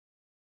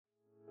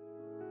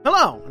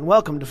Hello, and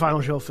welcome to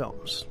Final Show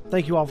Films.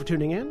 Thank you all for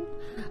tuning in.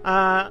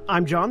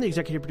 I'm John, the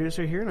executive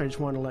producer here, and I just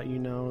want to let you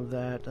know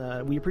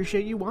that we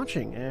appreciate you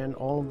watching, and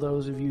all of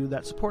those of you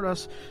that support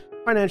us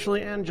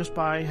financially and just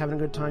by having a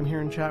good time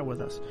here and chat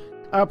with us.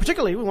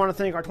 Particularly, we want to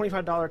thank our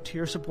 $25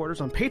 tier supporters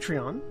on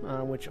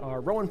Patreon, which are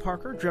Rowan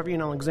Parker,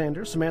 Drevian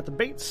Alexander, Samantha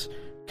Bates,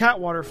 Cat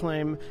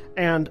Waterflame,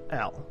 and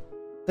Elle.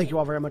 Thank you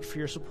all very much for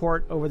your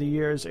support over the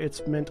years.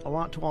 It's meant a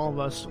lot to all of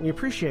us. We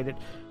appreciate it,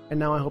 and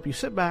now I hope you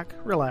sit back,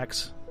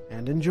 relax,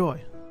 and enjoy.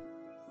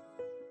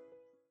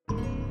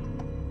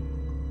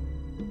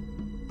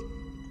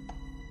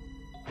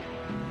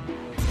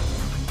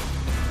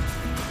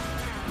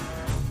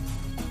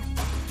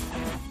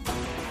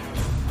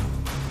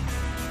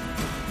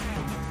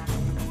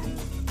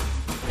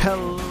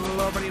 Hello,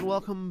 everybody, and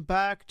welcome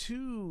back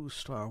to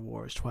Star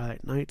Wars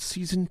Twilight Night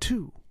Season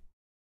 2.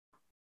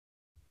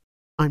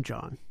 I'm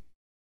John,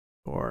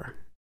 your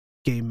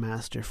Game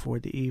Master for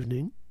the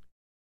evening.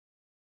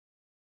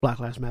 Black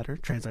Lives Matter,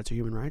 trans rights are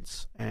human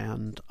rights,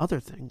 and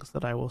other things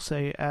that I will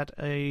say at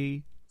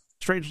a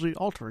strangely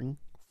altering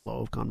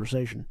flow of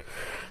conversation.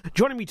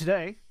 Joining me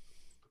today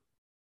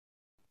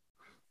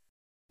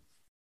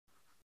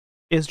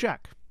is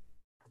Jack.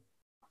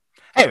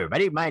 Hey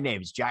everybody, my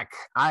name's Jack.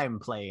 I'm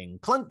playing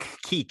Plunk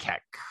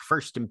Kekek,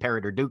 First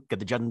Imperator Duke of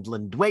the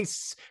Jundland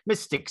Wastes,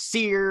 Mystic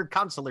Seer,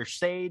 Consular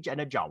Sage,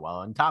 and a Jawa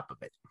on top of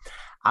it.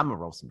 I'm gonna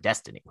roll some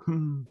Destiny.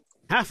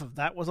 Half of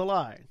that was a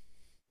lie.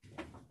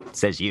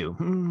 Says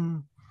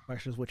you.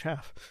 Question is which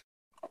half?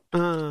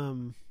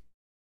 Well,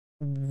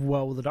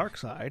 the dark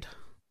side.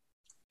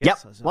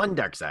 Yes, yep, one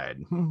dark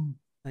side.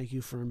 Thank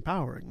you for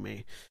empowering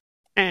me.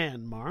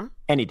 And Mara?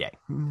 Any day.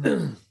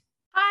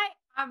 Hi,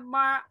 I'm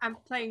Mara. I'm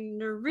playing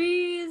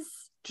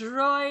Nerese,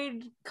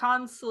 Droid,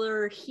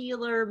 Consular,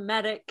 Healer,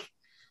 Medic,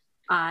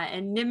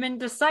 and Niman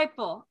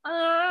Disciple.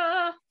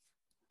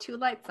 2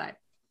 light side.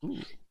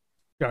 Ooh,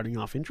 starting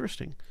off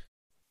interesting.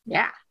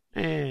 Yeah.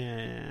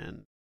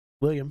 And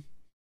William?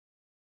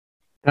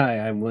 Hi,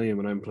 I'm William,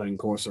 and I'm playing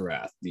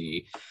Corsarath,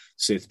 the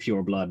Sith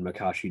pureblood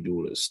Makashi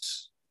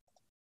duelist.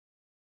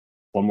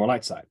 One more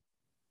light side.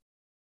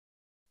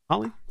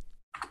 Holly?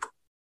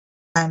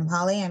 I'm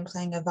Holly. I'm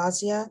playing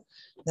Avazia,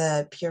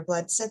 the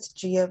pureblood Sith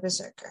Geo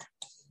Berserker.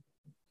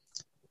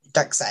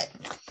 Dark side.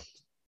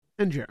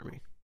 And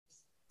Jeremy?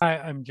 Hi,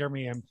 I'm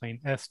Jeremy. I'm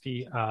playing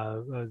Esty,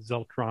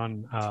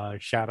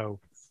 Zeltron, Shadow.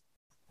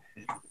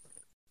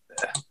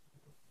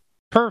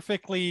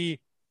 Perfectly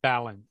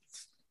balanced.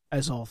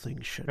 As all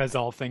things should. As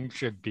all things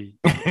should be.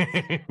 When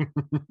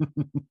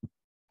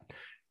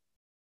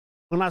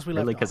last we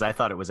left Really, because I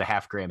thought it was a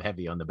half gram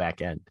heavy on the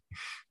back end.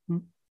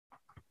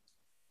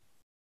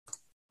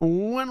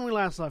 When we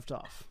last left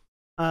off,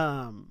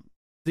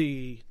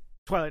 the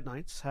Twilight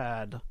Knights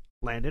had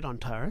landed on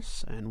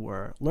Taris and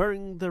were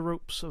learning the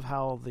ropes of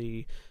how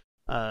the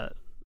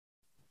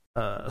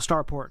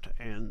starport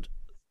and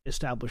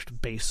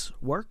established base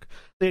work.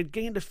 They had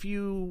gained a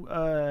few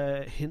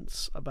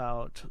hints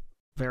about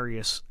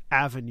various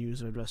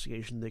avenues of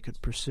investigation they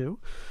could pursue.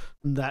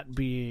 That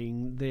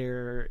being,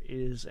 there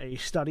is a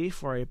study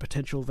for a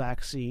potential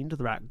vaccine to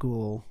the rat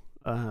ghoul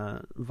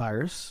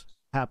virus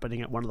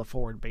happening at one of the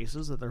forward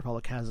bases that the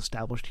Republic has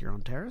established here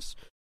on Taris.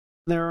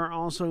 There are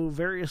also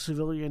various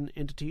civilian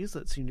entities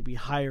that seem to be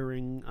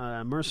hiring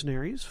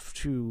mercenaries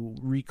to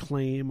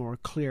reclaim or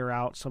clear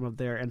out some of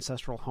their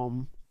ancestral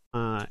home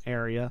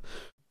area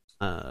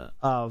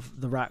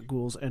of the rat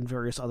ghouls and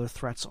various other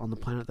threats on the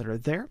planet that are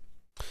there.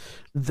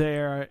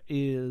 There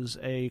is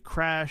a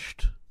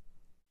crashed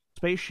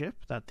spaceship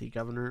that the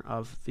governor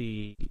of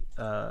the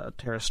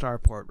Taris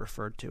Starport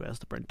referred to as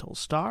the Brental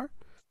Star.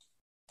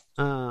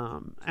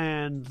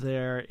 And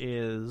there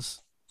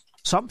is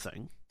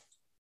something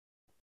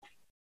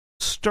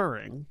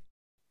stirring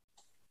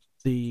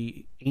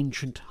the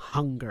ancient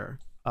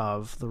hunger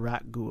of the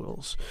rat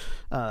ghouls.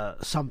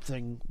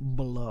 Something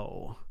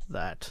below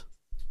that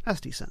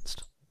Esty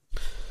sensed.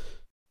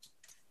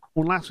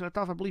 When last we left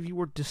off, I believe you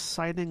were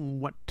deciding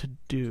what to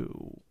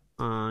do.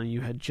 You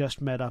had just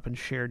met up and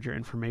shared your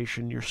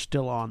information. You're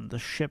still on the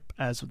ship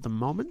as of the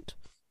moment.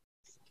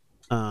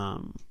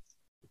 Hadn't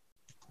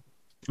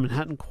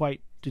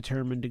quite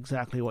determined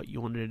exactly what you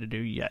wanted to do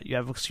yet. You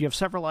have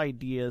several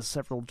ideas,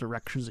 several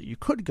directions that you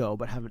could go,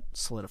 but haven't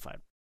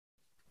solidified.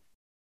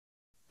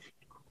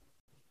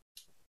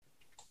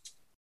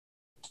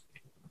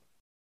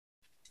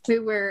 We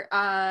were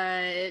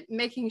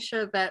making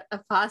sure that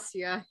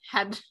Afasia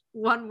had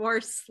one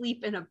more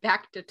sleep in a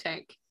Bacta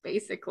tank,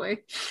 basically.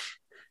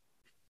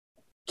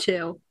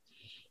 2.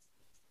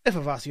 If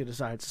Avasia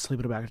decides to sleep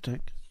in a back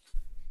tank.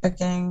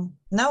 Okay.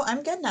 No,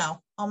 I'm good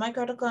now. All my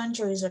critical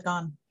injuries are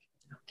gone.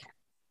 Okay.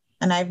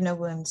 And I have no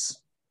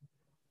wounds.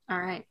 All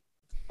right.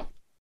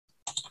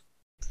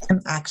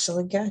 I'm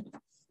actually good.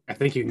 I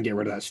think you can get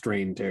rid of that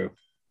strain, too.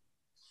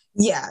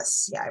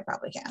 Yes. Yeah, I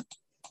probably can.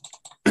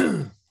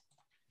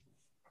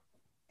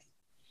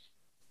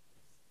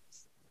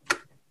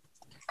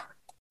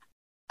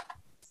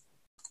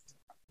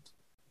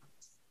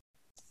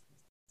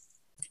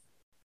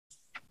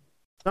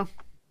 So,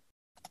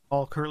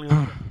 All currently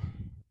on.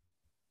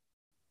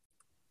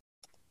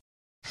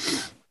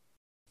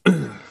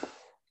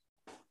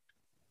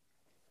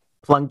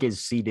 Plunk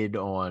is seated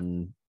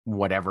on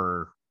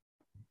whatever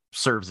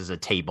serves as a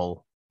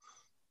table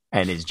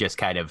and is just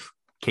kind of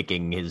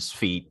kicking his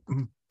feet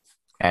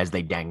as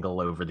they dangle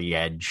over the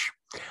edge,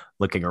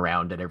 looking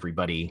around at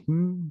everybody,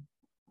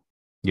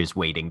 just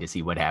waiting to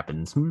see what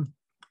happens.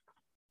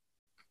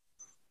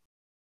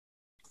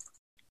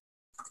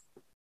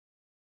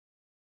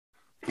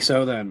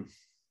 So then,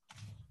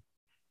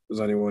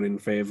 is anyone in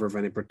favor of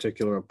any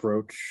particular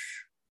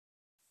approach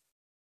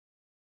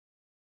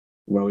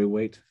while we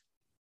wait?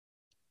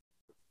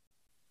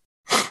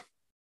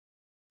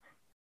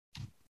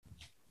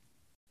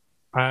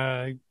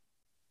 I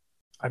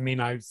mean,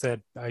 I've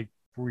said I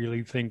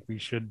really think we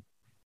should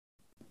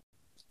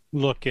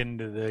look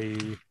into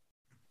the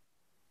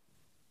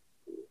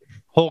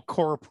whole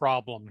core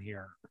problem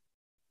here.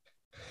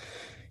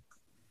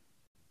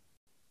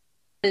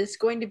 Is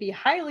going to be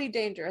highly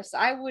dangerous.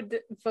 I would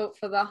vote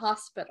for the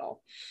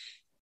hospital.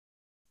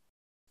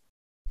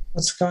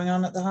 What's going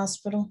on at the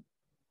hospital?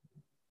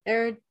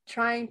 They're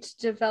trying to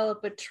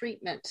develop a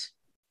treatment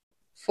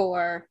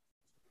for...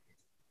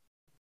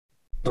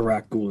 The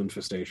rat ghoul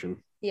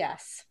infestation,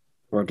 Yes.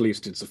 or at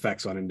least its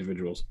effects on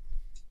individuals.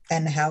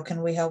 And how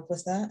can we help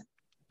with that?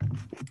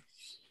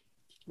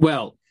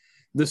 Well,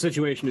 the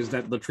situation is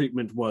that the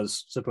treatment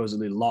was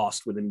supposedly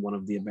lost within one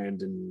of the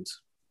abandoned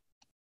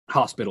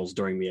hospitals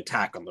during the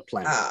attack on the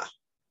planet.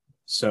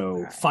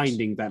 So Right.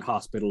 finding that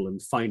hospital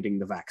and finding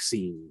the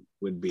vaccine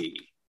would be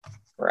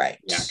Right.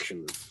 the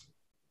action.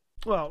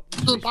 Well,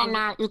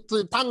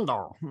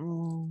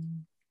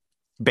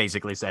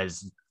 Basically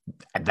says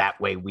that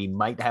way we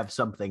might have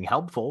something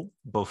helpful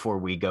before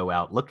we go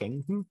out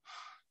looking.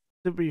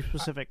 to be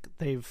specific,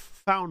 they've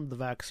found the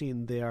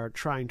vaccine. They are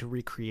trying to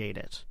recreate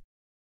it,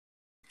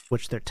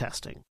 which they're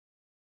testing.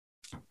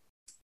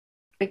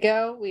 We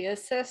go, we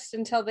assist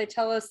until they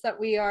tell us that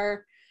we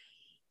are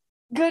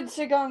good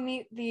to go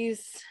meet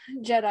these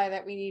Jedi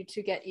that we need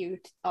to get you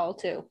all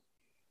to.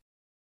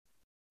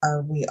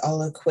 Are we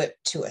all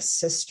equipped to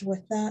assist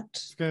with that? I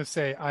was going to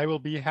say, I will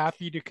be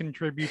happy to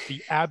contribute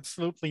the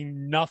absolutely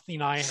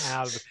nothing I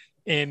have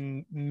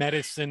in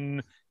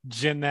medicine,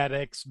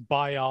 genetics,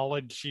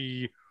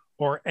 biology,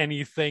 or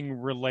anything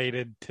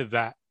related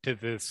to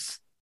this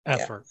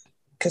effort.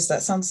 Because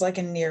that sounds like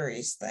a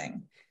Nere's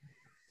thing.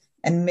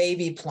 And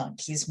maybe Plunk,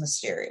 he's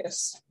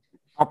mysterious.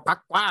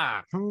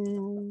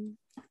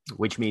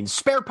 Which means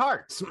spare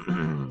parts.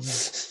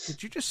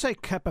 Did you just say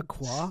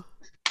Quebecois?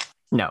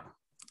 No.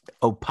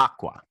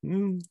 Opaqua.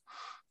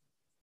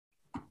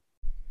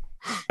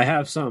 I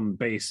have some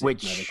basic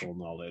Which- medical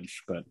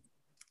knowledge, but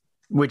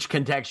Which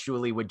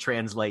contextually would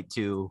translate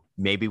to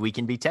maybe we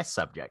can be test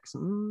subjects.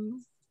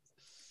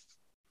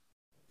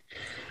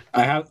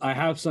 I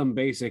have some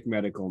basic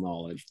medical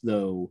knowledge,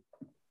 though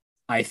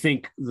I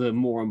think the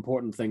more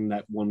important thing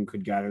that one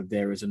could gather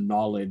there is a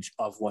knowledge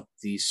of what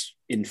this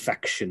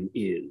infection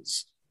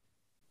is.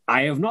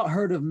 I have not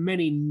heard of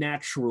many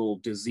natural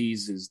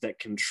diseases that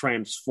can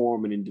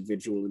transform an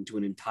individual into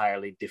an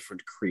entirely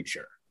different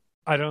creature.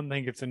 I don't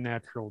think it's a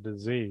natural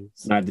disease.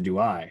 Neither do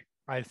I,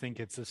 I think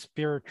it's a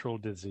spiritual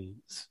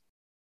disease.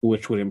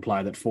 which would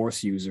imply that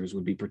Force users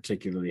would be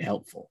particularly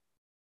helpful.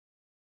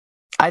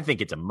 I think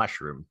it's a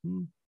mushroom.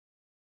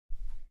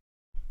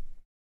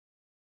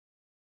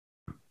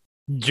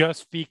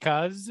 Just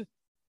because?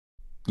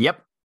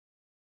 Yep.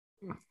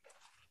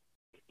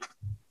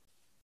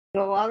 A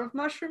lot of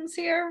mushrooms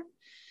here.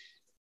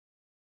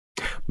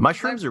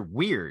 Mushrooms are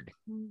weird,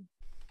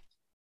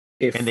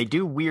 If and they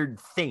do weird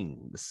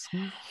things.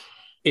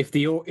 if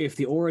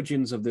the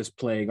origins of this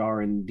plague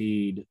are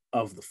indeed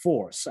of the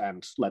Force,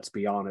 and let's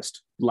be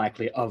honest,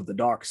 likely of the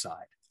dark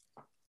side,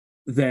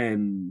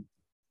 then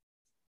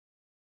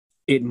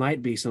it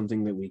might be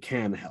something that we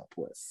can help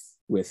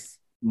with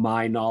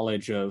my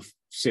knowledge of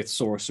Sith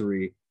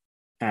sorcery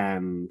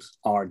and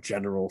our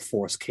general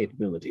Force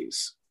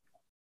capabilities.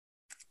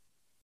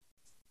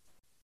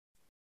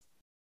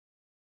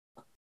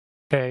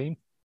 Okay.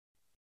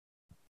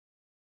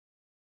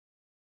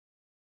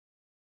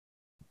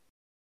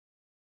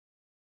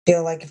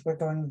 Feel like if we're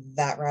going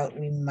that route,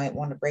 we might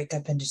want to break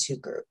up into two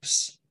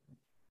groups.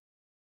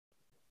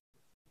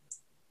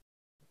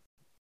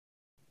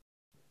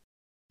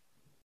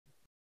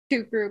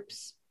 Two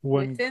groups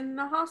One, within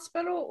the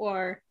hospital,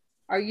 or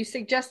are you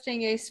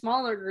suggesting a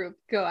smaller group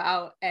go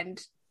out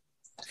and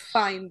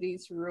find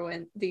these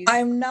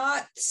I'm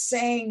not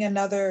saying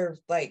another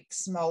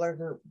smaller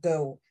group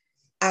go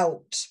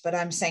out, but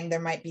I'm saying there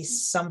might be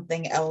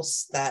something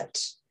else that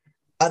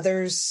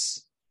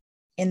others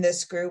in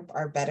this group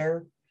are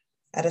better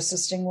at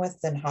assisting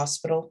with than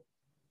hospital.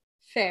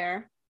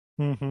 fair?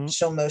 mm-hmm.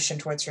 She'll motion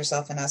towards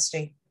herself and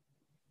Esty.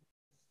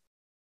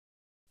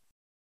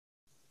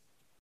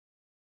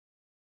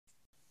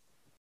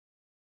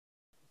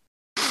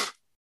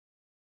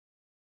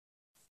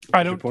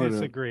 I don't point out.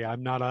 disagree.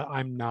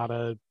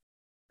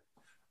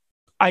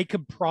 I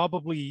could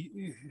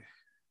probably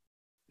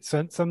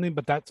sense something,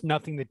 but that's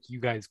nothing that you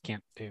guys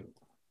can't do.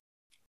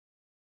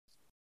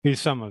 Be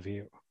some of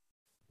you.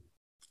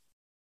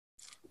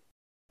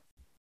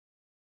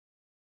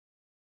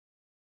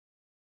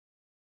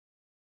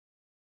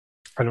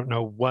 I don't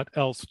know what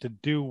else to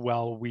do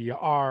while we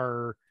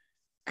are,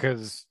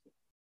 because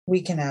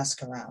We can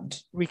ask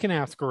around. we can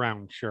ask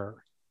around,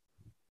 sure.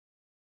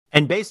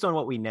 And based on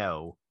what we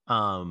know,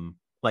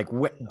 like,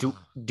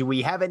 do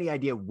we have any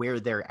idea where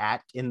they're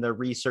at in the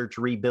research,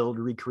 rebuild,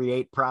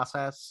 recreate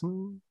process?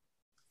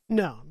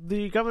 No,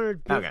 the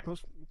governor. Okay.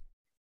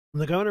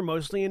 The governor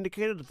mostly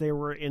indicated that they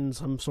were in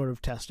some sort of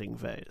testing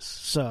phase.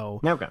 So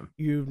Okay.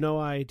 you've no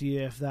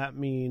idea if that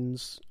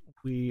means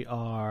we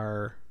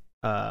are,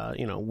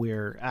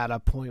 we're at a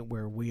point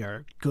where we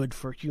are good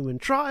for human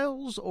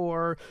trials,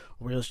 or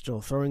we're still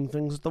throwing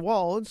things at the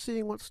wall and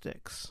seeing what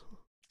sticks.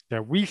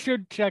 Yeah, we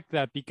should check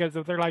that, because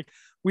if they're like,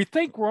 we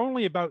think we're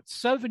only about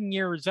 7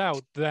 years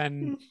out,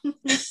 then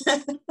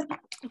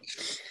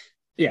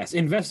Yes,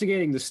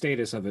 investigating the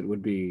status of it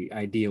would be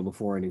ideal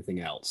before anything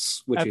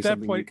else, which At is that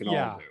something we point, can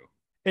yeah. all do.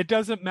 it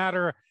doesn't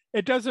matter.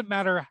 It doesn't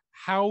matter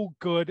how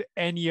good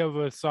any of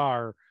us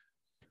are.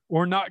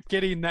 We're not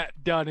getting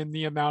that done in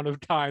the amount of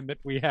time that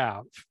we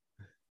have.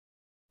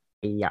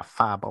 Yeah,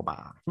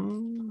 faboba.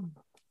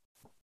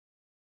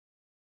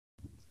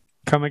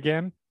 Come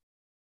again?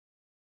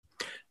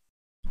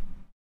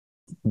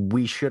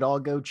 We should all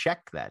go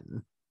check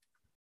then.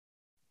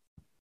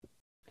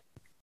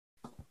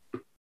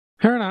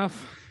 Fair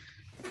enough.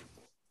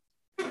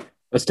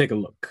 Let's take a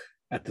look,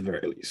 at the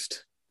very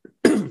least.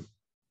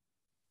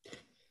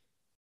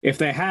 If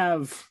they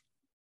have,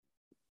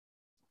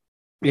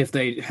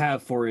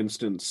 for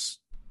instance,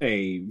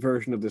 a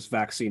version of this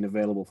vaccine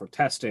available for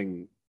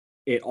testing,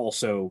 it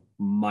also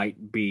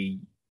might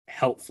be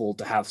helpful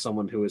to have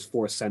someone who is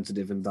force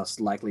sensitive and thus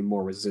likely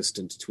more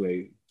resistant to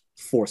a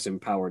force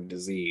empowered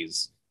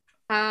disease.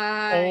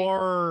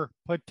 Or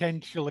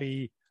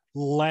potentially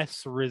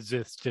less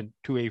resistant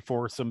to a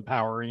force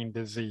empowering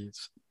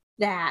disease.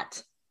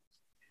 That.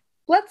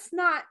 Let's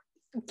not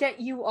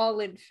get you all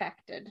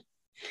infected.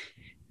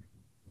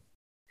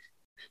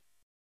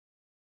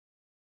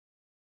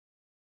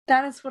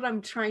 That is what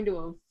I'm trying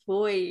to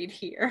avoid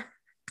here.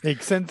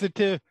 Like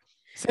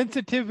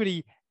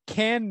sensitivity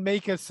can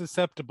make us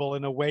susceptible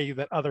in a way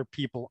that other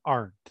people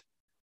aren't.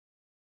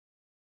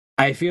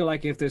 I feel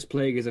like if this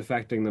plague is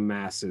affecting the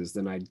masses,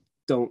 then I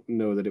don't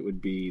know that it would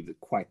be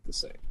quite the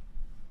same.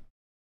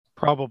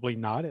 Probably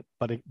not,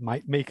 but it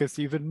might make us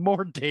even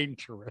more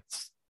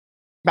dangerous.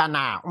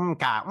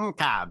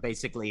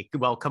 Basically,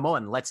 well, come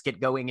on, let's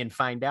get going and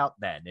find out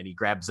then. And he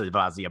grabs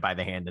Vazia by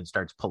the hand and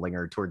starts pulling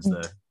her towards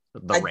the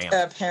ramp.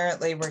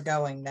 Apparently, we're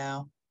going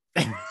now.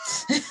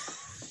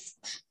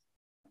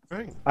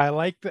 Right. I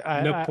like the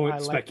No point I like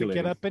to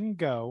speculating. get up and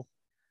go.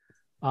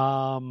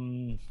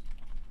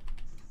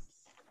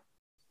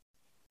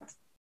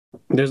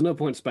 There's no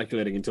point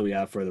speculating until we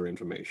have further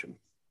information.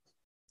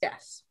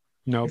 Yes.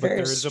 No, You're but very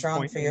there is a strong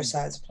point. for your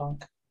size,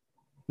 Plunk.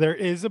 There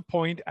is a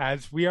point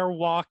as we are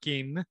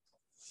walking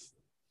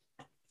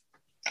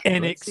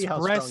and Let's see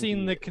how strong expressing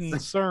he the is.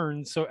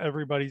 concerns so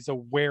everybody's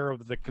aware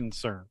of the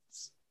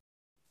concerns.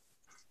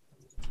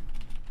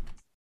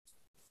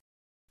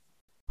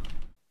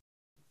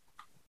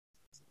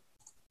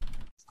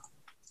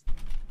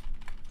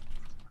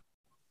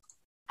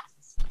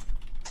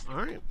 All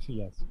right.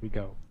 Yes, we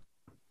go.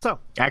 So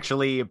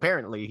Actually,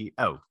 apparently,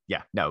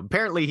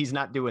 apparently he's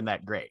not doing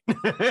that great.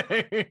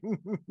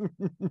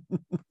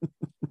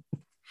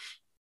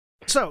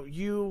 So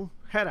you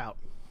heading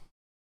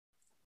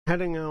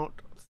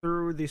out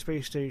through the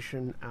space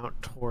station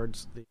out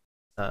towards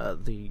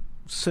the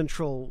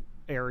central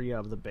area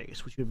of the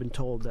base, which you've been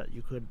told that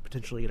you could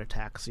potentially get a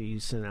taxi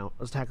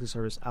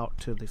service out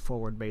to the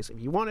forward base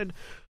if you wanted,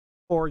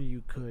 or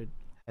you could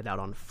head out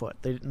on foot.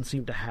 They didn't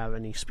seem to have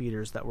any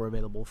speeders that were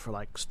available for,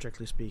 like,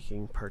 strictly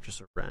speaking,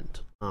 purchase or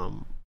rent.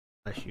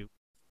 Unless you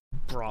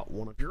brought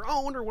one of your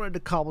own or wanted to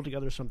cobble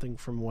together something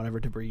from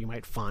whatever debris you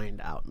might find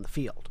out in the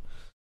field.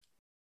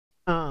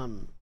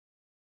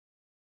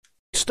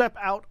 Step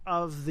out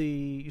of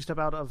the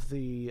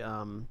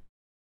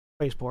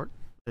spaceport,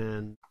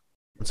 and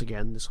once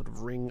again, this sort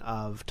of ring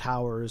of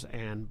towers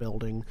and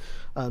building,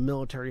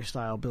 military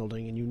style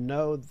building, and you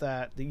know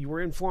that you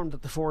were informed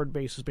that the forward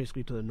base is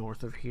basically to the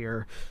north of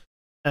here,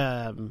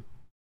 about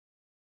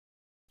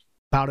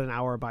an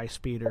hour by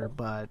speeder,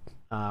 but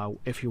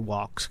if you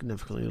walk,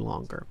 significantly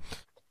longer.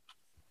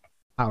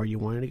 How are you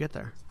wanting to get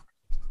there?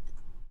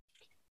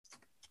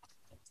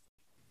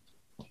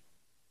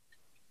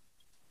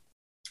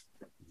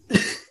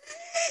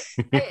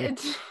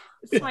 It's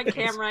my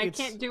camera. I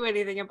can't do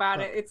anything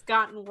about it. It's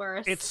gotten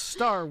worse. It's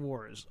Star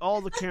Wars.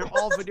 All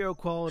video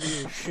quality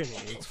is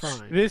shitty. It's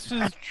fine. This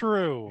is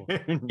true.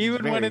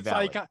 Even when it's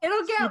like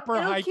it'll super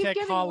keep high-tech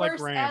getting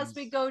worse holograms. as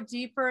we go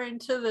deeper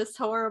into this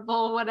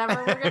horrible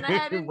whatever we're gonna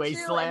head into.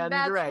 Wasteland, and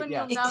that's right, when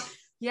yeah. you'll know.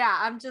 Yeah,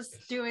 I'm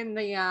just doing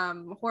the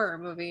horror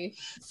movie.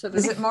 So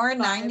Is it more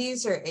fine.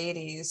 90s or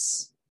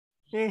 80s?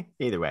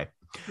 Either way.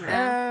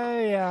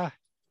 Yeah. yeah.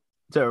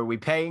 So are we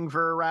paying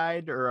for a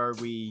ride, or are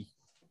we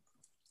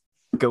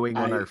Going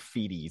on our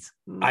feeties.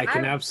 I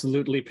can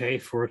absolutely pay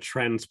for a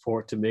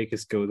transport to make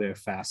us go there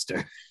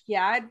faster.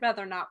 Yeah, I'd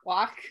rather not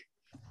walk.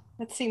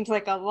 That seems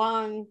like a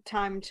long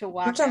time to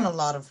walk. I've done a out.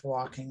 lot of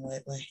walking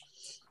lately.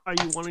 Are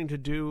you wanting to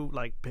do,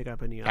 like, pick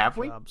up any Have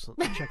other we? jobs?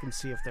 Check and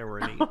see if there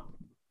were any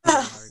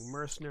hiring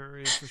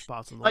mercenaries for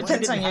spots on the Like, way.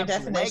 Depends on your have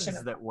definition legs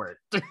of- that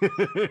worked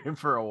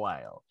for a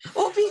while.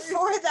 Well,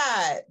 before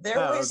that, there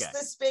Oh, was okay.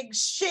 this big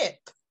ship.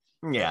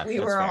 Yeah, we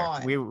that's were fair.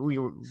 on.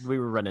 We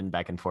were running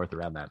back and forth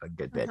around that a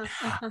good bit.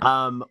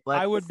 Uh-huh.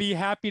 Let's- I would be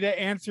happy to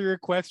answer your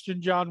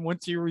question, John,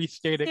 once you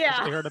restate it, because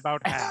Yeah. I heard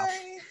about half.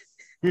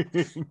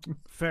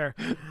 Fair.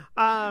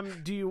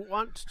 Do you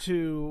want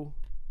to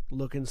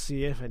look and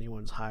see if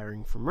anyone's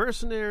hiring for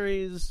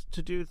mercenaries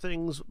to do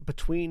things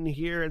between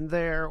here and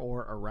there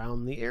or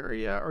around the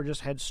area, or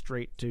just head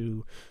straight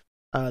to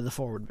the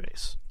forward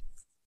base?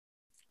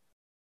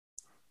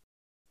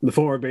 The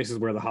forward base is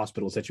where the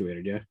hospital is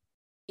situated, yeah?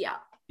 Yeah.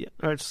 Yeah,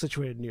 or it's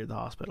situated near the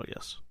hospital,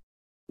 yes.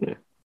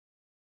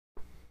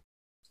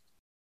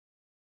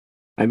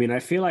 I mean, I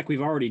feel like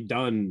we've already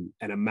done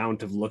an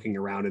amount of looking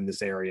around in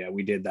this area.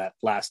 We did that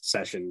last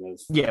session of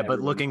yeah, but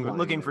everyone looking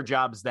flying for there.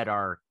 jobs that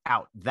are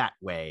out that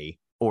way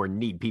or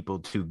need people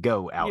to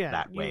go out Yeah,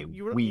 that way.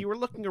 You were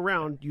looking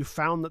around, you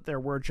found that there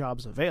were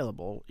jobs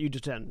available, you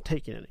just hadn't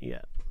taken it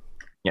yet.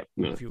 Yep.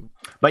 Yeah.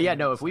 But yeah,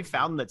 no, if we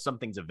found that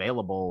something's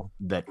available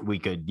that we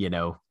could,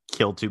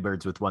 kill two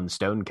birds with one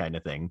stone kind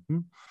of thing.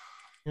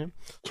 Yeah.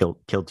 Kill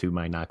two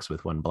Minox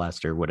with one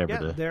blaster, whatever Yeah,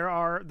 the there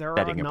are a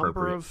setting number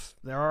appropriate.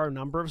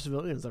 of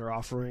civilians that are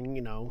offering,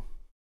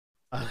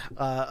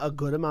 a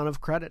good amount of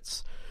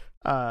credits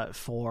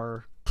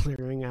for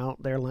clearing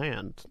out their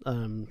land.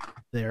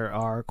 There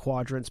are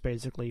quadrants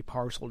basically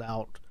parceled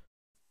out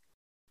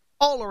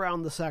all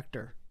around the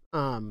sector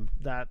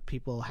that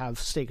people have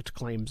staked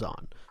claims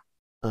on.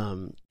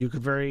 You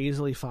could very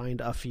easily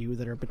find a few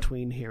that are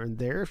between here and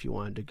there if you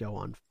wanted to go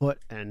on foot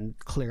and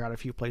clear out a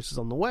few places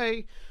on the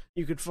way.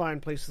 You could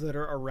find places that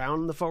are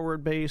around the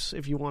forward base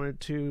if you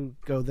wanted to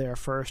go there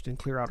first and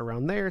clear out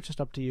around there. It's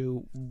just up to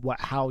you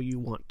how you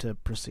want to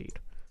proceed.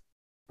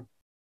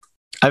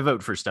 I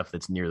vote for stuff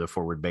that's near the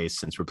forward base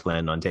since we're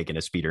planning on taking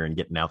a speeder and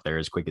getting out there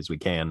as quick as we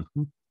can.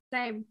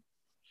 Same.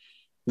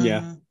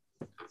 Yeah.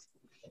 Mhm.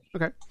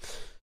 Okay.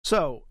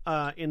 So,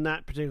 in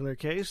that particular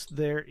case,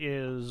 there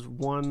is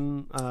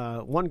one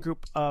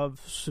group of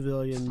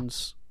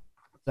civilians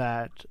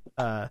that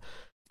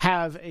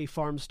have a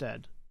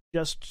farmstead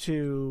just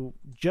to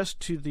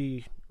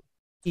the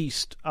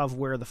east of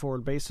where the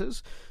forward base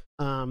is.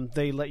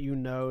 They let you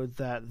know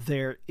that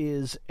there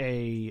is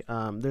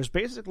there's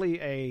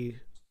basically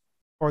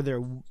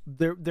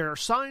there are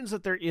signs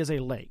that there is a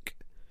lake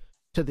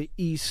to the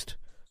east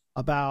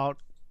about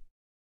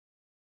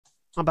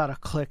a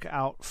click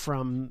out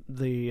from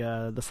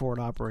the forward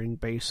operating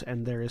base,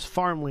 and there is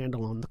farmland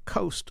along the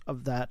coast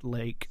of that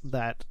lake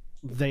that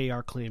they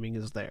are claiming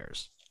is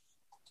theirs.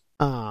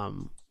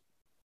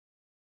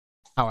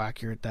 How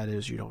accurate that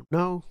is, you don't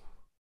know.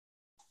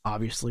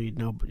 Obviously,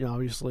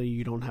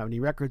 you don't have any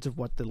records of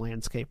what the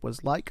landscape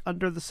was like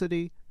under the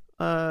city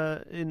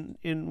in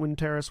when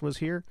Taris was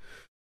here,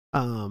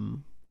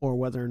 or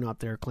whether or not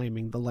they're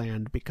claiming the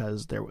land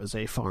because there was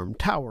a farm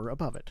tower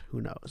above it.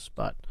 Who knows?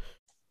 But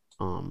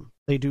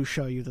they do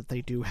show you that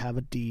they do have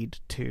a deed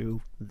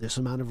to this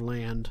amount of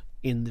land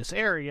in this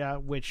area,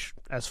 which,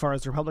 as far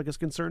as the Republic is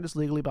concerned, is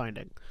legally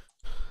binding.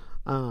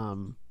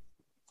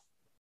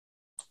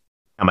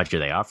 How much are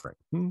they offering?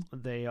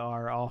 They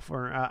are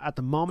at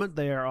the moment.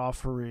 They are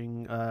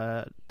offering.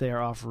 Hang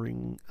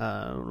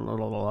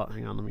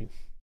on. Let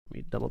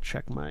me double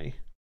check my.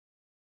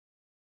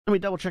 Let me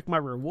double check my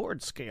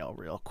reward scale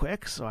real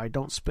quick, so I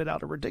don't spit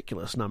out a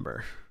ridiculous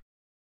number.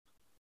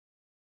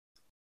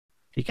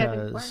 Getting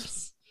Because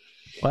worse.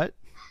 what?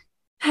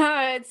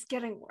 It's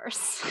getting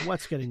worse.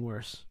 What's getting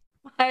worse?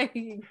 I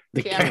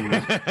The can't.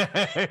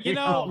 camera. You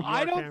know, your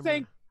I don't camera.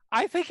 think.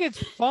 I think it's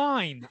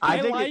fine. I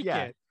I think like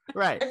yeah. it.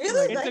 Right. I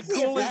really It's like a the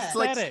cool effect. It's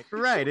like aesthetic.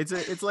 right.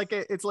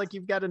 It's like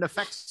you've got an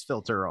effects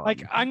filter on.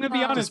 Like, I'm gonna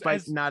be honest.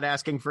 despite not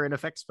asking for an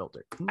effects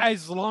filter.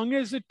 As long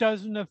as it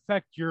doesn't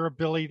affect your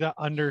ability to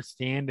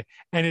understand,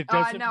 and it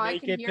doesn't no, I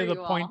make can it hear to the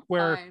you point all.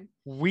 where Fine.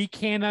 we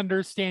can't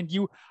understand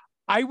you.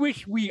 I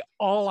wish we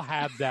all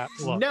had that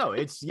look. No,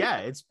 it's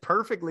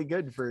perfectly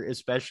good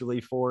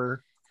especially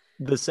for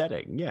the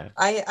setting. Yeah.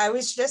 I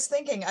was just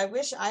thinking, I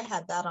wish I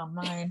had that on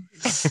mine.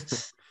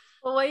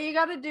 Well, what you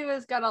got to do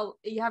is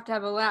you have to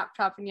have a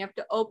laptop and you have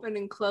to open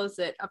and close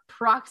it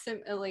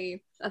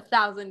approximately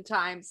 1,000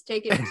 times.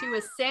 Take it to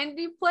a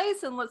sandy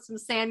place and let some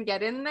sand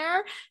get in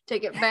there.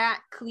 Take it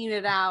back, clean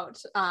it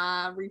out,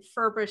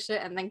 refurbish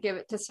it, and then give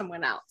it to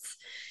someone else,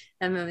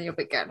 and then you'll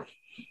be good.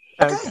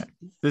 Okay.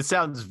 This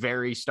sounds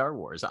very Star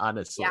Wars,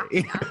 honestly.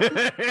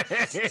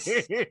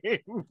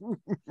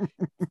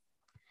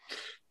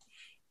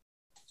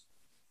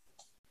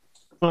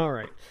 All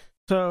right.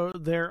 So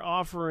they're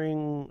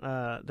offering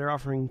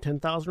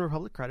 10,000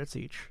 Republic credits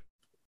each.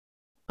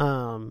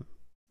 And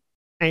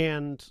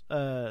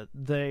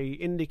they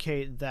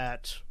indicate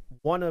that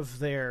one of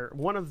their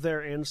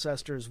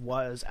ancestors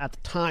was at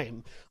the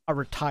time a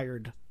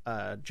retired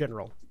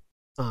general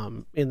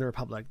in the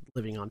Republic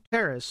living on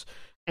Taris,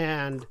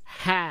 and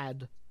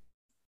had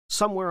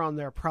somewhere on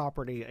their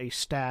property a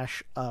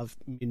stash of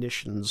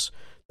munitions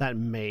that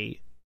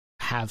may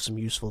have some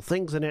useful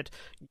things in it.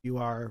 You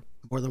are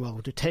more than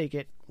welcome to take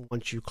it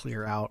once you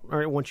clear out,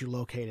 or once you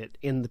locate it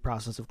in the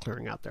process of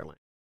clearing out their land.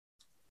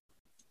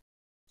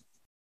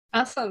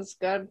 That sounds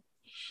good.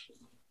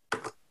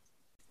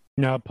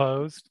 No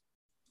opposed.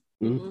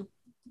 Mm-hmm.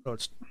 So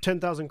it's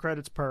 10,000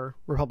 credits per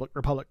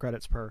Republic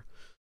credits per,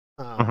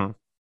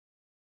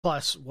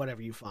 plus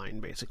whatever you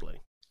find,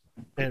 basically,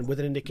 and with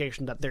an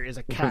indication that there is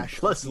a cache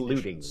plus of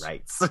looting munitions.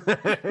 rights.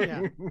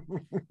 Yeah.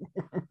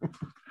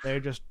 They're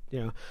just,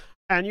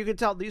 and you can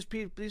tell these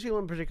people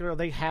in particular,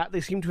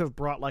 they seem to have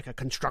brought like a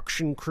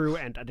construction crew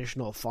and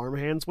additional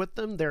farmhands with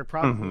them. They were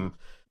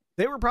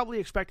probably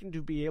expecting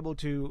to be able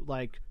to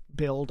like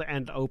build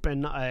and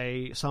open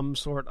some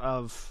sort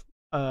of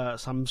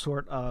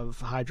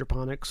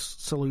hydroponics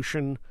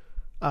solution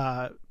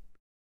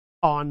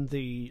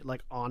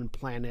on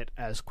planet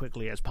as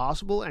quickly as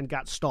possible, and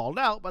got stalled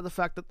out by the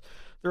fact that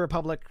the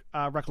Republic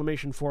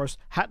Reclamation Force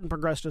hadn't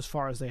progressed as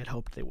far as they had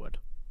hoped they would.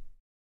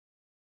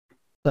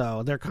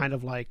 So they're kind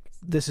of like,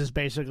 this is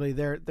basically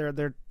they're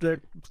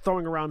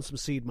throwing around some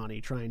seed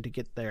money trying to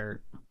get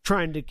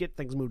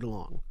things moved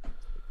along.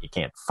 You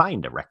can't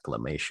find a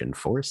reclamation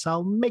force,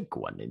 I'll make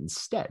one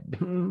instead.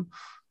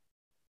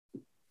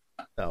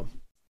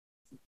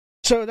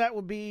 So that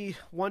would be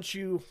once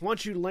you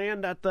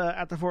land at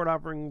the forward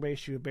operating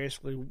base, you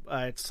basically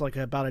it's like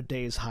about a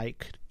day's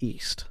hike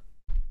east.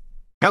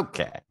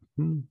 Okay.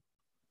 All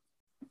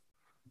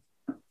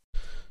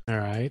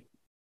right.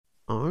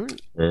 All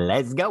right.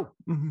 Let's go.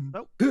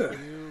 So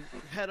you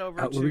head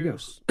over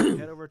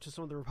to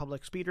some of the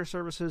Republic speeder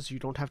services. You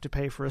don't have to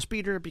pay for a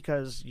speeder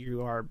because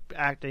you are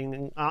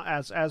acting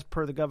as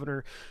per the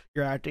governor.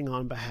 You're acting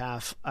on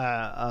behalf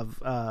of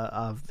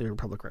the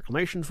Republic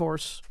Reclamation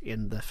Force,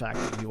 in the fact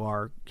that you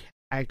are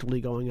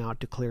actively going out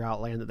to clear out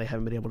land that they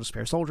haven't been able to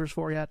spare soldiers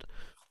for yet.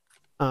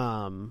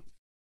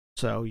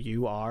 So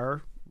you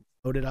are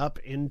loaded up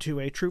into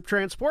a troop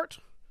transport,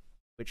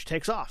 which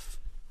takes off.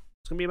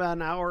 It's going to be about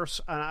an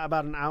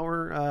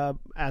hour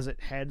as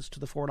it heads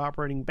to the forward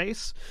operating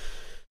base.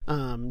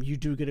 You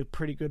do get a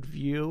pretty good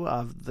view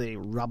of the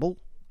rubble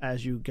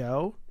as you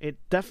go. It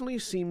definitely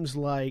seems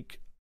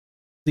like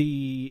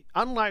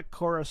unlike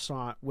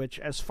Coruscant, which,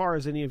 as far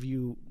as any of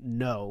you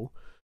know,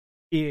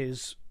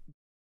 is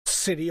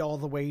city all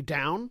the way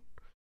down,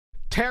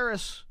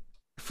 Taris,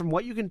 from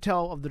what you can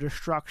tell of the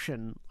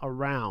destruction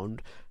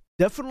around,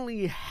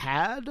 definitely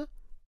had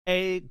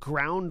a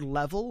ground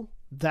level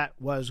that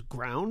was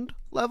ground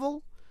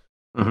level,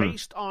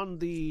 based on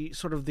the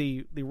sort of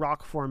the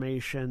rock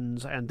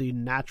formations and the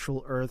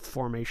natural earth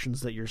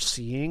formations that you're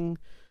seeing.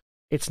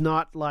 It's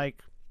not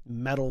like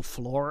metal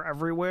floor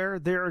everywhere.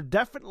 There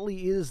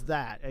definitely is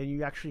that, and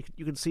you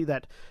can see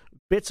that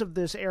bits of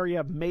this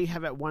area may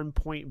have at one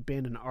point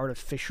been an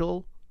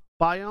artificial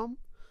biome,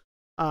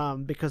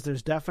 because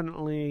there's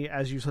definitely,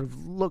 as you sort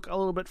of look a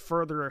little bit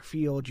further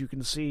afield, you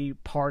can see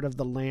part of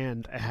the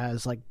land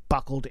has like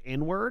buckled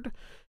inward,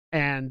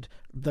 and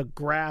the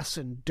grass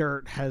and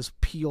dirt has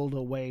peeled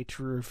away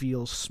to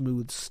reveal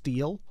smooth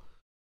steel.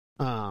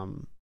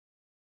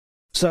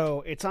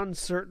 So it's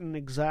uncertain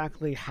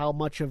exactly how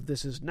much of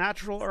this is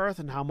natural earth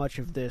and how much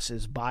of this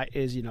is prepared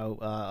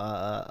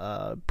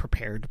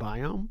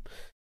biome.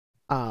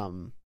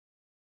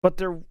 But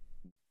there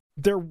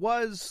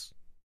was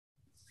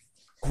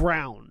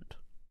ground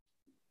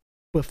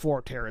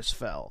before Taris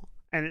fell,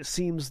 and it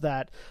seems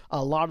that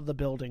a lot of the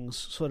buildings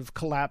sort of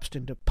collapsed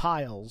into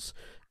piles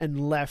and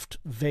left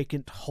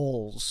vacant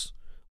holes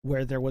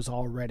where there was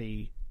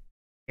already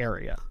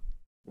area.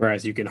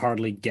 Whereas you can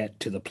hardly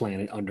get to the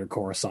planet under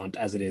Coruscant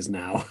as it is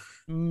now.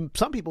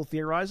 Some people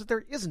theorize that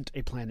there isn't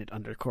a planet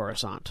under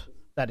Coruscant,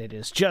 that it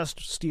is just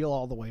steel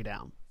all the way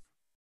down.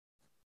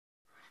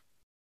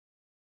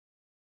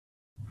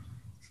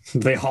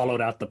 They hollowed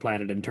out the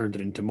planet and turned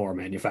it into more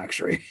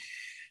manufacturing.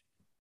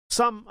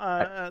 Some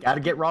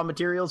gotta get raw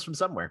materials from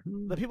somewhere.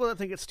 The people that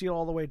think it's steel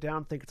all the way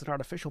down think it's an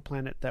artificial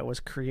planet that was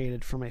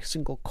created from a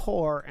single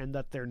core, and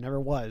that there never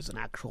was an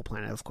actual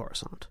planet of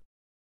Coruscant.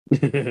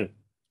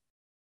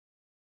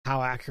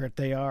 How accurate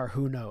they are,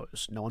 who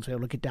knows? No one's been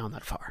able to get down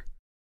that far.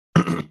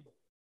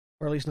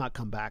 Or at least not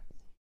come back.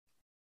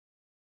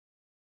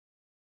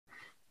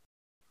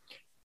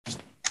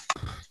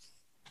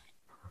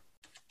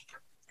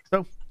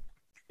 So,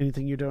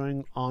 anything you're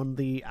doing on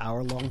the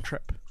hour-long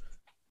trip?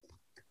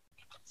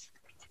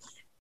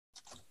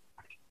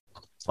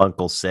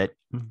 Uncle sit,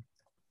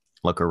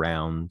 look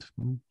around,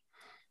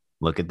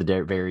 look at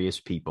the various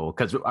people.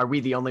 Because are we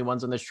the only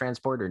ones on this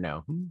transport, or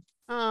no?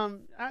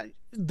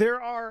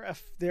 There are a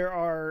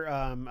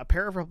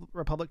pair of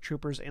Republic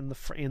troopers in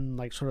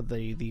like sort of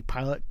the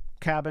pilot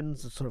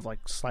cabins that's sort of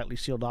like slightly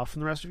sealed off from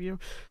the rest of you,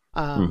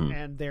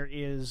 and there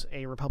is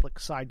a Republic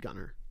side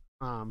gunner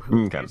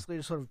who Okay.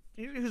 basically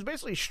who's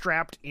basically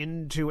strapped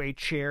into a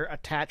chair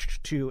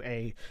attached to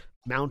a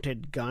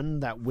mounted gun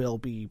that will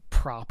be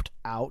propped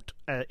out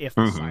if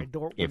the side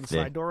door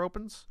side door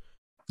opens.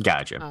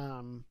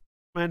 Gotcha.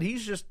 And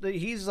he's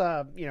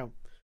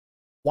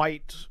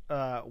white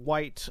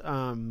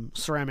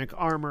ceramic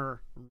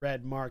armor,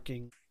 red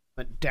marking,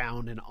 but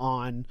down and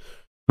on.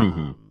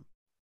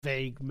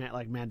 Vague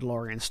like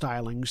Mandalorian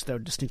stylings, though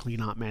distinctly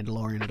not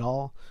Mandalorian at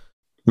all.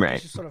 Right.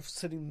 He's just sort of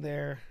sitting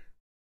there.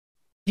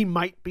 He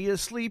might be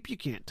asleep. You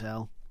can't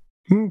tell.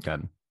 Okay.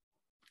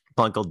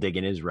 Plunk will dig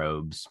in his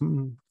robes,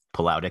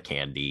 pull out a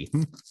candy.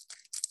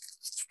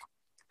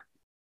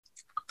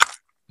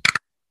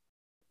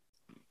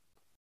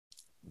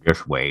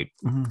 Just wait.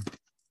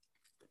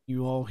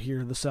 You all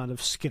hear the sound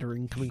of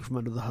skittering coming from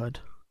under the hood.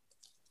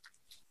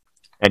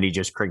 And he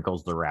just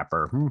crinkles the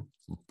wrapper.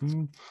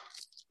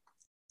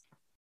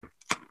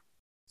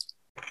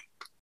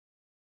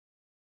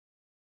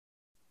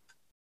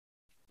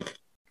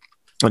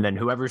 And then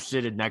whoever's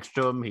seated next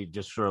to him, he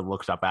just sort of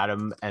looks up at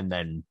him and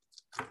then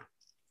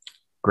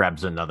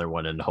grabs another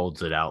one and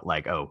holds it out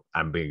like, oh,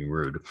 I'm being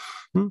rude.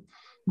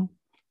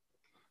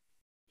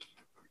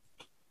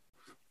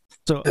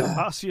 So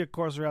Asia, of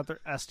course, are out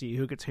there. Esty,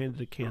 who gets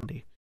handed a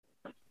candy.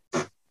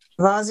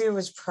 Vazia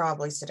was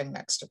probably sitting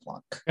next to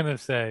Plunk. I'm gonna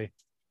say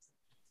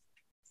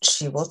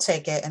She will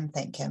take it and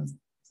thank him.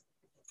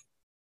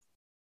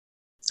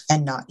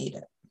 And not eat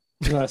it. I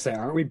was gonna say,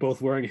 aren't we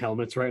both wearing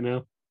helmets right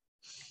now?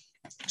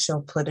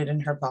 She'll put it in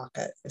her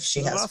pocket if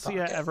she has a Asia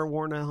pocket. ever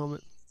worn a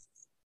helmet?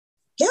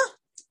 Yeah.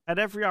 At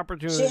every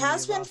opportunity. She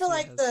has been for Asia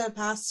like has. the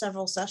past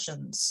several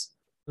sessions.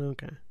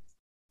 Okay.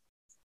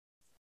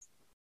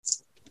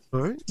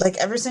 All right. Like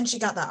ever since she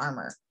got that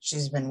armor,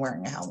 she's been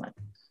wearing a helmet.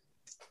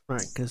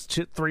 Right, because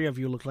three of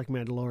you look like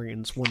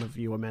Mandalorians, one of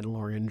you a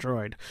Mandalorian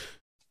droid.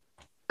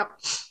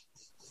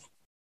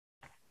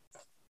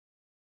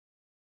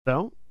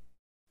 So,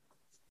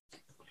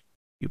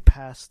 you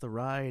pass the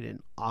ride in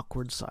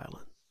awkward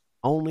silence.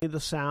 Only the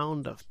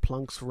sound of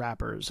Plunk's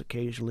wrappers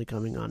occasionally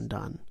coming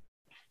undone.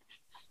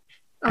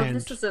 Oh, And-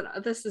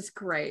 this is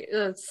great.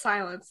 The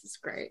silence is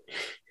great.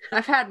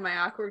 I've had my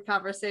awkward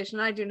conversation.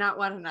 I do not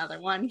want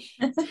another one.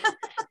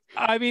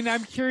 I mean,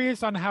 I'm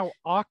curious on how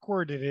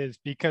awkward it is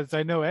because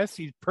I know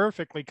Essie's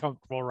perfectly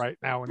comfortable right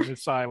now in the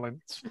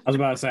silence. I was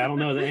about to say, I don't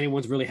know that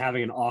anyone's really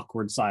having an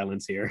awkward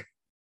silence here.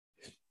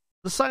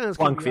 The silence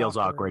can Plunk be feels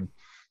awkward.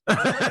 There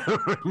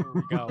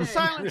we go. The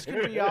silence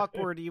can be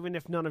awkward even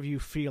if none of you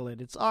feel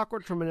it. It's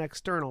awkward from an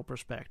external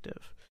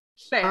perspective.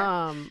 Fair.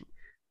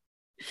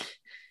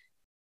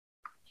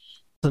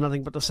 So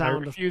nothing but the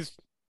sound of...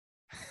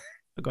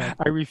 Go ahead.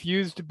 I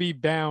refuse to be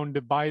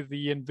bound by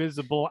the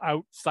invisible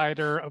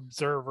outsider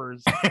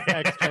observer's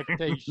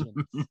expectation.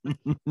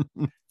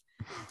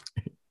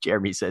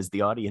 Jeremy says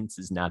the audience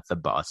is not the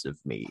boss of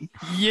me.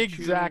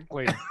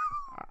 Exactly.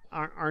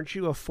 Aren't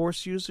you a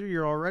Force user?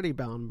 You're already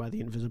bound by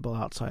the invisible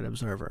outside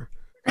observer.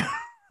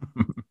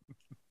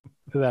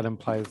 That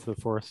implies the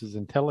Force is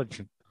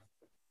intelligent.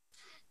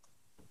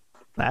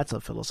 That's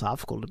a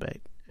philosophical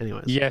debate.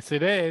 Anyways. Yes,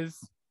 it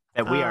is.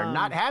 That we are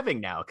not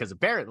having now, because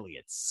apparently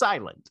it's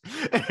silent.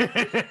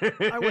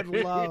 I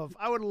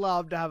would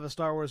love to have a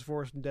Star Wars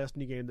Force and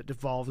Destiny game that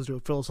devolves into a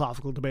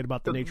philosophical debate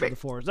about the nature of the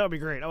Force. That would be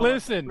great.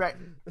 Listen, Right.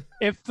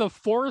 if the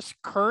Force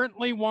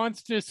currently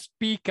wants to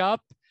speak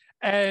up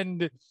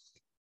and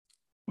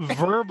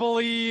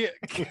verbally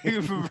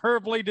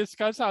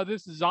discuss how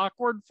this is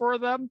awkward for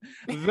them,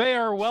 they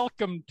are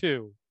welcome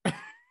to.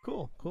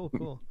 Cool.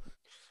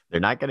 They're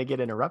not going to get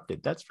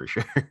interrupted, that's for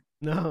sure.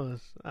 No,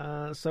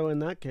 so in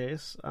that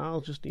case, I'll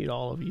just need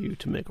all of you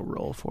to make a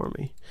roll for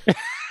me.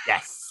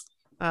 Yes.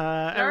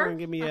 Everyone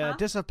give me a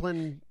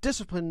discipline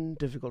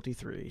difficulty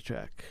 3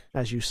 check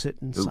as you sit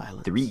in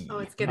silence. 3. Oh,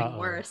 it's getting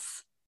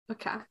worse.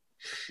 Okay.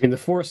 And the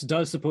Force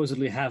does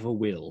supposedly have a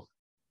will.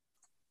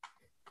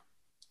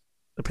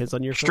 Depends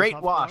on your Straight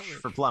philosophical wash outreach.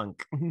 for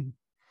Plunk.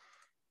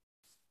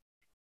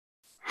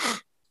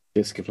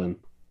 Discipline.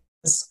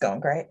 This is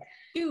going great.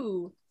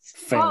 Ew.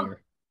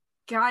 Failure.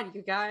 God,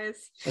 you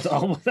guys. It's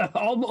almost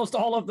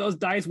all of those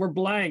dice were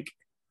blank.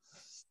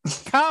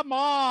 Come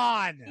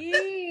on!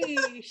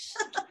 Yeesh.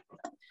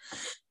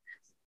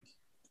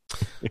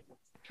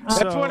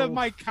 That's one So- of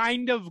my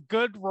kind of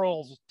good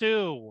rolls,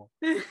 too.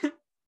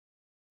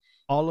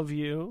 All of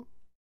you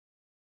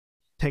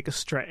take a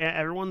strain.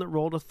 Everyone that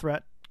rolled a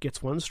threat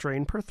gets 1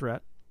 strain per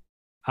threat.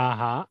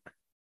 Uh-huh.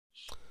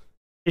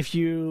 If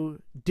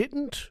you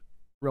didn't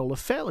roll a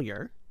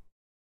failure,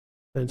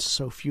 then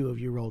so few of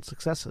you rolled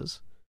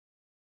successes.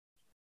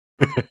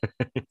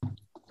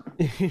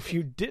 If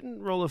you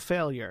didn't roll a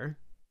failure,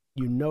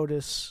 you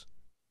notice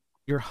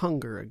your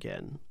hunger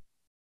again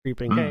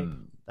creeping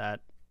in.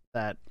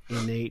 That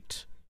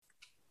innate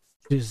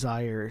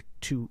desire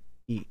to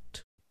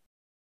eat.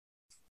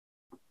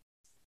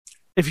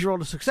 If you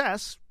roll a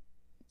success,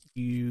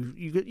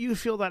 you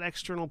feel that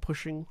external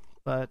pushing,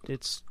 but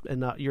it's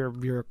enough.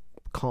 You're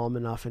calm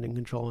enough and in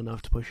control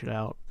enough to push it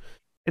out.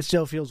 It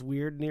still feels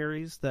weird,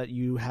 Nereis, that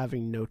you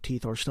having no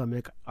teeth or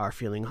stomach are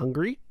feeling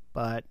hungry,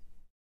 but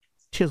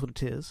 'Tis what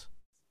it is.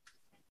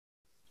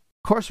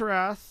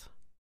 Corserath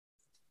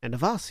and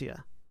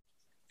Avasia.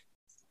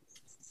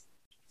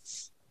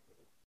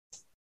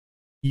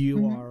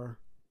 You are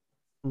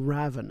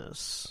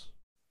ravenous.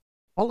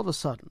 All of a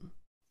sudden,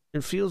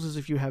 it feels as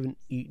if you haven't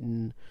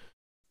eaten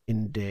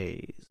in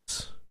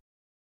days.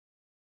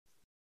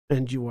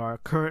 And you are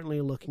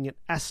currently looking at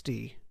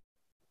Esti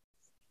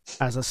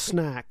as a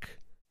snack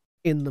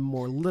in the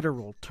more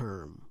literal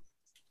term.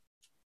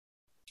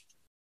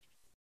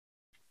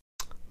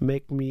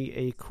 Make me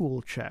a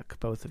cool check,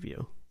 both of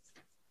you.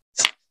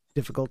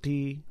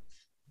 Difficulty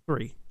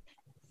 3.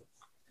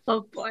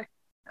 Oh boy.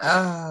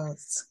 Oh,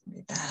 it's gonna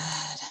be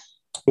bad.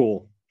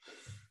 Cool.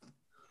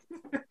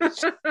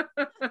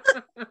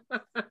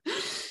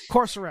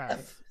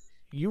 Corserath,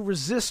 you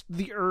resist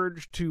the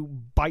urge to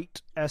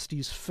bite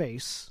Esti's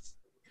face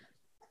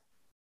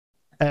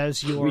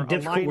as your It'd be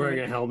difficult wearing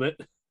a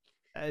alignment.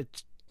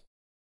 helmet.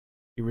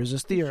 You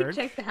resist the You should urge.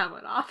 take the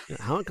helmet off.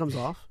 The helmet comes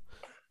off.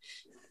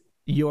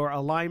 Your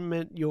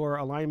alignment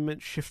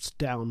shifts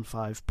down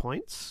 5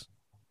 points,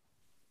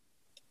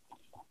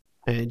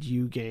 and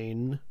you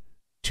gain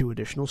 2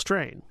 additional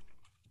strain.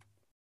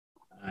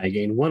 I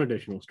gain 1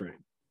 additional strain.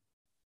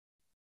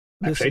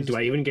 Actually, do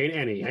I even gain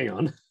any? Hang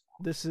on.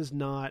 This is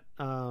not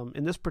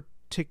in this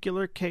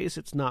particular case.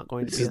 It's not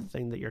going to be a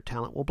thing that your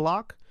talent will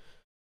block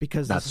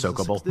because Not this is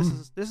soakable.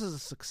 This is a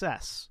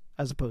success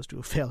as opposed to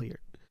a failure.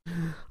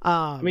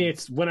 I mean,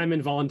 it's when I'm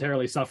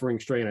involuntarily suffering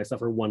strain, I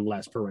suffer 1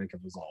 less per rank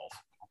of resolve.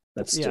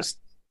 That's just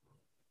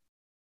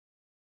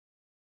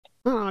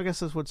No, I guess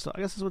this would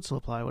still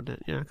apply, wouldn't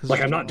it? Yeah,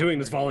 like I'm not doing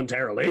this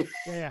voluntarily.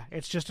 Yeah,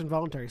 it's just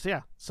involuntary. So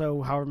yeah,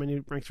 so however many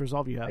ranks of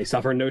resolve you have. I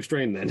suffer no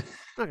strain then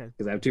Okay,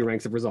 because I have 2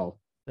 ranks of resolve.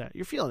 yeah,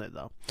 you're feeling it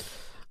though.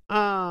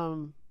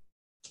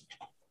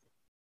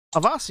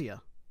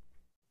 Avasia,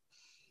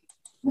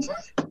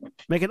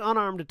 make an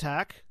unarmed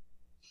attack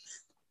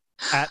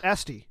at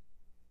Esti.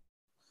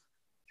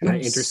 Can I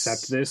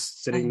intercept this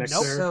sitting next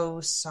I'm to her?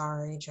 so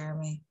sorry,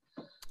 Jeremy.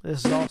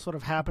 This is all sort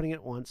of happening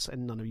at once,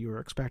 and none of you are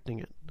expecting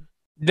it.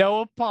 No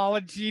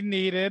apology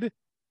needed.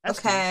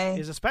 Esti Okay.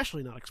 is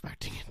especially not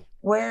expecting it.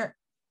 Where's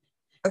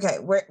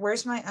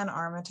my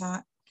unarmed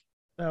attack?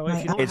 So My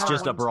if you don't It's have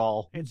just a one-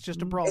 brawl. It's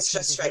just a brawl. It's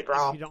just check. straight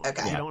brawl. If you don't,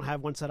 Okay. if you don't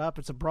have one set up,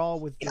 it's a brawl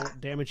with your Yeah.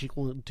 damage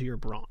equal to your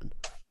brawn.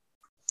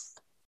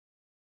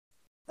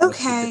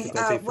 Okay,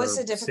 difficulty what's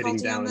for the difficulty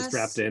sitting down on and this?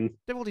 strapped in?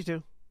 Difficulty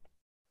 2.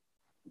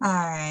 All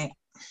right.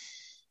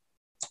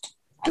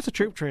 It's a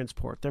troop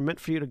transport. They're meant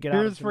for you to get out.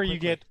 Here's of them where you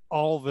quickly. get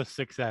all the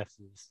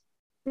successes.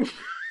 They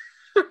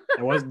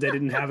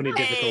didn't have any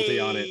difficulty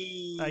on it.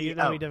 You don't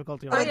have any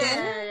difficulty on Oh, it.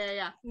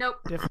 Yeah. Nope.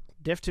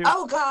 Diff 2.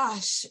 Oh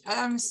gosh,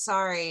 I'm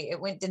sorry. It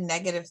went to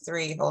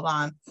 -3. Hold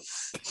on.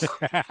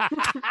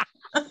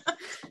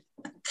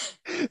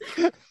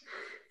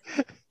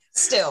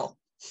 Still.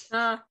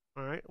 All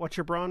right. What's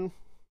your brawn?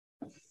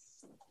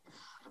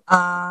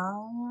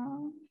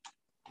 Um.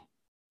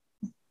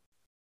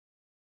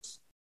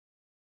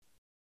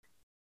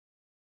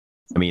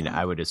 I mean,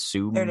 I would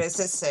assume There it is.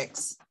 It's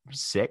 6.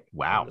 6.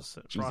 Wow.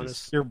 Brawn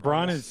Jesus. Your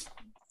brawn is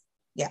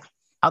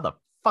How the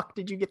fuck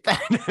did you get that?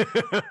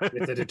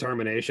 With the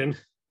determination.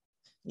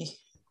 You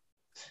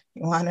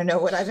want to know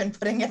what I've been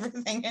putting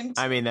everything into?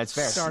 I mean, that's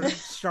fair.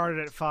 started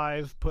at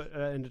 5. Put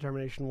in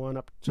determination 1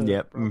 up to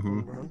Yep,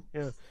 brawn.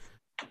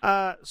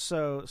 Yeah.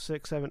 So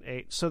 6, 7,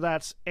 8. So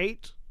that's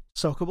 8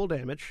 soakable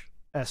damage.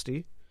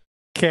 Esti.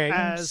 okay.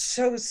 I'm As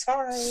so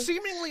sorry.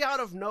 seemingly out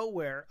of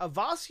nowhere,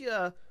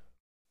 Avasia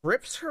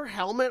rips her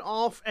helmet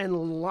off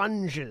and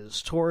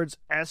lunges towards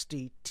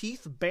Esti,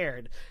 teeth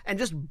bared, and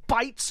just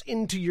bites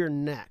into your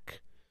neck.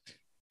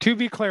 To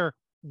be clear,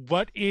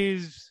 what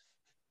is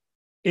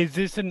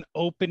this an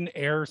open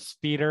air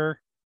speeder?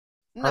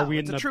 No, Are we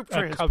it's in a the troop a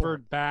transport.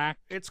 covered back?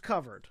 It's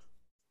covered.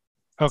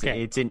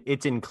 Okay.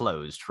 It's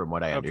enclosed from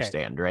what I Okay.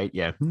 understand, right?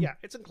 Yeah. Yeah,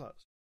 it's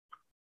enclosed.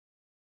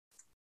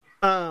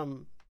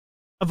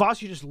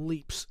 Avasia just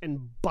leaps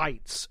and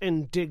bites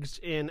and digs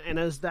in, and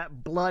as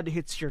that blood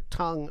hits your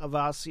tongue,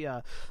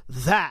 Avasia,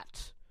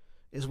 that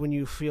is when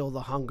you feel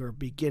the hunger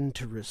begin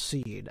to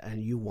recede,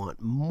 and you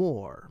want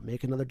more.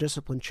 Make another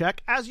discipline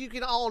check, as you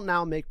can all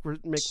now make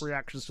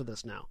reactions to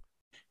this now.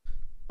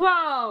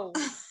 Whoa.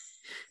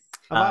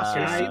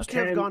 Avasia seems to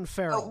have can- gone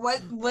feral.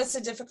 What's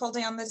the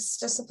difficulty on this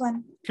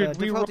discipline? Should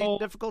we roll?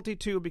 difficulty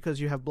 2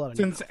 because you have blood on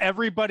your Since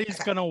everybody's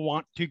Okay. gonna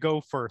want to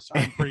go first,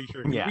 I'm pretty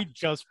sure. Yeah. Can we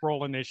just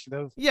roll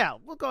initiative? Yeah,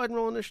 we'll go ahead and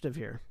roll initiative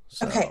here.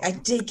 So, Okay, I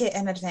did get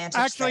an advantage.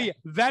 Actually,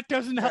 that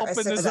doesn't help in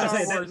the As Star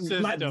I say, Wars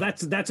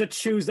system. That's a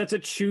choose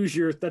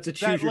your That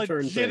turn thing.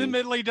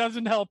 legitimately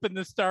doesn't help in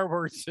the Star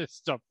Wars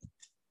system.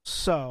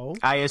 so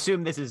I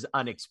assume this is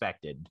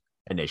unexpected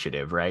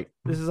initiative, right?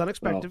 this is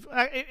unexpected.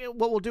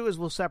 What we'll do is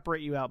we'll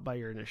separate you out by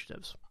your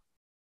initiatives.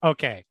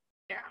 Okay.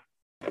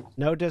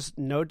 No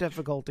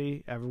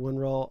difficulty. Everyone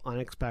roll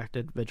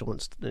unexpected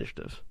vigilance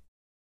initiative.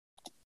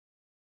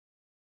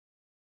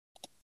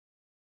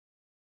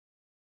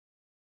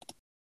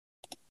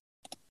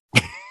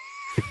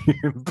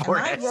 Poor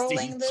Am I SD,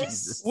 rolling this?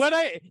 Jesus.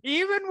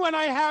 Even when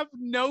I have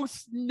no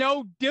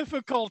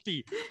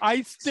difficulty,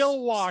 I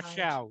still wash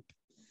Sorry. out.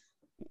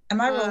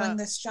 Am I rolling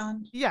this,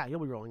 John? Yeah, you'll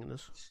be rolling in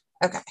this.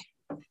 Okay.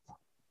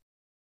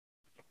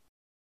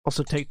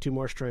 Also, take 2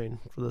 more strain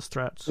for this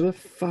threats. Where the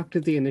fuck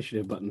did the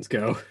initiative buttons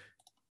go?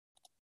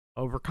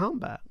 Over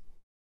combat.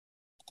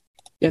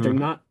 Yeah, they're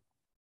not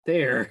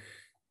there.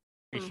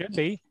 It should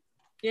be.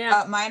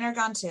 Yeah. Mine are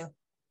gone too.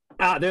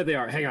 Ah, there they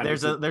are. Hang on.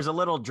 There's a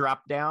little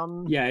drop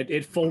down. Yeah,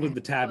 it folded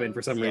the tab in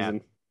for some Yeah.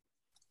 reason.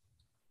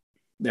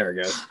 There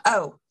it goes.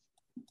 Oh.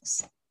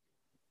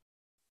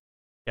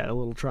 Yeah, a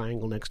little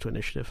triangle next to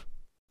initiative.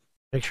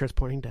 Make sure it's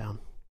pointing down.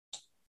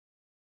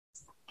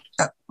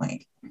 Oh,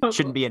 wait.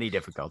 Shouldn't be any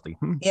difficulty.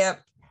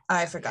 Yep.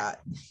 I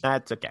forgot.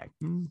 That's okay.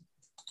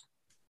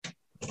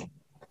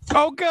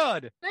 Oh,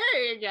 good.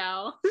 There you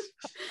go.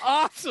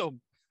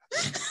 Awesome.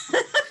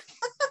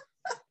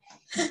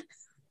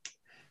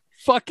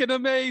 Fucking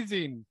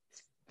amazing.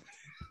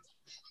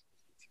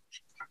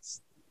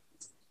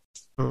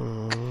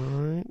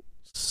 Alright.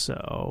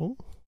 So,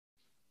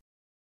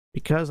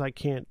 because I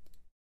can't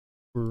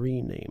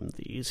rename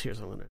these,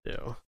 here's what I'm going to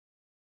do.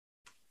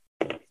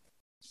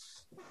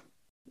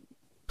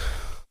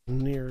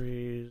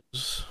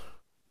 Neres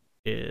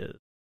is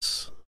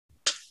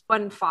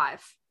 1-5.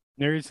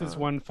 Nereus is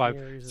 1-5.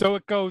 Nereus is So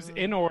it goes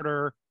in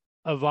order: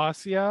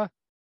 Avasia,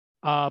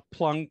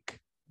 Plunk,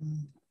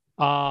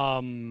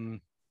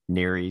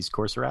 Nere's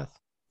Corsarath.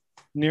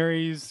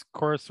 Nereus,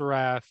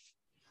 Corsarath,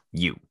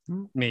 You.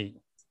 me.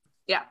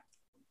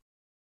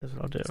 Here's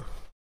what I'll do.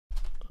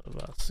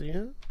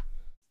 Avasia.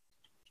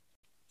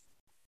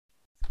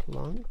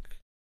 Plunk.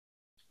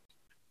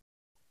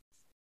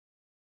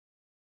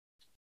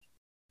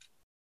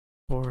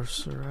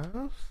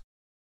 Corsarath.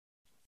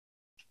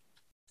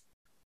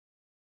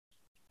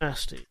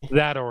 Nasty.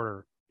 That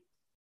order.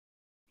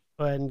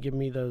 Go ahead and give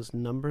me those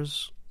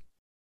numbers.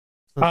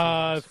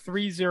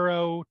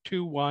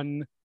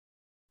 3021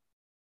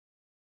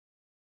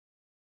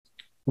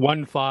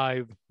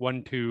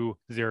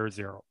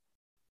 151200.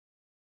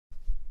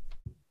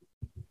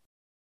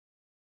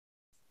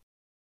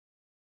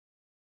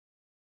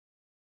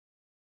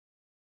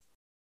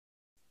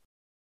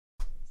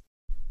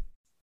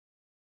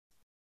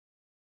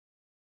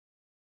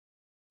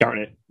 Darn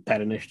it.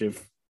 That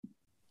initiative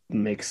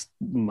makes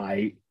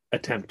my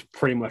attempt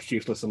pretty much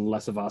useless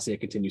unless Avasia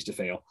continues to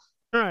fail.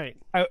 All right.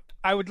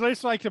 I would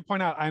just like to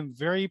point out I'm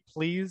very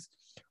pleased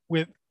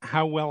with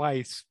how well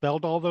I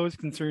spelled all those,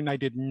 considering I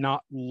did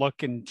not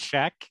look and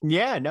check.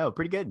 Yeah, no,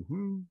 pretty good.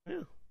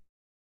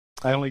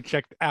 I only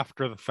checked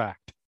after the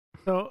fact.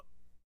 So,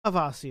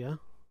 Avasia,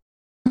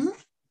 Mhm.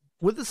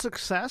 with the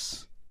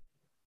success,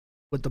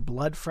 with the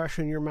blood fresh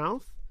in your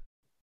mouth,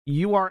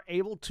 you are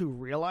able to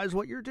realize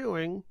what you're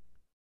doing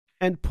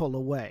and pull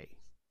away.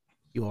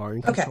 You are in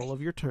Okay. control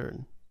of your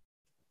turn.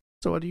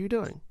 So, what are you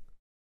doing?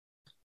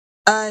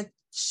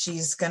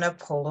 She's gonna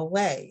pull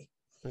away.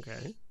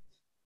 Okay.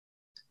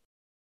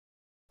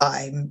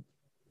 I'm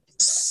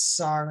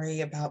sorry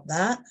about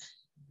that.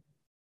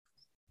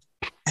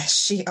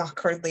 She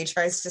awkwardly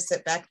tries to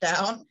sit back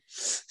down.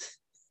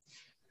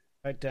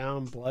 Right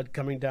down, blood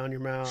coming down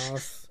your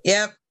mouth.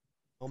 Yep.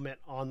 Helmet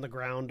on the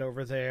ground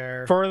over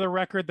there. For the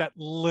record, that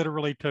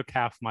literally took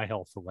half my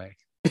health away.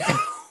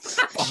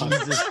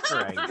 Jesus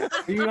Christ.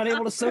 Are you not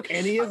able to soak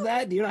any of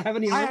that? Do you not have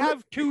any I armor?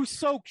 have 2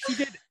 soaks. She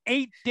did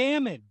 8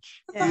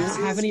 damage. You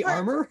don't have any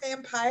armor?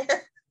 Vampire.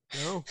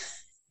 No.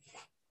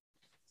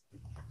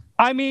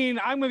 I mean,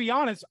 I'm gonna be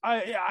honest.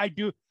 I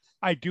do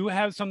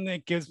have something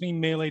that gives me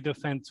melee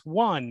defense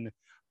 1,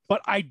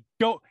 but I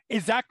don't.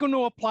 Is that going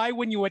to apply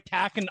when you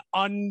attack an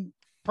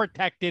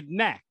unprotected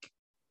neck?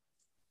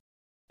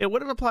 It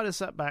would have applied a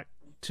setback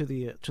to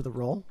the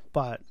roll,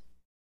 but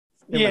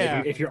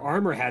Yeah. If your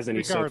armor has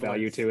any soak Regardless.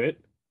 value to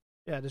it.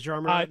 yeah, does your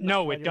armor? No, provide it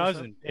you with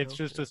doesn't. soak? It's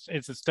No? just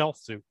it's a stealth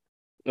suit.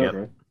 Yep.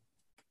 Okay.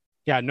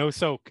 Yeah, no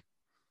soak.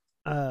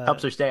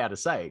 Helps her stay out of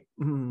sight.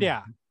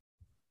 Yeah.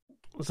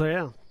 So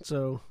yeah,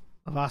 so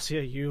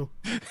Avasia, you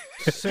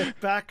sit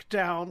back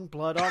down,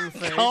 blood on the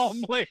face.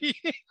 Calmly.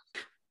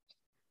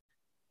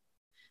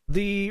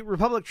 The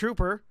Republic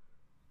trooper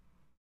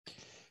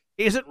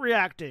isn't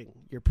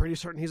reacting. You're pretty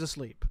certain he's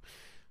asleep.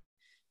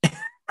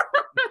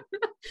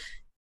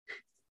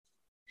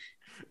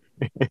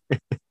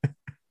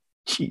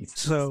 Jeez.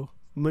 So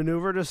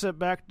maneuver to sit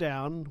back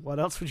down. What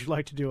else would you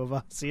like to do,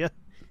 Avasia?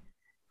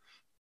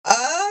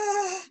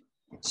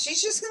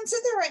 She's just gonna sit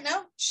there right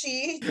now.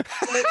 She doesn't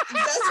know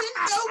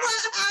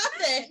what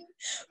happened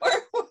or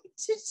what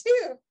to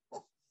do.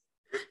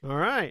 All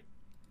right,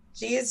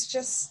 She is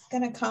just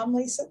gonna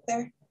calmly sit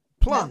there.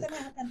 Plunk. Nothing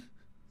happened.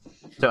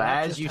 So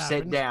That as just you sit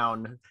happened.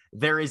 down,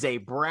 there is a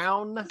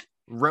brown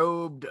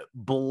robed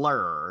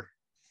blur,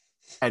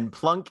 and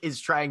Plunk is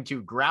trying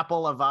to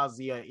grapple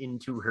Avasia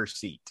into her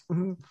seat.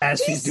 As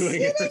she's She's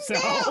doing it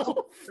sitting herself.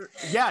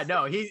 Yeah,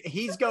 no,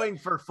 he's going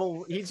for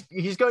full.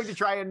 He's going to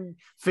try and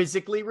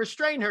physically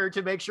restrain her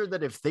to make sure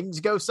that if things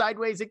go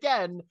sideways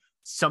again,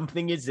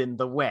 something is in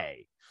the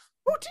way.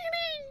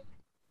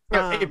 Houdini!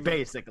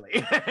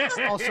 Basically.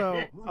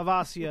 Also,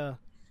 Avasia,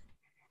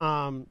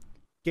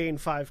 gain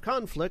 5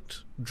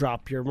 conflict,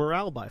 drop your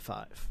morale by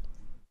 5.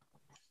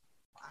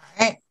 All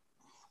right.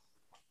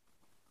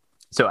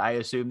 So I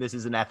assume this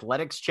is an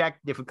athletics check.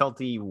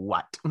 Difficulty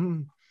what?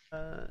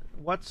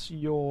 What's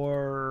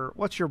your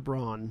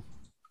brawn?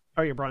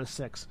 Oh, your brawn is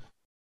 6.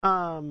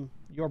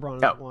 Your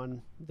brawn is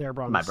 1. Their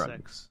brawn is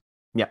 6.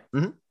 Yeah.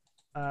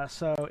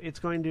 So it's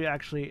going to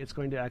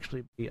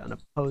actually be an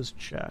opposed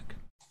check.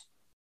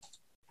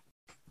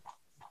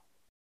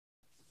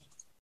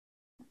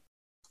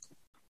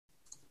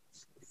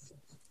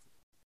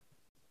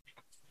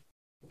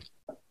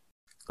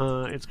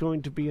 It's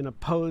going to be an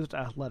opposed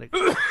athletics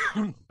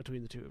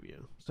between the two of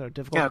you. So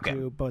difficult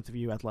to both of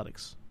you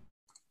athletics.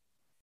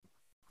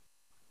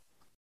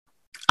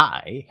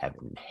 I have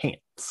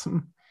enhance.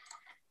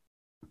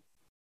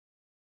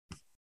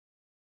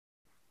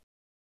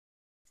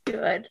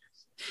 Good.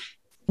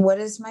 What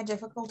is my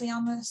difficulty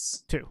on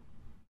this? 2.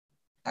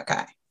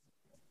 Okay.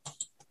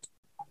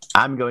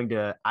 I'm going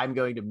to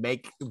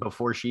make,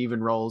 before she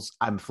even rolls,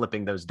 I'm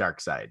flipping those dark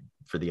side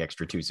for the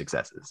extra 2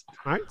 successes.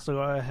 All right, so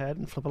go ahead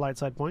and flip a light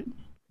side point.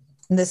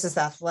 And this is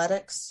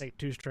athletics. Take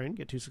 2 strain,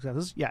 get 2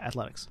 successes. Yeah,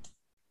 athletics.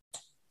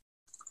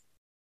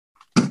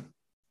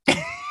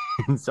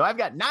 So I've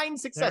got 9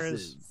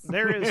 successes.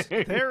 There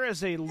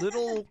is a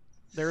little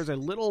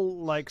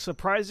like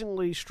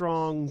surprisingly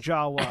strong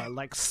Jawa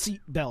like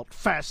seatbelt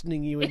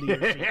fastening you into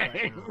your seat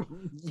right now.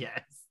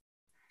 Yes.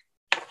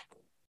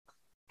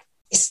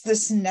 Is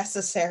this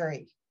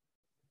necessary?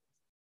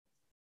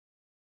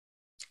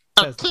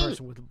 Says the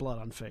person with blood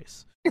on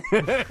face.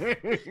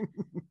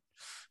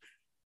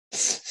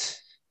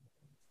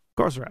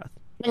 Gorsrath.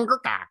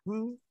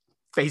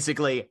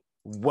 Basically,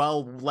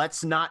 well,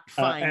 let's not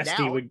find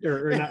Esty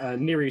out.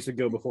 Nereus would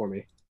go before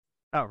me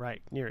Oh,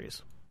 right.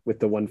 Nereus. with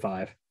the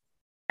 1-5.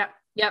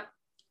 Yep.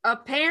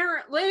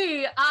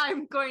 Apparently,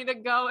 I'm going to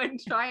go and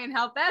try and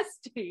help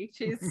Esty.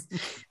 She's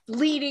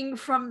bleeding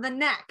from the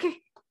neck.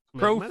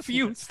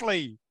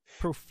 Profusely.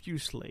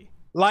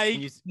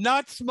 Like,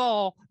 not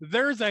small.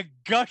 There's a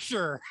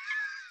gusher.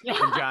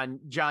 And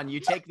John, you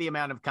take the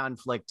amount of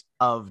conflict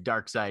of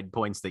dark side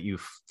points that you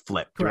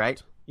flipped,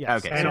 Correct. right?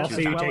 Yes. Okay. And so also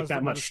she's you not- take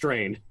that much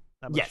strain.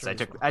 Yes, I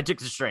took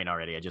the strain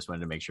already. I just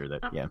wanted to make sure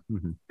that yeah.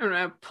 Mhm. I'm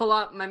going to pull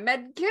out my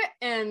med kit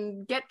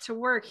and get to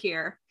work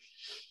here.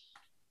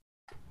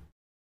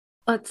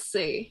 Let's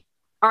see.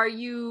 Are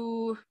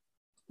you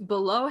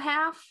below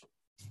half?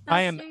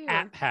 I am Esty, or-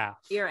 at half.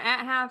 You're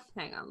at half?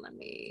 Hang on, let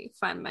me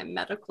find my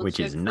medical Which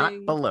check is not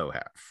thing. below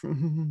half.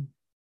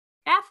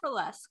 Half or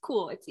less.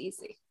 Cool, it's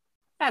easy.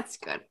 That's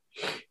good.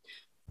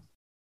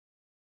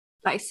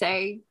 I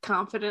say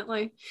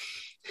confidently.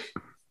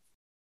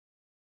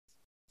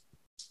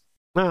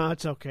 No,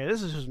 it's okay.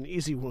 This is just an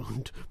easy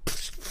wound.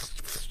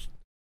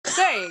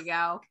 There you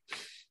go.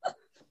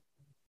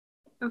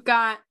 I've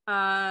got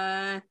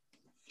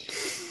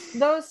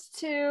those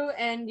 2,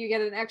 and you get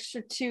an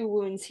extra 2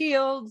 wounds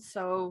healed.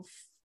 So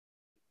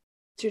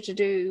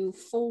to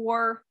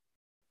 4,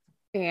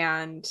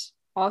 and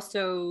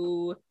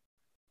also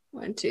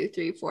 1, 2,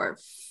 3, 4,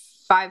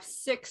 5,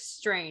 6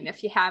 strain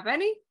if you have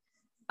any.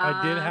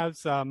 I did have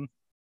some.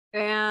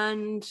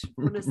 And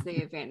what does the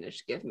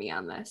advantage give me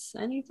on this?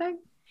 Anything?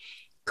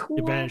 Cool.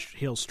 Advantage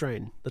heal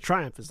strain. The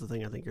triumph is the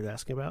thing I think you're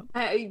asking about.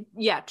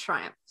 Yeah,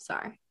 triumph.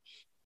 Sorry.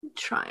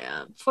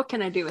 Triumph. What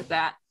can I do with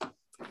that?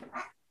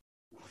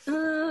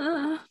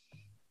 And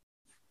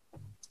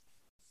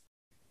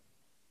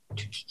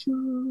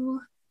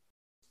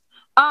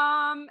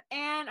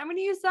I'm going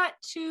to use that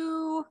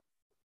to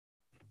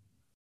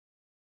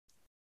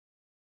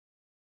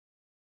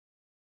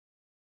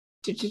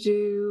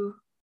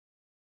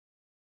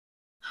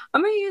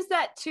I'm going to use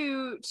that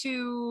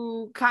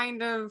to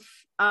kind of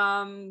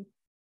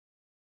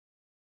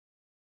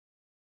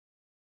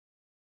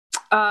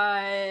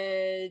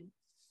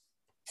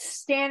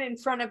stand in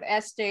front of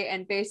Este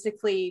and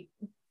basically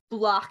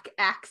block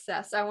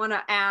access. I want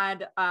to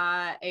add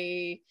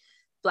a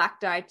black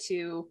die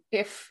to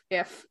if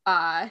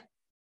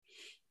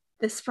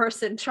this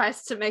person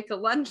tries to make a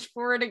lunge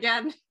for it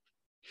again.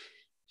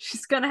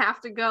 She's going to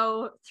have to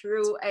go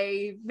through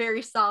a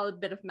very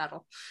solid bit of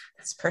metal.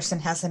 This person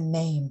has a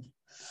name.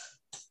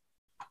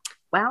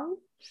 Well,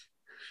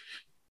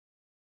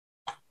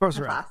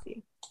 Gorsrath.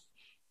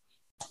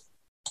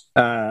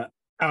 I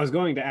was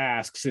going to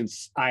ask,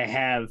 since I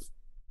have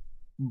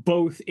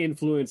both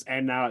influence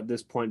and now at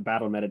this point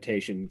battle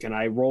meditation, can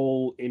I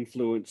roll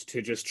influence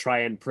to just try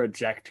and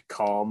project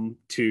calm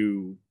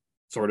to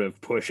sort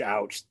of push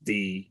out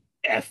the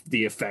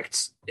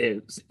effects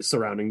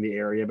surrounding the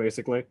area,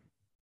 basically?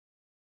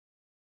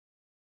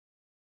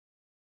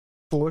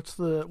 What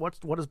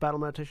does battle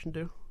meditation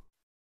do?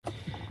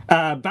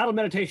 Battle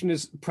meditation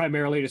is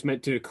primarily just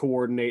meant to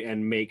coordinate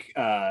and make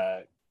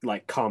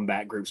like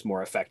combat groups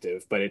more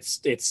effective, but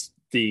it's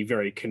the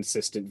very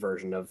consistent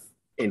version of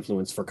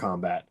influence for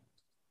combat.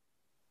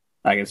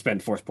 I can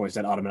spend force points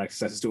that automatic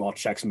successes to all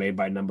checks made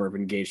by a number of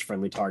engaged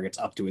friendly targets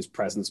up to his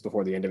presence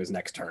before the end of his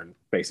next turn,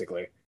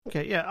 basically.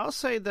 Okay, yeah, I'll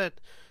say that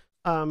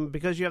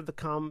because you have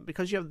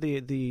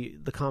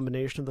the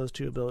combination of those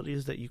two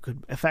abilities, that you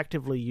could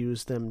effectively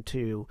use them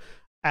to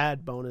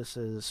add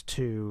bonuses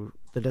to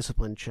the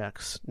discipline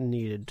checks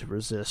needed to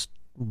resist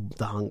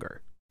the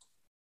hunger.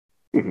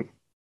 Mm-hmm.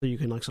 So you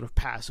can like sort of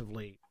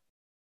passively,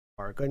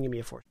 or go and give me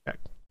a force check.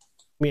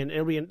 I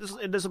mean,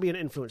 this will be an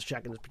influence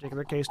check in this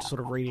particular case to sort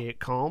of radiate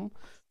calm,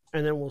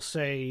 and then we'll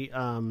say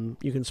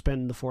you can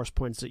spend the force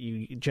points that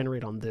you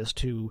generate on this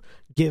to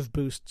give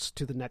boosts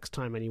to the next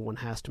time anyone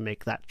has to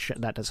make that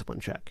discipline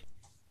check,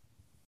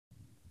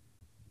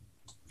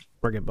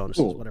 or get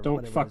bonuses. Cool. Whatever.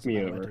 Don't fuck me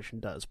over.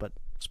 Meditation does, but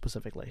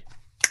specifically.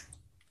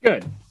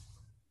 Good.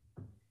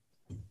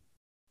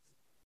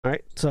 All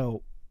right.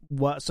 So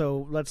what?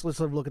 So let's sort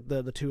of look at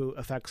the two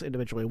effects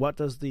individually. What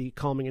does the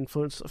calming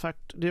influence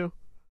effect do?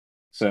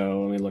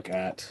 So let me look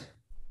at.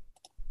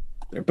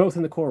 They're both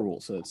in the core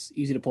rule, so it's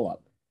easy to pull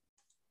up.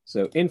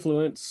 So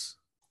influence,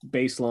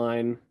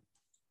 baseline.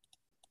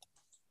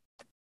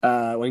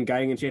 When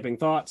guiding and shaping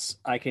thoughts,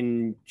 I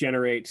can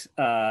generate.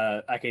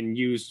 I can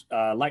use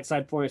light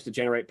side points to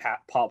generate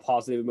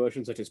positive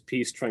emotions such as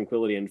peace,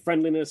 tranquility, and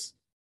friendliness.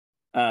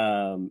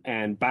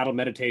 And battle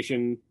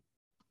meditation.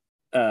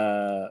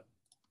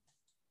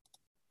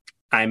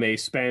 I may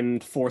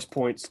spend force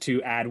points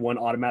to add 1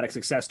 automatic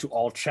success to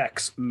all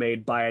checks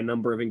made by a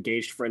number of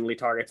engaged friendly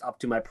targets up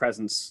to my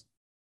presence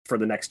for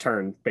the next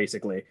turn,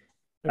 basically.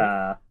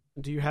 Do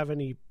you have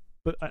any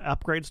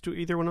upgrades to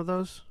either one of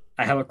those?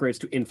 I have upgrades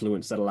to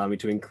influence that allow me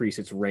to increase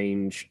its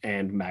range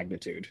and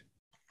magnitude.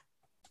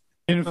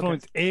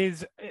 Influence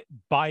is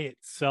by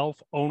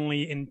itself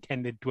only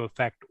intended to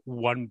affect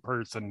one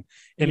person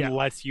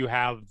unless you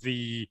have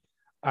the,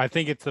 I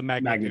think it's the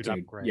magnitude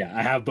upgrade. Yeah,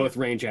 I have both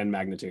range and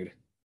magnitude.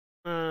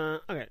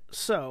 Okay,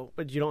 so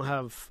but you don't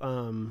have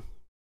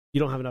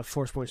enough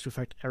force points to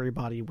affect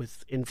everybody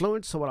with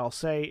influence. So what I'll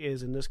say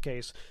is, in this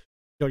case,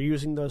 you're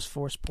using those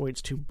force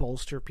points to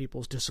bolster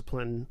people's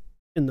discipline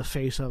in the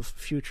face of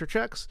future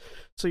checks.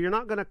 So you're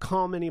not going to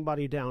calm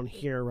anybody down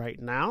here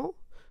right now,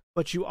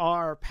 but you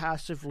are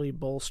passively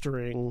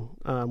bolstering.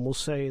 We'll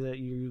say that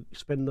you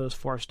spend those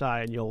force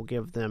die and you'll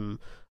give them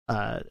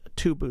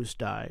 2 boost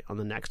die on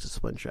the next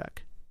discipline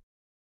check.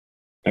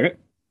 Okay.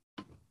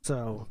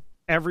 So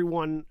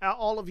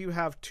all of you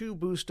have 2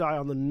 boost die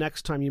on the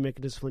next time you make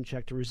a discipline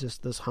check to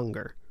resist this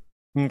hunger.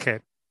 Okay.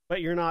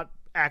 But you're not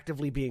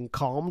actively being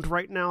calmed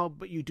right now,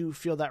 but you do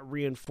feel that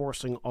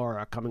reinforcing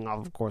aura coming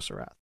off of Course of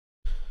Wrath.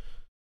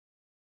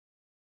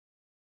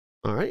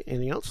 All right,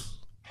 anything else?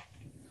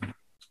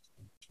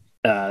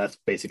 That's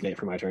basically it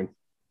for my turn.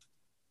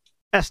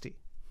 Esty.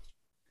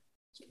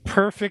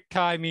 Perfect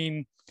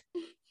timing.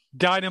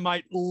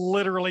 Dynamite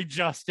literally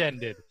just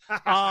ended.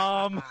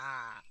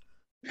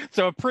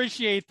 So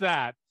appreciate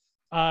that.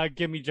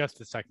 Give me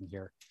just a second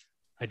here.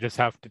 I just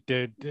have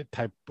to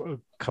type a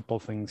couple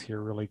things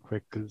here really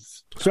quick.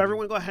 So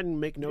everyone go ahead and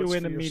make notes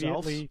for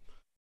yourself.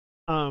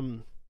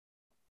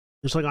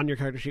 Just like on your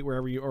character sheet,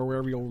 wherever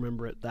you'll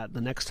remember it, that the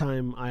next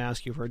time I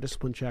ask you for a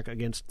discipline check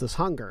against this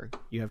hunger,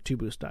 you have 2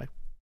 boost die.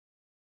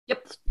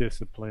 Yep.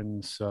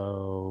 Discipline,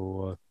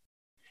 so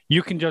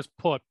you can just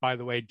put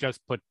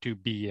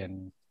 2B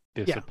in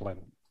discipline.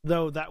 Yeah.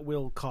 Though that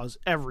will cause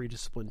every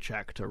discipline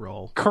check to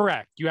roll.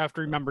 Correct. You have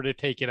to remember to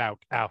take it out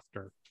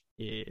after.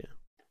 Yeah.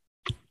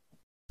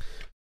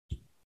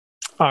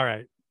 All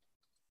right.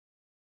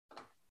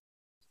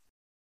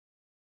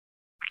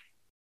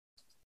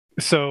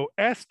 So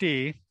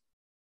SD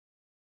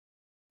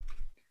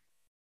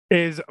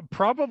is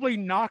probably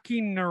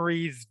knocking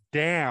Nerys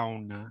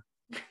down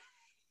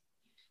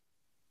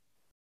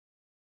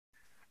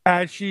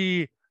as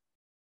she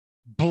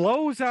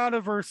blows out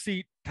of her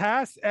seat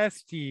past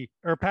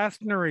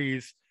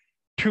Nerys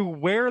to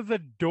where the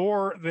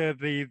door, the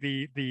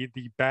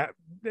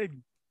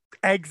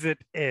exit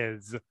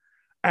is,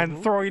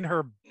 and throwing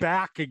her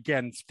back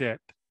against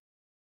it.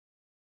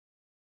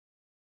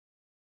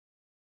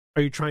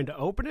 Are you trying to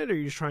open it, or are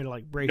you just trying to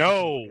like break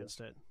against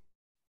it?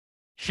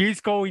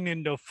 She's going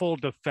into full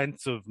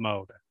defensive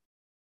mode.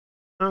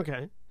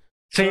 Okay.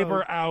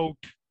 Saber out.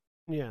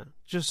 Yeah.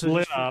 Just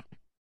up.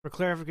 For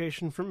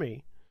clarification for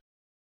me,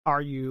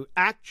 are you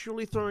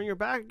actually throwing your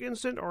back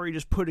against it, or are you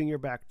just putting your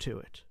back to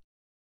it?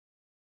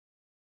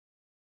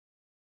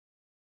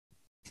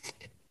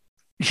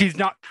 She's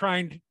not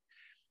trying to...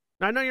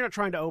 I know you're not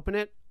trying to open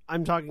it.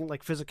 I'm talking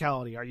like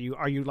physicality.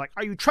 Are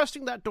you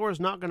trusting that door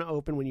is not going to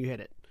open when you hit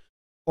it?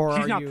 Or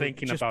she's are not you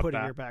thinking just about putting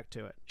that. your back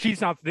to it?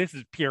 She's not. This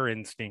is pure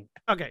instinct.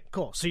 Okay,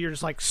 cool. So you're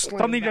just like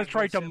something just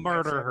tried to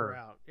murder her.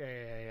 Out.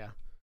 Yeah.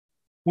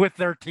 With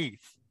their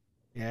teeth.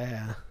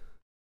 Yeah.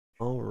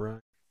 All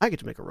right. I get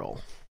to make a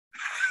roll.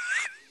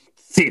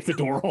 See if the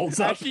door holds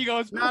up. She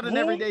goes, not an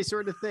everyday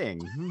sort of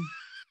thing.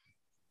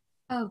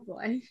 Oh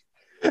boy.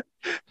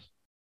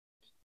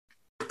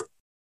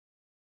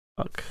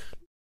 Look.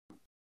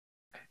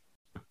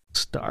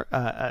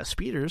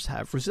 Speeders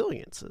have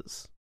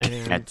resiliences.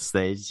 And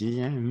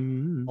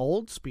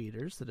old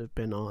speeders that have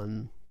been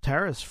on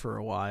Taris for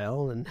a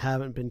while and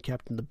haven't been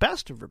kept in the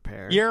best of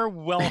repair. You're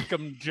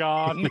welcome,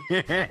 John.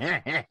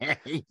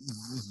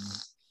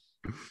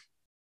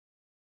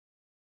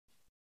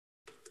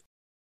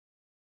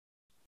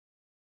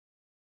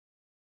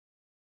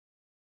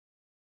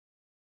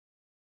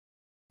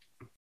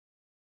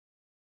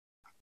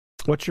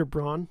 What's your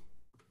brawn?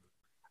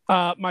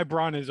 My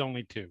brawn is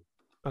only 2.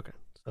 Okay,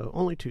 so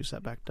only 2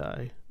 setback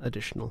die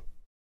additional.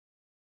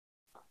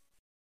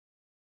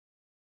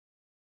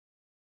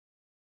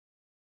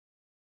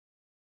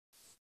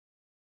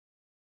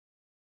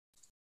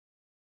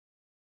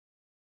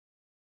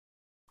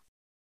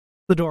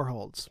 The door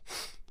holds.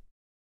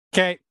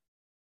 Okay.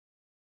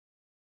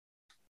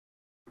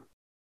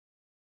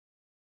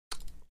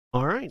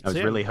 All right. I was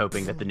Sam. really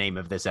hoping that the name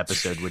of this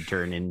episode would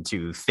turn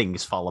into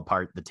Things Fall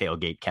Apart, the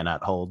Tailgate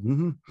Cannot Hold.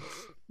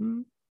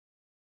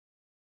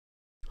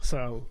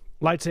 So,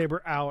 lightsaber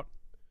out.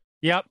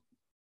 Yep.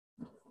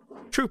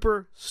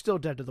 Trooper still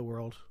dead to the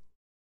world.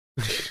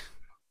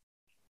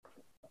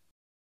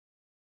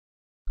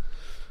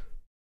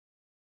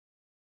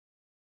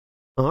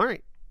 All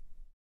right.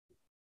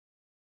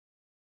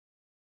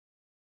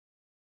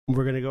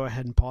 We're going to go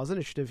ahead and pause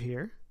initiative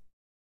here.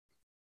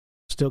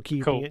 Still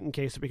keeping it in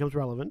case it becomes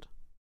relevant.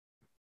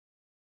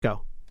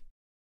 Go.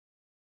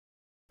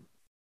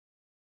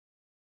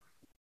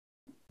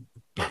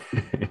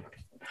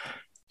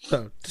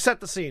 So, to set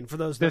the scene for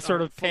those that They're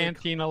sort aren't of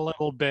panting a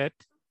little bit.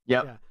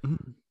 Yep. Yeah.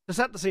 To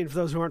set the scene for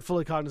those who aren't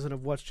fully cognizant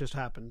of what's just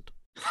happened,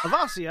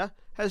 Avasia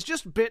has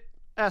just bit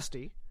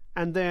Esty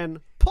and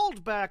then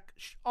pulled back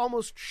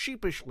almost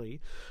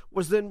sheepishly,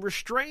 was then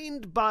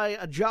restrained by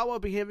a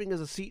Jawa behaving as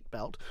a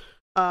seatbelt.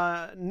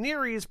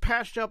 Neres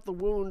patched up the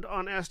wound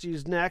on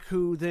Esty's neck,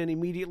 who then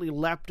immediately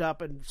leapt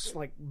up and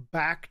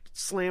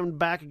slammed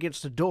back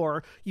against the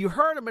door. You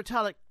heard a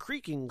metallic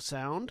creaking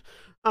sound.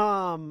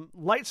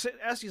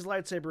 Esty's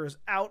lightsaber is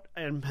out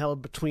and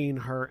held between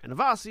her and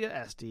Avasia.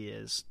 Esty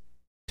is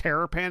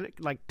terror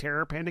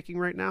panicking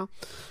right now.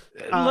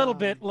 A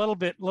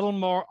little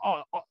more,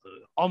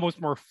 almost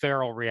more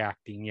feral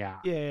reacting. Yeah.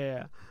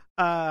 Yeah.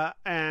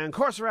 And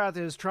Corserath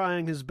is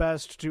trying his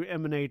best to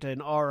emanate an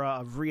aura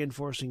of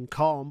reinforcing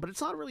calm, but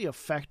it's not really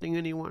affecting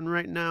anyone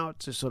right now.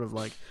 It's just sort of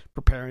like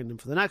preparing them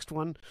for the next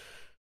one.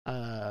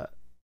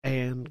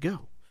 And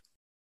go.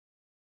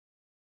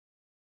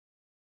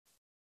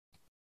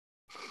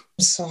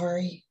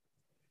 Sorry.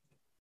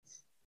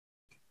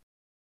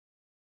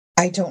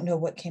 I don't know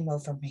what came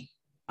over me.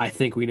 I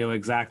think we know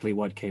exactly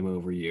what came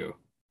over you.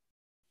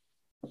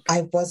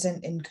 I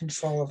wasn't in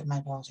control of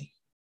my body.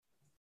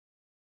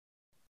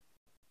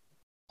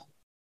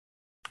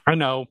 I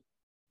know.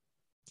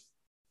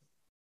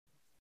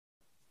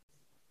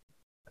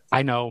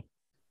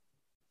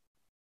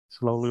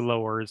 Slowly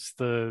lowers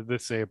the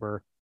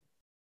saber.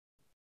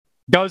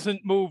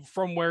 Doesn't move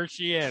from where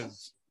she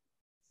is.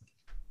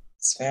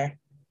 It's fair.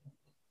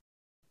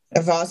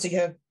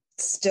 Avasia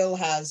still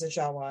has a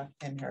Jawa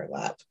in her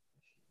lap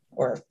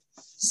or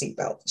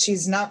seatbelt.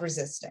 She's not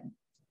resisting.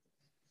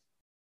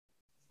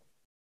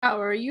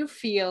 How are you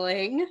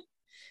feeling?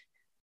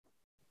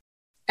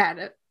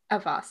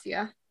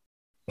 Avasia.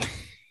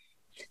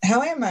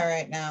 How am I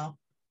right now?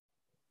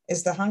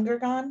 Is the hunger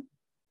gone?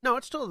 No,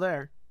 it's still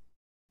there.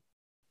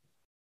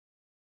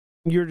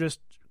 You're just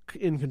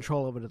in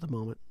control of it at the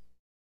moment.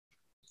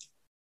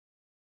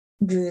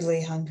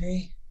 Really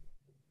hungry.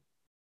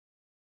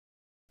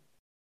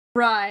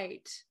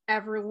 Right.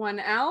 Everyone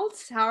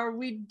else, how are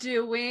we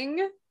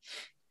doing?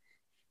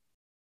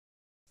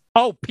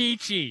 Oh,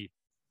 peachy.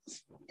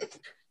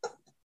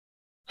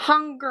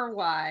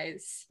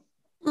 Hunger-wise.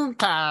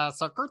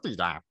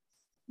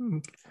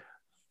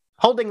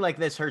 Holding like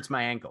this hurts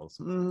my ankles.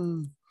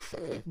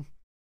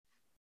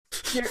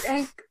 Your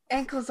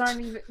ankles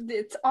aren't even,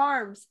 it's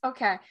arms.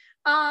 Okay.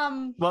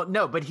 Well,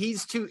 no, but he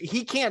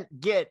can't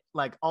get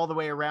like all the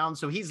way around,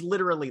 so he's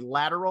literally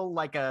lateral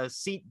like a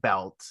seat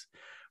belt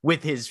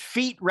with his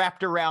feet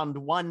wrapped around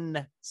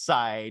one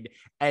side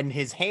and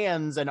his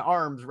hands and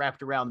arms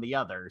wrapped around the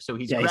other. So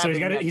he's got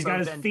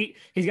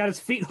his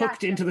feet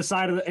hooked into the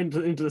side of the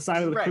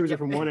Right, cruiser yeah.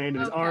 from one end, and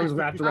his Okay. arms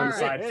wrapped around the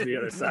All right. side to the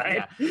other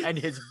side. Yeah, and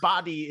his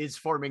body is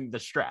forming the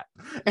strap.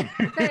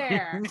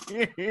 Fair.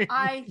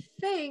 I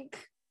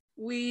think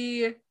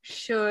we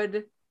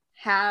should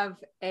have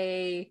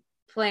a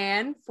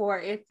plan for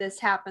if this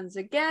happens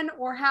again,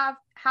 or have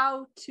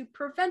how to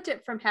prevent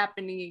it from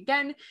happening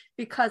again,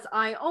 because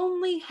I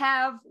only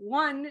have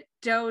 1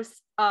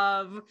 dose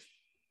of,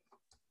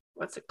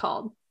 what's it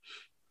called?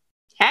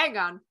 Hang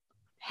on.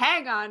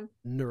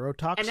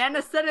 Neurotox. An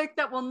anesthetic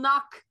that will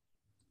knock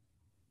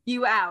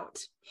you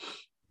out.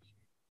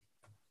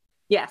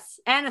 Yes,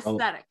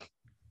 anesthetic.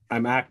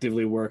 I'm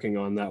actively working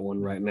on that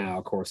one right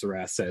now,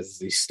 Corserath says as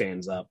he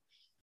stands up.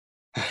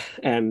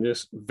 And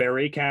just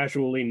very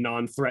casually,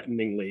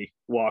 non-threateningly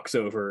walks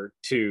over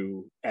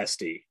to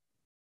Esty.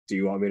 Do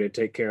you want me to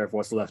take care of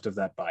what's left of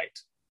that bite?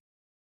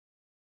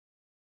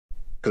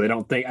 Because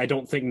I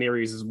don't think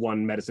Neres'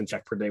 1 medicine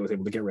check per day was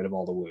able to get rid of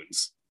all the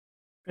wounds.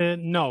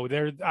 No,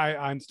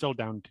 I'm still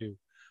down 2.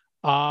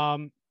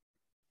 I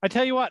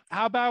tell you what,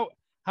 how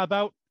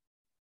about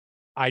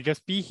I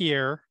just be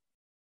here,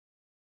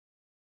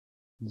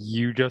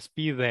 you just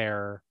be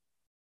there,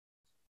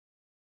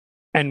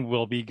 and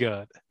we'll be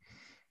good.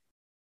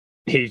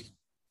 He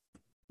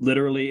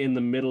literally in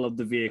the middle of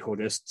the vehicle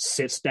just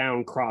sits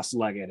down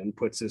cross-legged and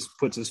puts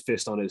his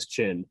fist on his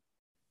chin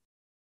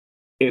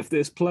If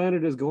this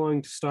planet is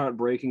going to start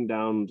breaking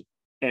down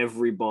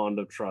every bond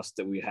of trust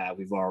that we have,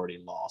 we've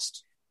already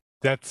lost.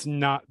 That's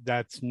not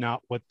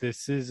what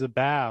this is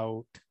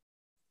about.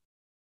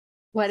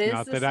 What It's is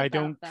not this that I about,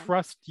 don't then?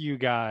 trust you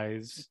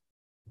guys.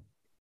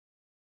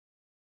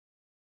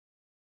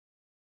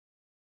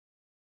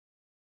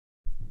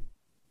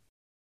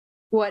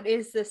 What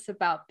is this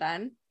about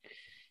then?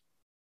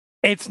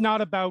 It's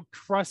not about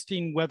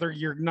trusting whether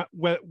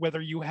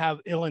you have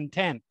ill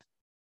intent.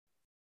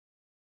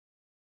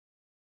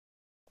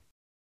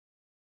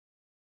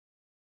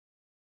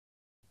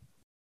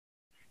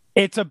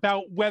 It's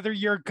about whether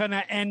you're going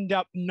to end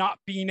up not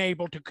being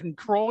able to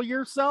control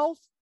yourself.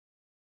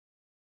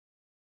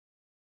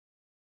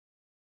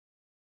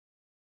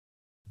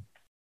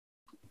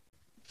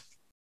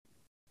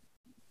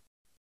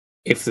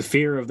 If the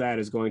fear of that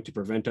is going to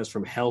prevent us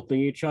from helping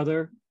each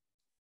other,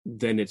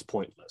 then it's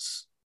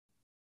pointless.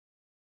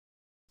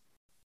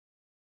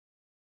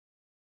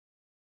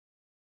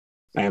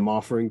 I am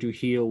offering to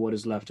heal what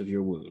is left of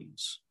your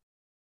wounds.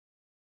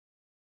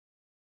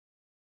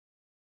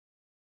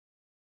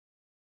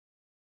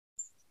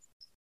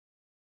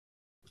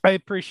 I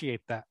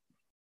appreciate that.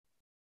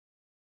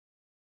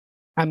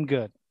 I'm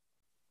good.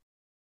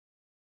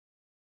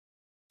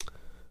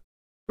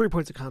 3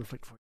 points of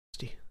conflict for you,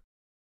 Steve.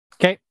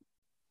 Okay.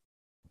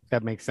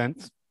 That makes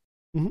sense.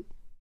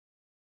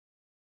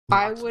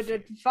 I would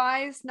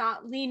advise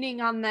not leaning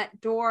on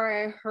that door.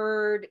 I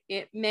heard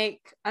it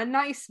make a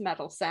nice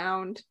metal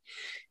sound.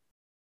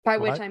 By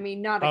which What? I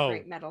mean not a Oh.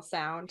 great metal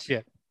sound.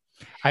 Shit.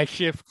 I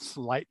shift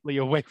slightly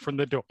away from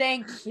the door.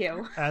 Thank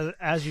you.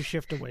 As you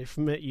shift away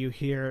from it, you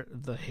hear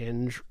the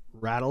hinge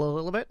rattle a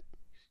little bit.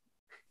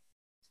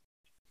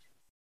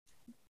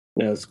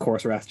 As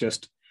Corserath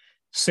just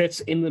sits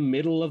in the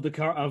middle of the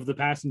car of the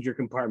passenger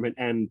compartment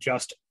and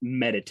just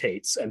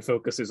meditates and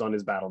focuses on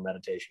his battle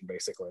meditation,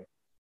 basically.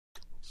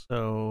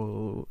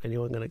 So,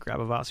 anyone going to grab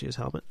Avasia's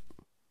helmet?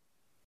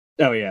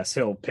 Oh yes,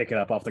 he'll pick it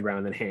up off the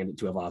ground and hand it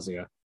to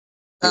Avazia.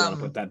 You want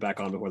to put that back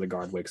on before the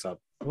guard wakes up.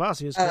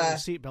 Avasia's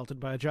currently seatbelted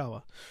by a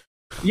Jawa.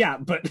 Yeah,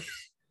 but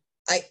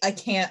I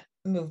can't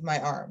move my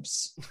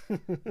arms.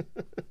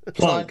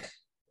 Plunk.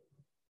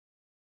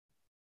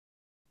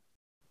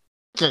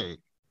 Okay.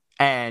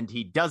 And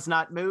he does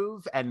not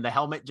move, and the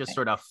helmet just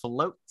sort of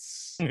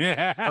floats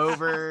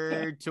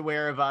over to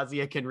where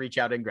Avazia can reach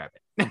out and grab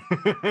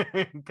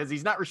it. Because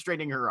he's not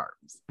restraining her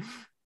arms.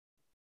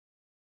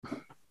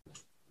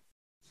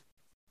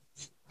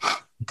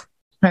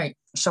 Right,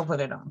 she'll put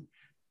it on.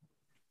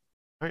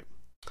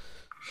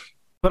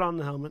 Put on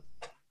the helmet.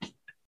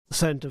 The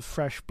scent of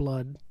fresh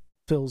blood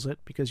fills it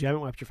because you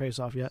haven't wiped your face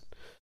off yet.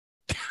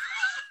 I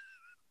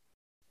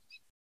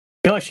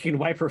feel like she can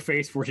wipe her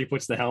face before she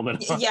puts the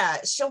helmet on. Yeah,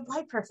 she'll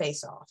wipe her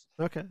face off.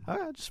 Okay, all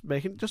right, just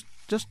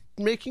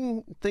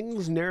making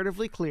things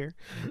narratively clear.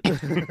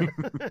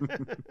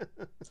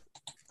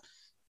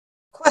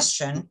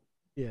 Question: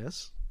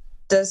 Yes.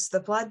 does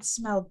the blood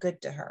smell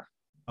good to her?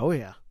 Oh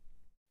yeah.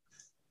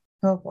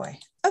 Oh boy.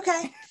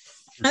 Okay.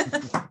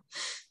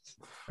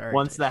 Very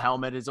Once tasty. the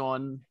helmet is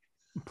on,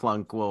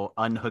 Plunk will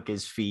unhook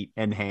his feet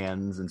and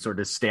hands and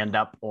sort of stand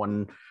up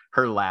on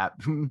her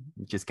lap,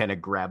 just kind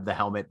of grab the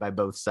helmet by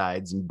both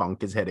sides and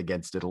bunk his head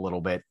against it a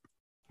little bit.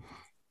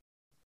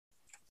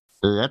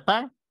 We're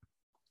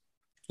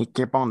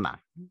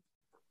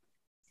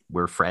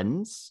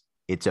friends.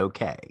 It's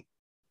okay.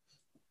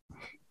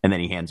 And then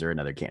he hands her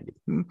another candy.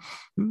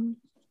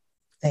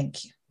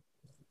 Thank you.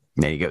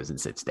 And then he goes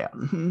and sits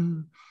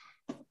down.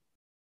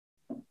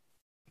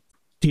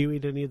 Do you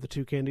eat any of the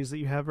 2 candies that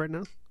you have right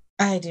now?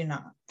 I do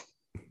not.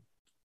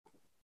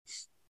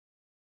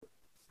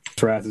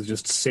 Tarath is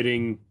just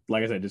sitting,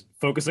 like I said, just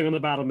focusing on the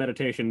battle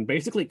meditation,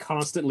 basically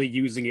constantly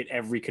using it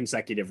every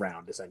consecutive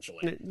round,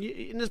 essentially.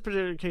 In this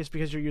particular case,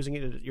 because you're using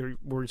it,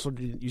 we're sort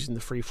of using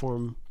the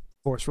freeform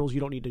force rules.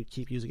 You don't need to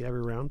keep using it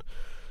every round.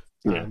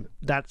 Yeah.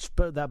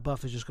 That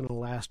buff is just going to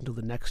last until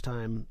the next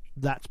time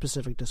that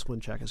specific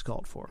discipline check is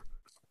called for.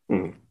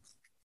 Mhm.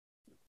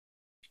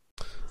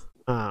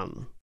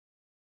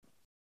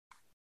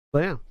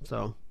 But yeah,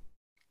 so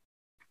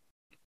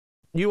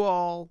you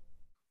all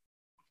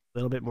a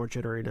little bit more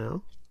jittery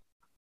now.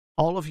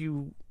 All of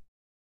you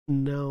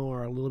now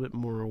are a little bit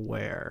more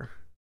aware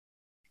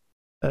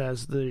that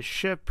as the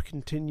ship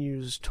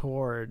continues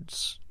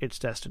towards its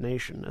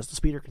destination, as the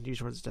speeder continues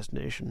towards its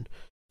destination,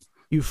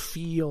 you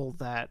feel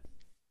that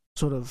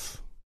sort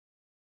of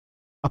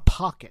a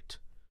pocket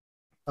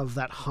of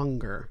that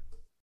hunger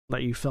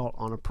that you felt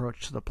on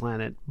approach to the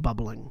planet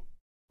bubbling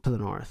to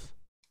the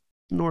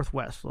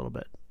northwest a little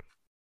bit.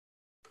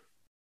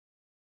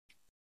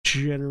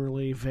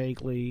 Generally,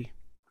 vaguely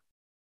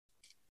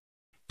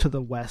to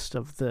the west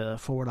of the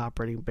forward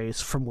operating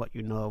base from what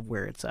you know of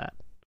where it's at.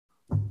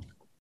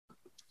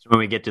 So when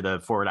we get to the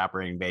forward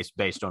operating base,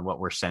 based on what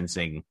we're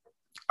sensing,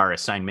 our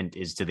assignment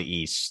is to the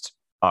east,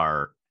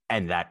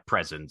 and that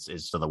presence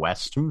is to the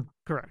west.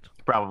 Correct.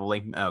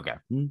 Probably. Okay.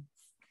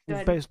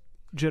 Good. Based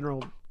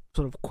general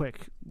sort of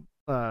quick,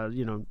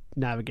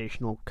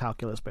 navigational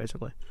calculus,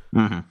 basically.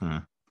 Mm-hmm.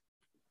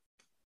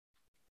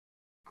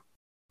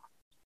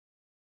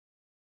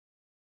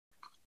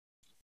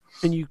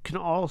 And you can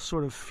all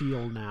sort of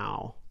feel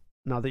now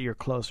that you're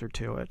closer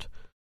to it,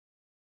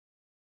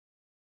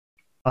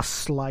 a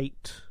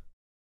slight,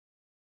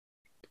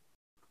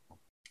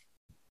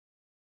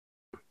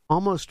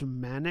 almost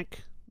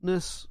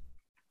manicness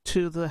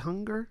to the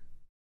hunger.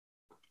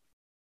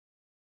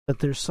 That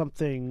there's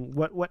something,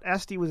 what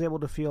Esty was able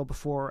to feel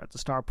before at the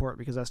starport,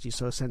 because Esty's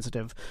so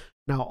sensitive,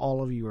 now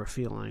all of you are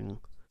feeling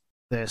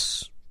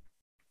this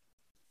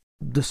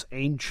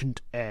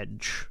ancient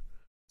edge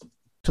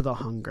to the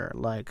hunger,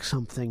 like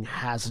something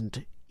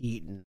hasn't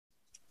eaten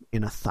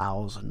in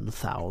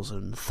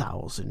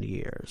 1,000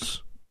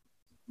 years.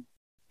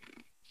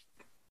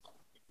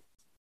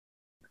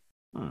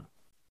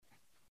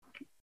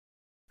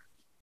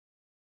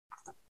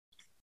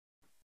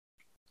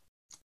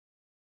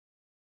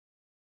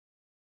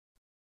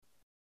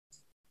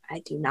 I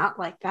do not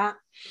like that.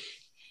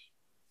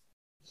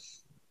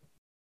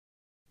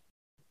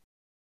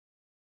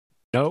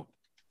 Nope.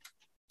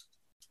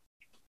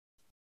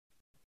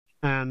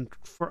 And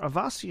for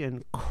Avasia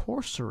and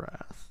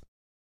Corsorath,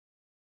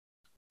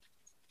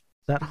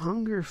 that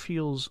hunger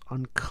feels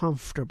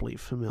uncomfortably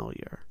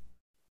familiar.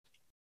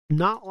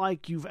 Not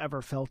like you've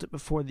ever felt it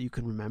before that you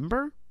can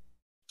remember,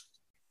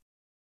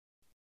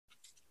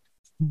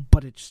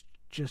 but it's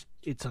just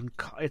it's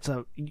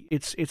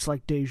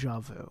like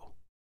deja vu.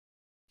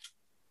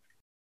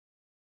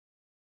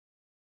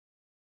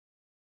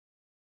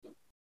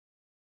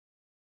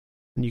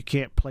 And you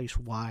can't place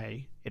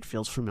why it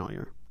feels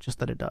familiar, just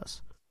that it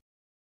does.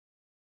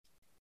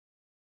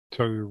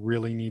 So we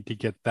really need to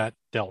get that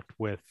dealt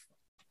with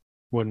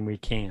when we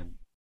can.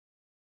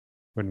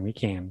 When we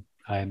can,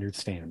 I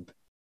understand.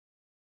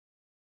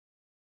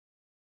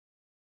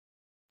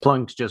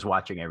 Plunk's just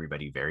watching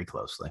everybody very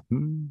closely.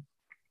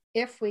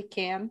 If we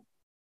can.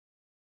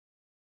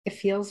 It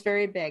feels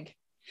very big.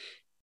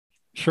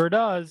 Sure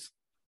does.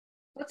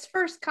 Let's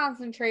first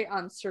concentrate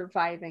on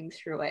surviving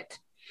through it.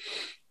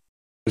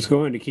 It's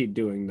going to keep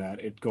doing that.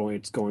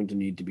 It's going to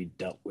need to be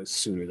dealt with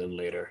sooner than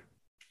later.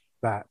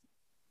 That.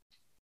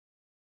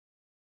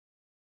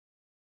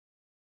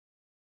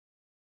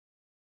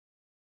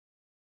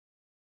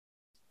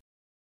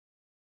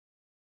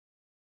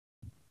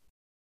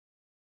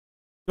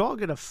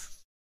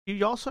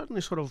 You all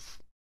certainly sort of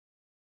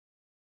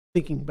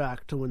thinking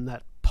back to when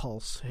that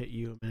pulse hit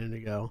you a minute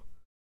ago.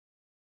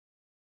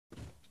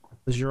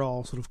 As you're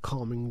all sort of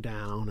calming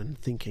down and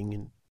thinking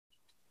and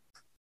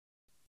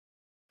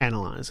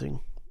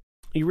analyzing,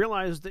 you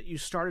realize that you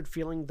started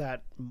feeling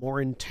that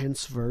more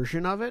intense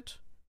version of it,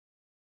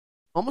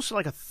 almost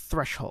like a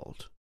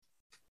threshold.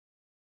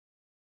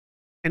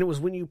 And it was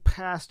when you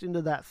passed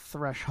into that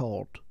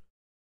threshold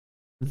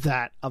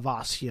that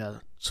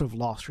Avasia sort of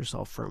lost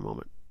herself for a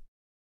moment.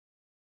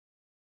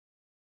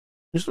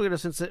 Just look at a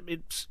sense that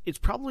it's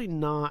probably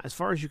not, as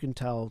far as you can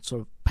tell,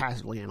 sort of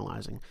passively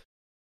analyzing,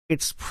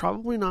 it's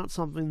probably not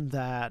something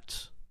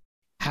that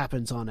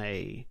happens on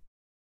a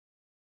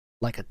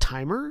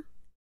timer,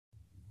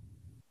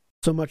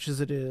 so much as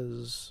it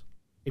is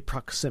a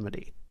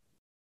proximity.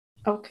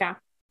 Okay.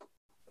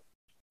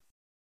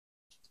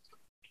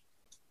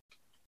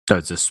 So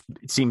it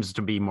seems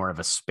to be more of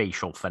a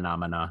spatial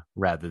phenomena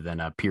rather than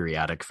a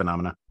periodic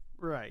phenomena.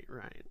 Right.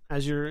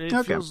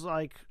 It feels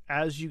like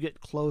as you get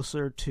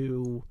closer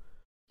to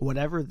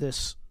whatever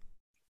this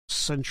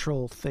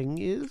central thing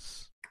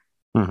is,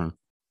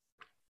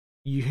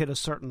 you hit a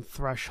certain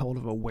threshold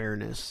of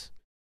awareness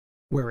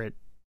where it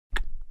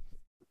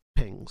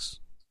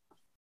pings.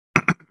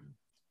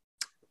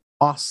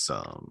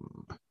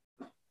 Awesome.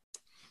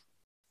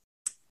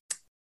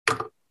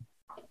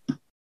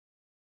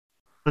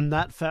 And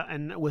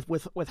and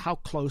with how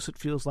close it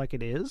feels like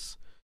it is,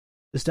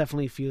 this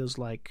definitely feels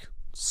like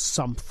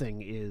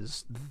something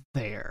is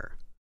there.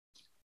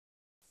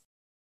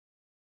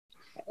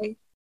 Okay.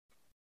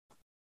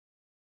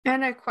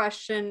 And a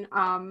question,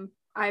 I'm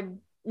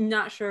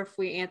not sure if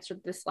we answered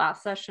this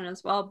last session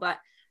as well, but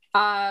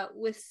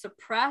with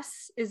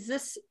suppress,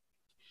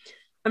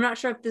 I'm not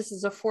sure if this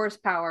is a force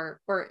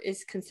power or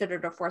is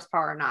considered a force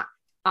power or not.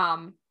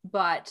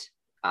 But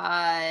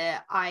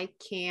I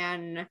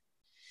can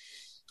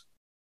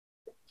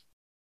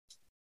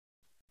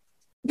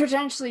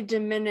potentially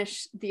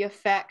diminish the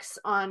effects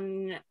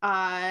on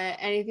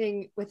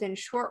anything within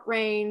short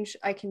range.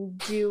 I can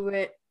do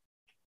it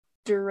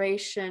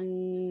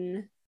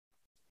duration.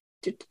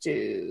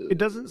 It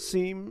doesn't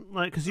seem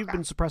like, because you've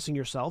been suppressing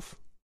yourself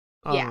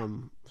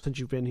since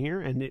you've been here,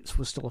 and it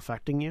was still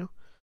affecting you.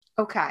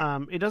 Okay.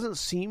 It doesn't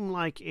seem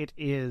like it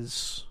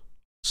is.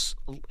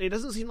 It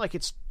doesn't seem like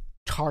it's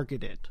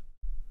targeted.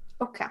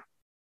 Okay.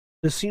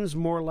 This seems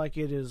more like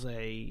it is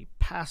a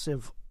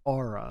passive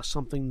aura,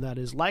 something that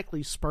is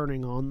likely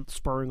spurring on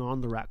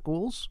the rat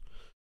ghouls.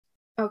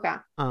 Okay.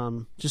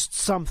 Just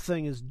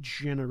something is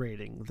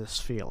generating this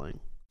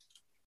feeling.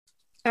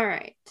 All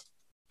right.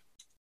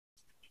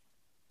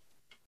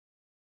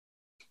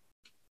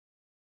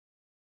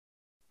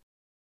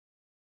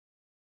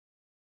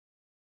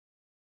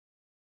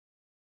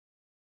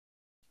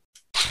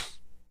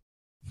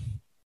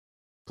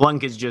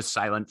 Plunk is just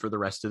silent for the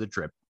rest of the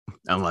trip.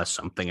 unless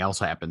something else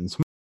happens.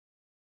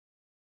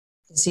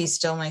 Is he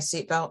still my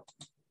seatbelt?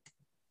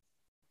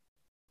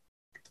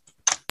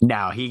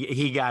 No,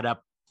 he got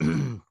up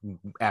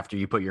after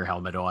you put your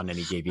helmet on, and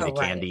he gave you the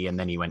right. candy, and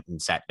then he went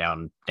and sat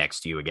down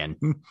next to you again.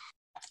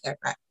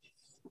 Okay.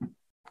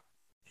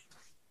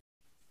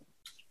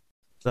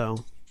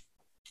 So,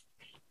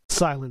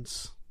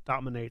 silence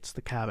dominates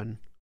the cabin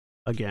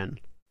again.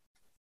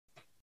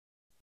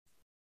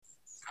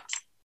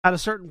 At a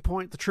certain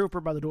point, the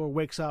trooper by the door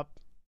wakes up.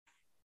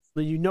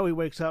 Then you know he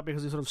wakes up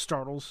because he sort of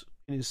startles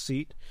in his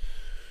seat,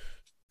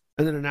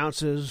 and then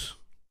announces,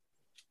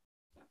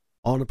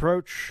 "On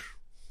approach."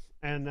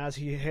 And as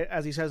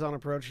he says "on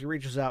approach," he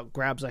reaches out,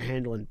 grabs a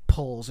handle, and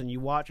pulls. And you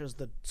watch as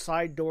the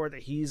side door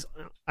that he's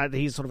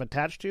sort of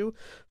attached to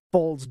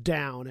folds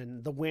down,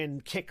 and the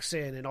wind kicks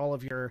in, and all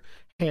of your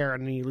hair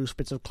and any loose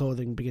bits of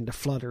clothing begin to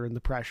flutter in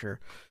the pressure,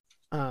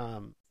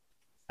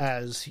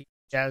 as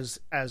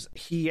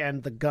he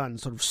and the gun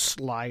sort of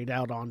slide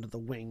out onto the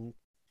wing,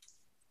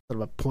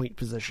 sort of a point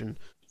position,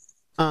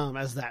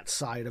 as that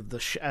side of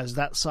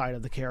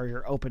the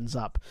carrier opens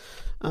up,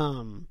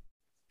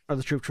 or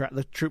the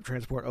troop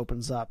transport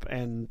opens up,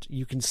 and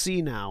you can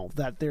see now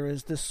that there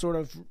is this sort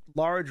of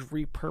large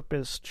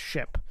repurposed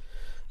ship.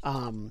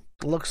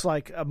 Looks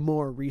like a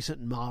more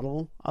recent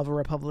model of a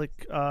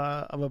Republic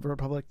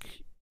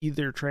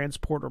either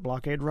transport or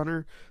blockade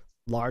runner,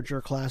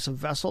 larger class of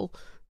vessel,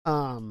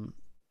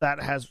 that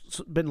has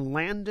been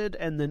landed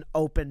and then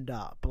opened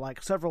up.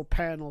 Like several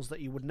panels that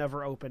you would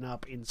never open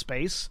up in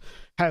space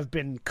have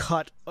been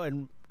cut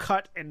and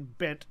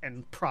bent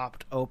and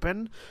propped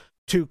open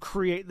to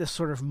create this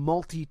sort of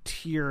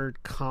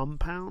multi-tiered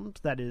compound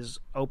that is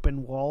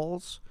open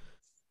walls,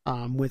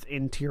 with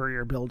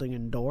interior building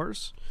and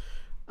doors.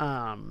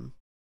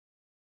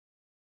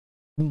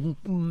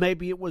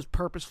 Maybe it was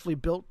purposefully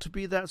built to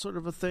be that sort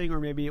of a thing, or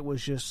maybe it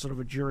was just sort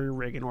of a jury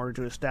rig in order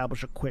to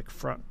establish a quick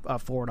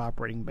forward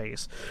operating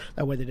base.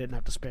 That way they didn't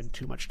have to spend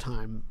too much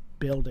time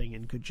building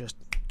and could just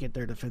get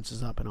their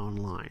defenses up and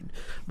online.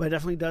 But it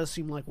definitely does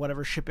seem like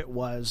whatever ship it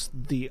was,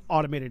 the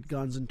automated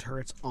guns and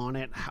turrets on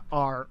it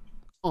are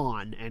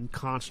on and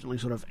constantly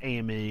sort of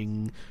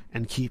aiming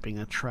and keeping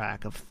a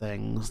track of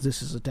things.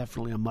 This is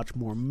definitely a much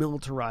more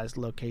militarized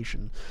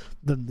location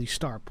than the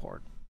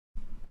starport.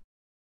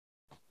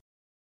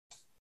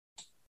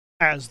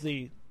 As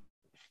the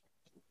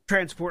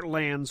transport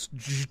lands,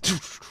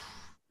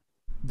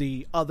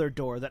 the other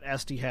door that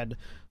Esty had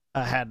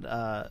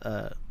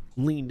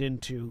leaned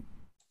into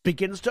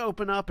begins to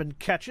open up and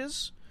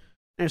catches,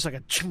 and it's like a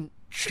chung,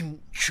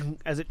 chung, chung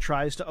as it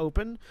tries to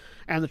open,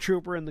 and the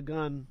trooper in the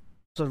gun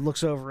sort of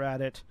looks over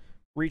at it,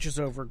 reaches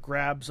over,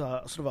 grabs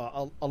a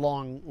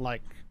long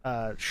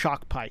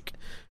shock pike,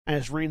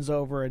 and just leans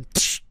over and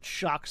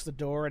shocks the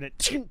door, and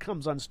it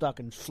comes unstuck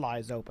and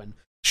flies open.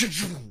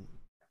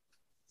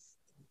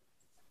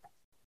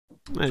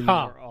 And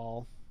you're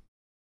all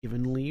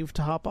given leave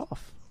to hop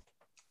off.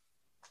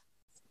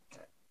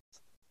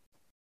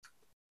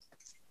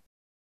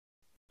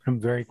 I'm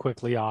very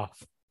quickly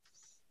off.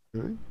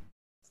 Right.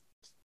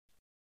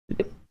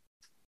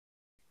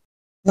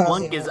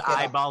 Plunk is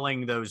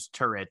eyeballing those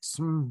turrets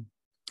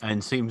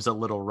and seems a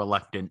little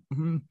reluctant.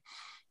 They're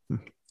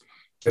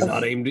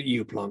not aimed at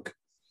you, Plunk.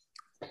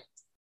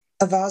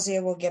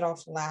 Avazia will get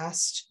off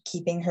last,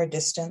 keeping her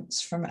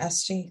distance from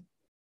Esty.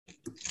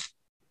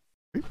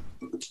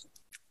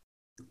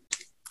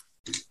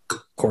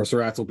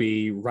 Corsorath will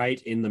be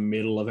right in the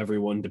middle of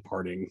everyone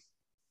departing.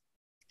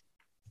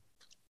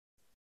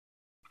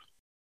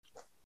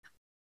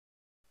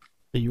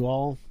 Are you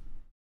all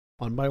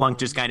one by one? Plunk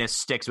just kind of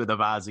sticks with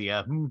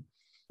Avazia.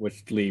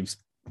 Which leaves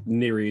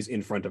Nere's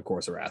in front of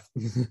Corsorath.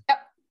 Yep.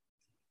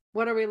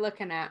 What are we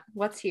looking at?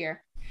 What's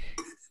here?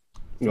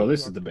 Well,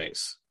 this is the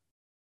base.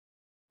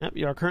 Yep,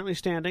 you are currently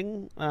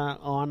standing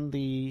on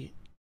the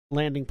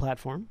landing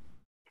platform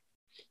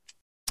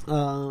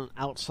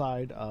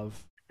outside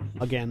of,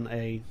 again,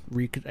 a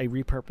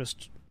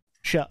repurposed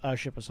ship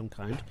of some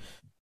kind.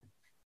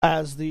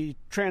 As the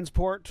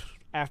transport,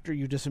 after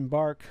you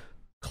disembark,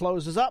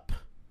 closes up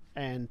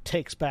and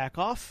takes back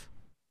off.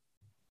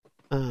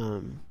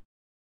 And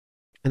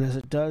as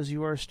it does,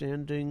 you are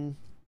standing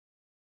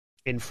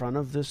in front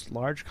of this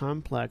large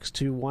complex.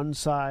 To one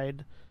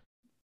side,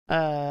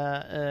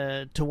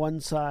 there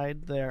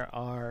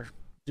are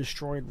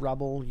destroyed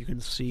rubble. You can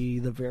see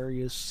the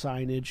various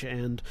signage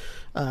and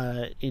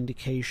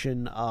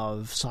indication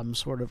of some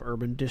sort of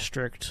urban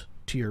district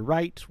to your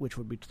right, which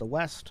would be to the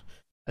west,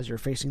 as you're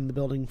facing the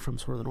building from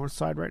sort of the north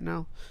side right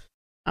now.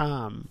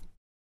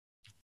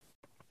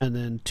 And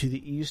then to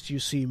the east, you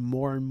see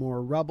more and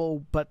more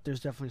rubble, but there's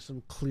definitely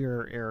some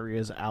clearer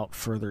areas out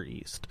further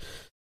east.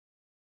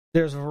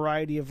 There's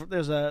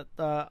a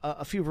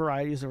few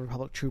varieties of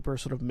Republic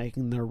troopers sort of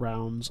making their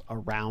rounds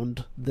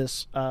around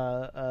this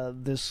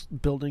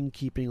building,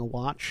 keeping a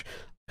watch.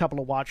 A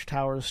couple of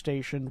watchtowers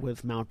stationed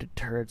with mounted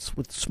turrets,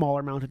 with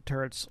smaller mounted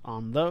turrets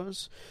on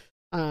those,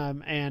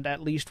 and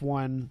at least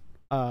one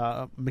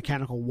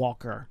mechanical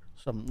walker,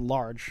 some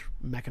large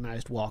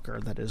mechanized walker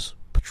that is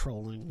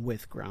patrolling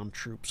with ground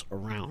troops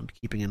around,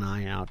 keeping an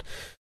eye out.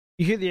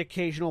 You hear the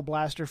occasional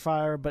blaster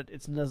fire, but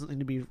it doesn't seem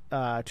to be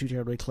too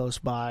terribly close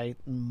by.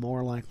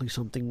 More likely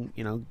something,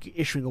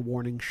 issuing a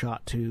warning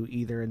shot to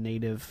either a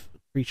native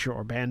creature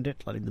or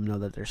bandit, letting them know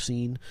that they're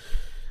seen.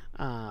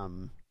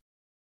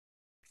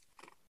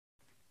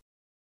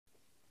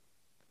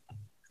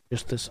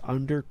 Just this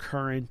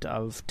undercurrent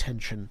of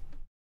tension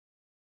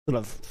sort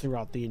of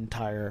throughout the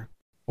entire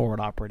forward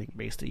operating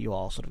base that you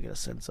all sort of get a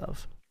sense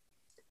of.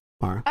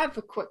 Mara? I have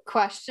a quick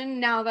question.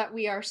 Now that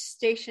we are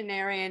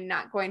stationary and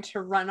not going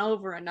to run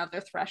over another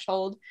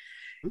threshold,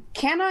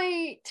 can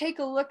I take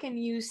a look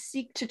and use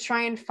Seek to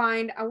try and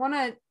find... I want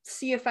to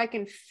see if I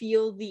can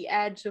feel the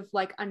edge of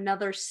like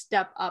another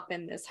step up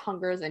in this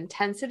hunger's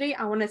intensity.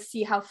 I want to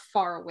see how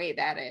far away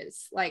that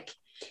is. Like,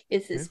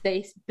 is this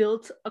base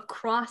built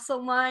across a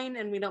line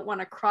and we don't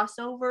want to cross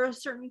over a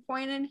certain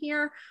point in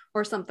here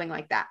or something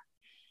like that?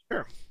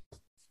 Sure.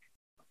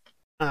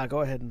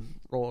 Go ahead and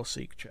roll a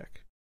Seek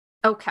check.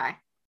 Okay.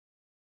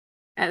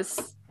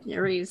 As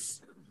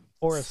Yuri's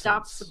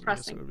stops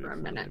suppressing for a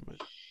minute.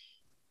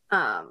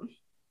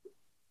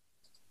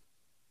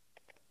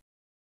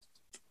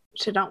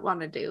 Which I don't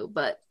want to do,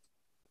 but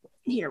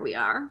here we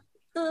are.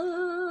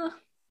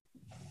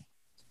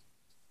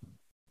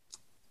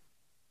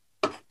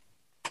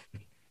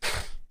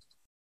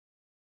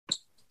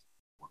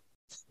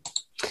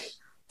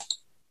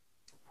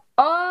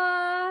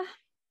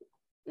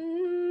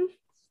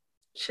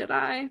 Should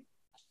I?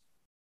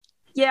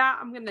 Yeah,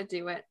 I'm gonna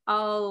do it.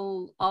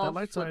 I'll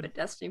flip a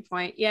destiny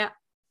point. Yeah.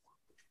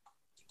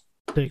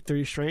 Take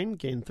 3 strain,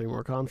 gain 3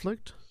 more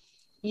conflict.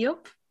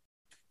 Yep.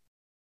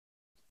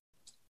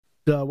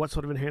 What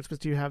sort of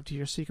enhancements do you have to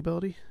your Seek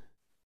ability?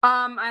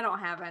 I don't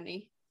have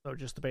any. So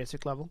just the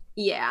basic level?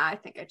 Yeah, I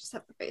think I just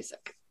have the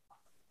basic.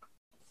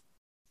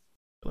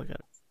 Look at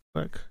it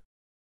quick.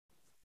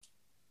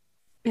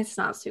 It's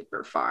not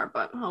super far,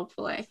 but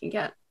hopefully I can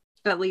get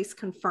at least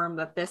confirm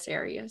that this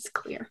area is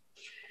clear.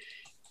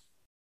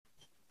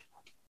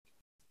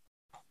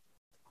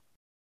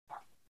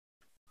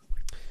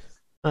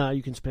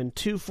 You can spend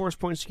 2 force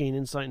points to gain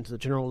insight into the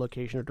general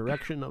location or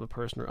direction of a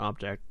person or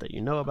object that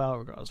you know about,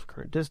 regardless of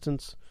current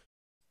distance.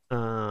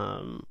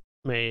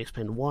 May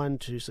spend 1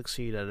 to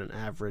succeed at an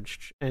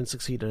average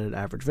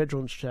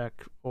vigilance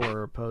check,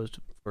 or opposed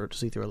to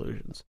see through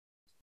illusions.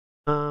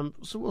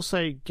 So we'll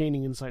say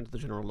gaining insight into the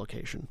general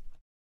location.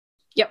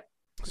 Yep.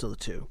 So the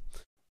 2.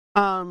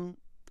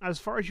 As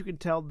far as you can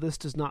tell, there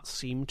doesn't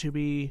seem to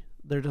be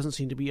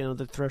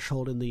another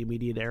threshold in the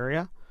immediate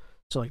area.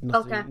 So like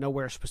nothing,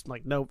 nowhere specific.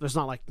 Like no, there's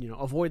not like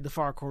avoid the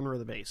far corner of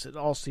the base. This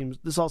all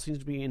seems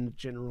to be in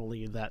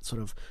generally that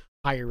sort of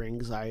higher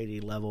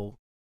anxiety level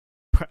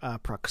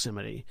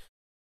proximity.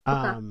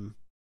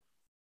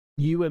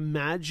 You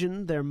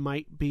imagine there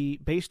might be,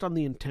 based on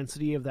the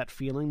intensity of that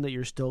feeling that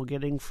you're still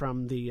getting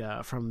from the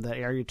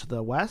area to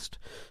the west.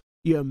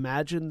 You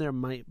imagine there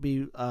might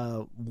be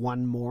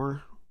one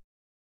more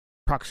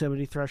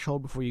proximity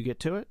threshold before you get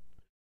to it.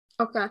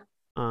 Okay.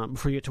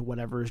 Before you get to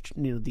whatever's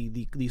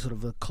the sort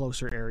of the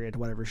closer area to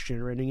whatever's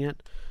generating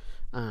it.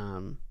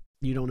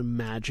 You don't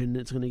imagine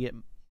it's going to get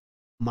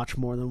much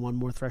more than one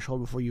more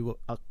threshold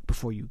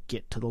before you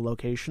get to the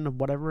location of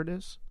whatever it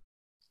is.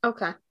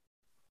 Okay.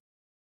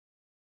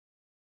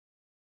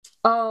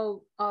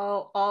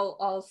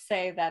 I'll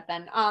say that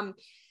then.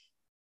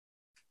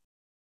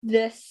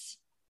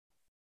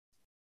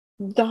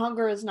 The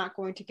hunger is not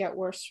going to get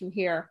worse from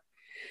here.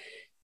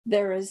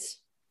 There is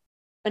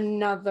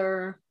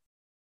another.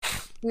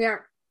 We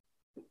aren't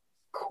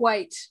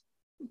quite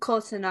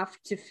close enough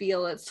to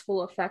feel its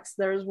full effects.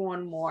 There's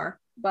one more,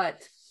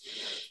 but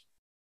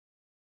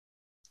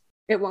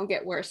it won't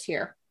get worse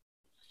here.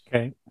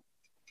 Okay.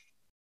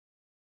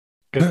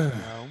 Good to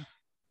know.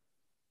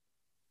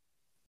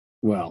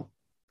 Well,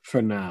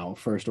 for now,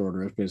 first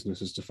order of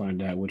business is to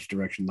find out which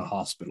direction the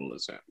hospital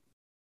is in.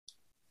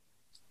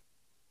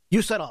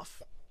 You set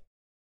off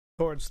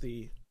towards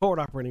the forward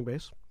operating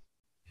base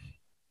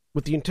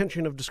with the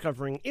intention of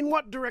discovering in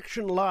what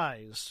direction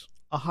lies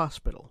a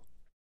hospital.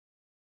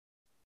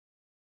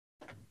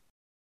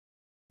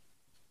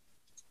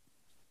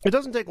 It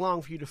doesn't take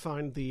long for you to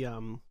find the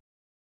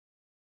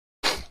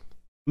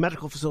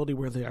medical facility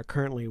where they are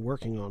currently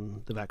working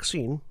on the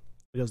vaccine,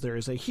 because there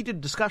is a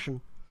heated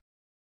discussion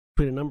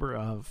between a number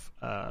of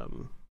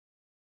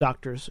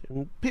doctors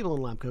and people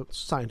in lab coats,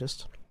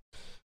 scientists,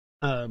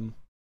 on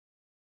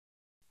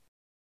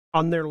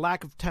their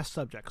lack of test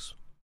subjects.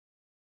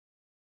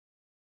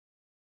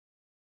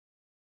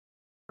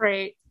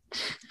 Great.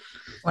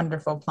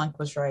 Wonderful. Plunk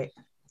was right.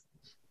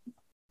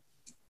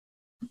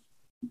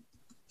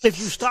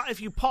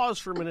 If you pause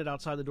for a minute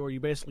outside the door, you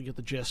basically get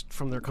the gist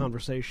from their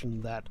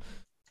conversation that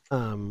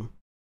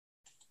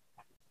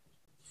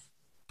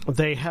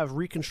they have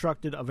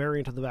reconstructed a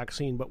variant of the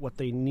vaccine, but what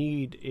they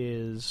need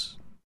is,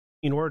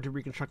 in order to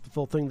reconstruct the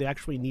full thing, they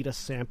actually need a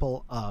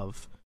sample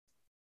of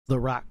the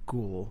rat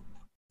ghoul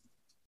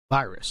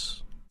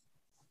virus,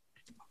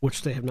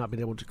 which they have not been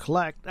able to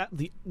collect.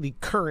 The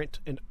current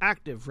and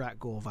active rat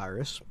ghoul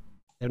virus,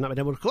 they have not been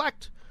able to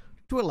collect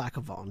to a lack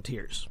of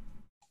volunteers.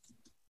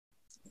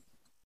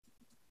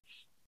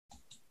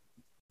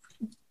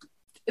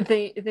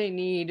 They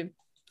need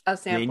a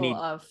sample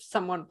of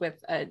someone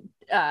with a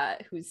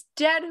who's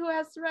dead who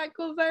has the rat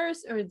ghoul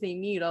virus, or they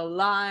need a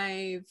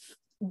live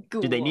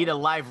ghoul. Do they need a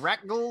live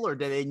rat ghoul, or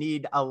do they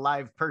need a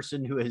live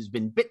person who has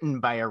been bitten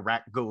by a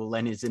rat ghoul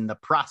and is in the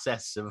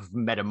process of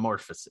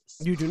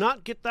metamorphosis? You do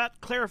not get that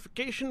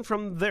clarification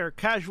from their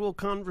casual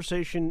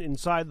conversation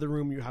inside the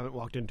room you haven't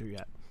walked into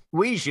yet.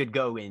 We should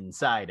go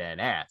inside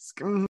and ask.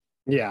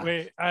 Yeah.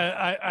 Wait,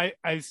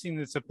 I've seen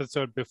this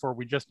episode before.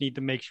 We just need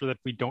to make sure that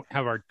we don't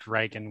have our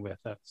dragon with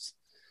us.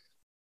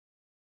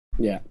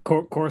 Yeah.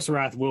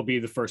 Korsarath will be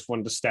the first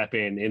one to step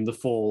in the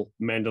full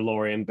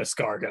Mandalorian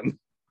Biscargum.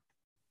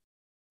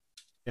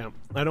 Yeah,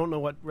 I don't know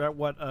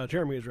what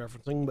Jeremy is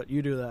referencing, but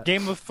you do that.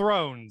 Game of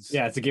Thrones.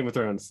 Yeah, it's a Game of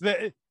Thrones.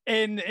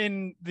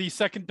 In the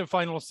second to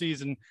final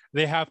season,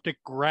 they have to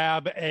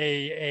grab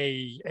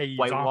a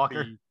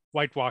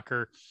White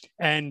Walker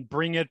and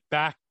bring it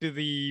back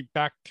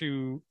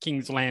to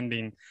King's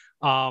Landing.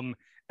 And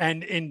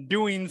in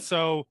doing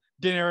so,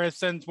 Daenerys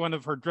sends one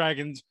of her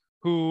dragons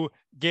who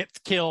gets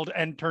killed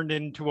and turned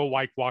into a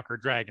White Walker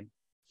dragon.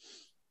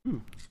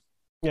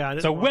 Yeah,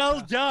 so well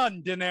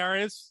done,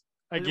 Daenerys.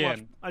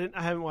 Again, I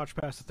haven't watched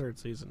past the third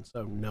season,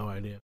 so no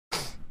idea.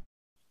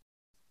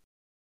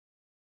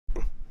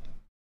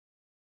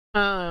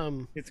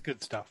 It's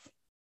good stuff.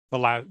 The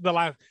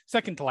last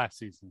second to last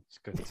season is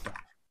good stuff.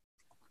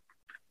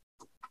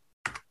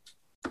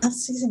 That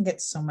season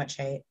gets so much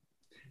hate.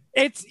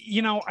 It's,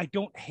 I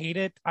don't hate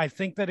it. I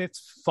think that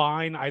it's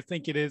fine. I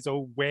think it is a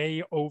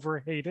way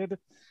overhated.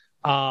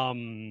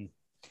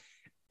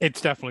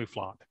 It's definitely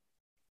flawed.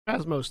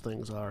 As most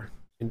things are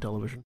in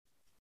television.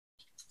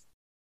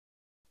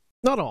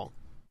 Not all,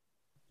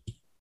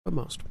 but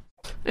most.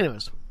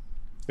 Anyways.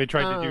 They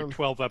tried to do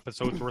 12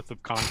 episodes worth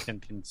of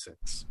content in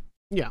 6.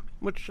 Yeah,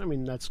 which,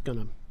 that's going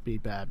to be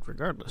bad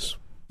regardless.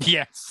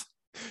 Yes.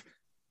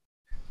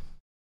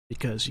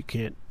 Because you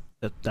can't,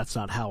 that's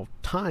not how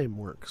time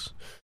works.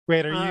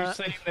 Wait, are you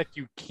saying that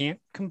you can't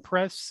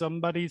compress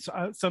somebody's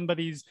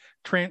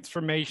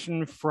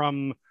transformation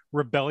from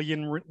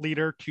rebellion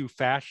leader to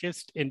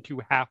fascist into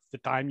half the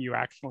time you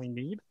actually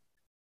need?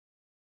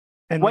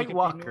 And White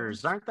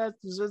Walkers, aren't that?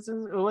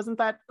 Wasn't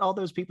that all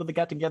those people that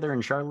got together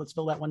in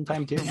Charlottesville at one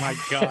time too? Oh my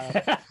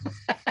God.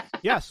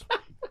 Yes.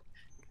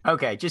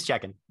 Okay, just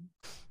checking.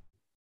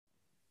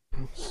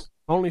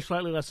 Only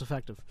slightly less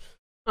effective.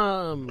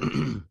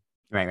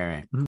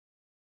 Right.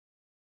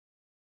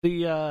 But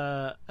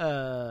yeah.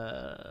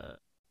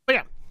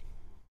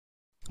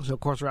 So, of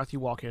course, after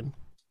you walk in.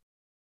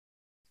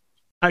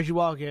 As you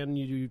walk in,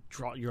 you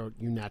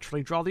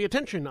naturally draw the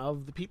attention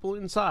of the people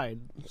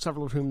inside,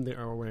 several of whom they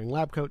are wearing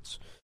lab coats,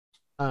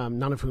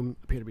 none of whom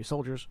appear to be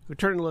soldiers, who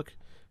turn and look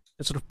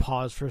and sort of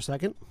pause for a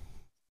second.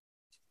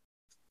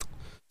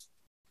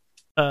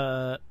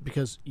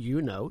 Because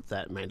you know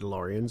that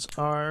Mandalorians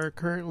are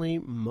currently,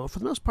 for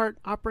the most part,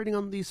 operating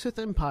on the Sith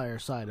Empire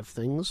side of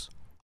things.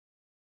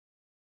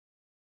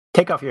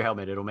 Take off your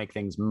helmet; it'll make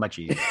things much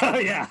easier. Oh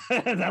yeah,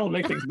 that'll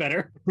make things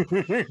better.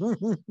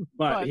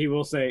 but he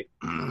will say,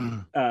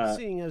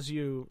 seeing as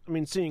you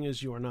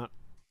are not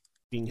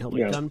being held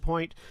at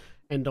gunpoint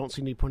and don't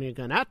seem to be pointing a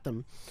gun at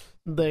them,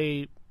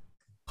 they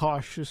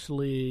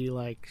cautiously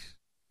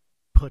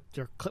put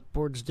their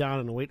clipboards down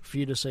and wait for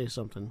you to say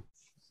something.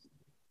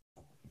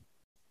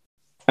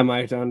 Am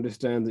I to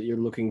understand that you're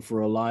looking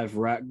for a live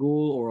rat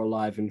ghoul or a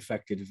live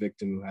infected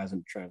victim who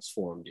hasn't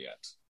transformed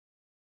yet?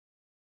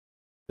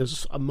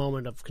 There's a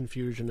moment of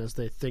confusion as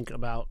they think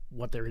about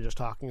what they were just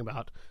talking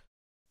about.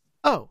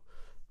 Oh,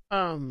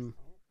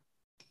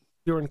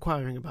 you're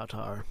inquiring about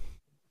our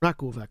rat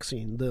ghoul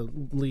vaccine. The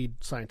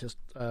lead scientist,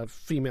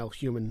 female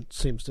human,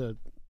 seems to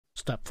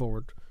step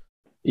forward.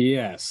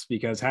 Yes,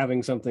 because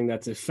having something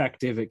that's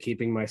effective at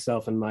keeping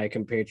myself and my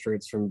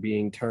compatriots from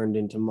being turned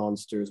into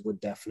monsters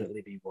would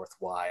definitely be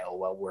worthwhile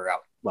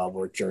while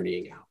we're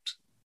journeying out.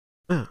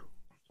 Ah,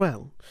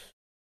 well,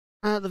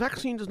 the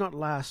vaccine does not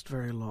last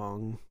very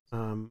long.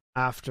 The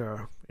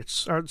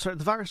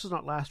virus does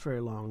not last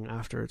very long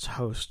after its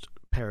host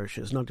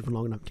perishes, not even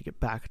long enough to get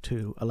back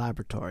to a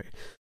laboratory.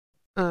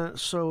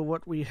 So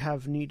what we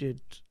have needed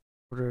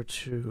in order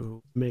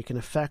to make an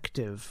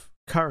effective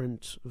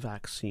current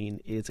vaccine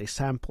is a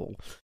sample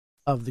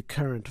of the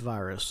current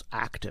virus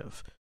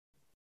active.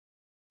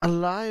 A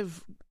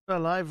live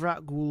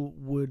rat ghoul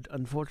would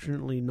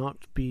unfortunately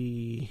not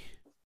be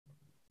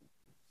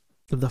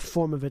the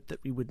form of it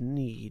that we would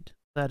need.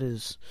 That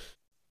is,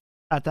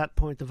 at that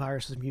point, the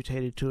virus has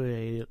mutated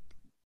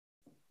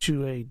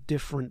to a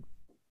different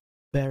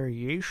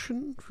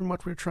variation from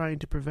what we're trying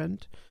to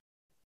prevent.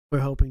 We're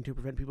hoping to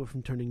prevent people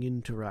from turning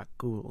into rat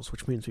ghouls,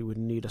 which means we would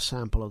need a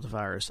sample of the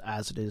virus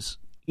as it is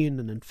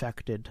in an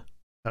infected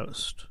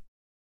host,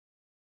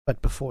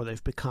 but before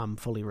they've become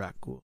fully rat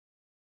ghoul.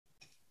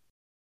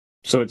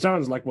 So it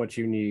sounds like what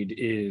you need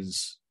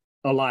is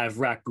a live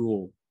rat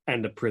ghoul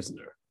and a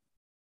prisoner.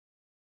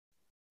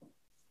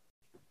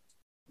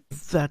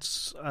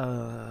 That's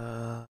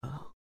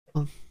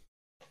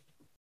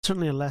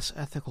Certainly a less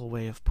ethical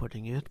way of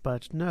putting it,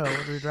 but no,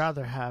 what we'd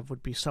rather have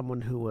would be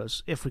someone who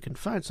was, if we can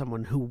find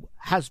someone who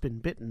has been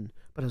bitten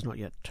but has not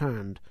yet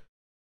turned,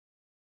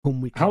 whom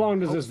we can How long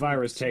does this hopefully-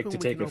 virus take whom to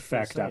we take can hopefully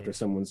effect after save.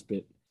 someone's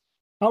bit?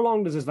 How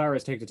long does this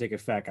virus take to take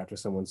effect after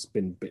someone's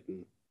been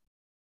bitten?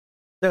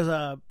 There's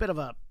a bit of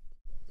a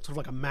sort of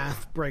like a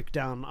math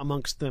breakdown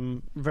amongst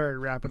them very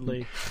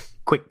rapidly.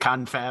 Quick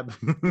confab.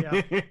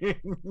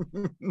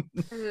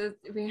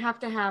 We have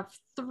to have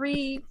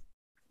 3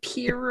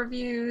 peer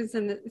reviews,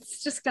 and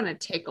it's just going to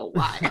take a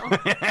while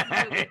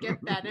to get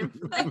that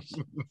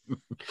information.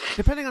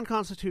 Depending on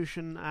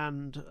constitution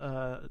and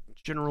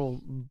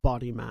general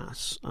body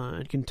mass,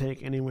 it can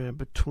take anywhere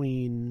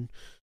between.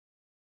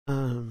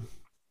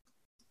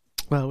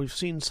 Well, we've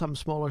seen some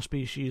smaller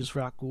species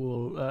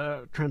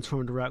rat-ghoul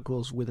transform into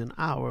rat-ghouls within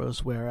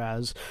hours,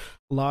 whereas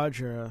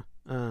larger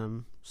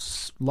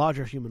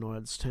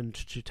humanoids tend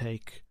to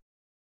take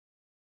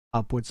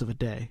upwards of a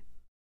day.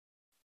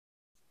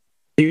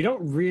 You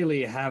don't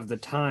really have the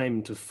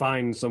time to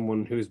find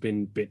someone who's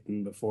been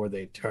bitten before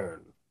they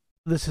turn.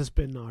 This has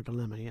been our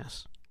dilemma,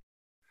 yes.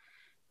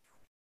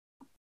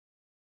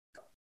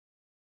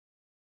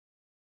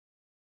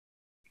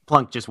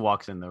 Plunk just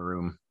walks in the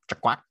room.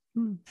 Chakwap.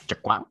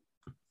 Chakwap.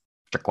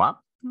 Chakwap.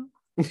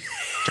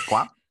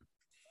 Chakwap.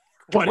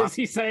 What is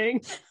he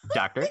saying?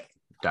 Doctor.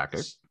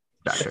 Doctor.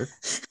 Doctor.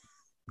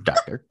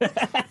 Doctor.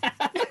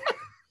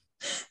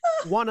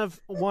 One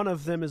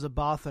of them is a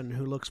Bothan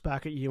who looks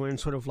back at you and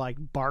sort of like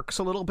barks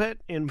a little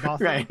bit in Bothan.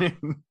 Right.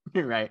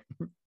 Right.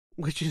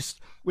 Which is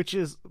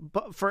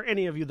for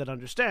any of you that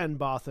understand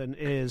Bothan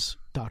is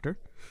doctor.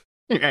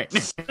 Right.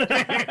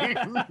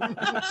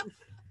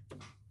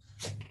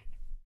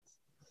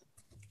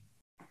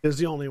 Is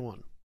the only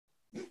one.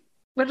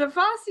 Would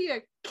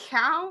Avasia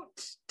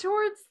count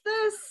towards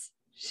this?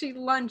 She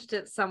lunged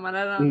at someone.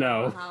 I don't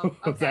know how. No,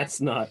 Okay.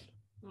 that's not.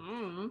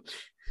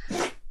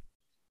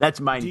 That's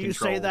mind Do you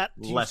control. say that?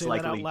 Do you Less say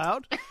likely. that out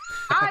loud?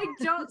 I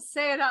don't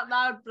say it out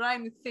loud, but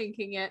I'm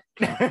thinking it.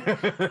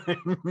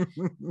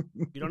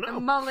 You don't know.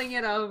 I'm mulling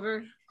it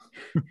over.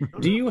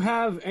 Do you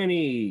have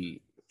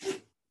any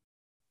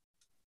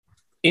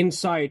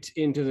insight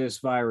into this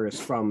virus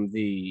from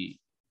the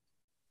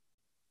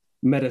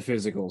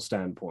metaphysical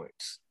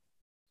standpoint?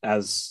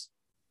 As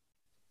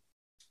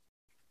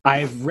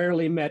I've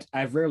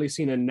rarely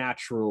seen a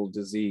natural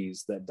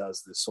disease that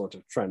does this sort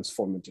of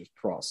transformative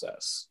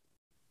process.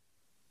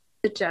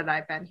 The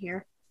Jedi been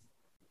here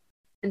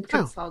and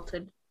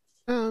consulted.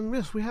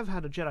 Yes, we have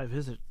had a Jedi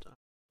visit.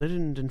 They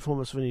didn't inform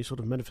us of any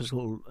sort of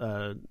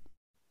metaphysical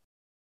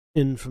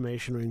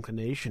information or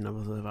inclination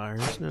of the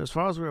virus. No, as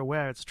far as we're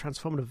aware, it's a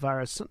transformative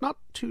virus, not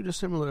too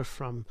dissimilar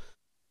from...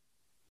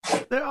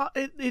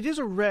 It is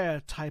a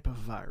rare type of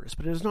virus,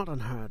 but it is not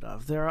unheard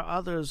of. There are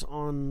others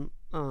on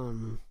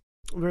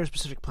very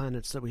specific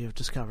planets that we have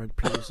discovered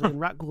previously, and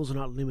rat ghouls are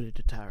not limited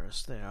to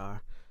Taris. They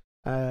are...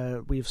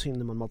 we have seen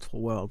them on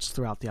multiple worlds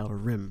throughout the Outer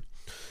Rim.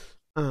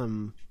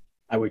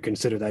 I would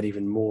consider that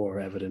even more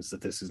evidence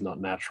that this is not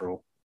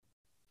natural.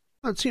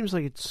 It seems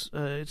like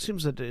it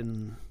seems that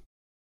in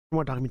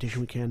what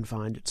documentation we can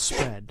find, it's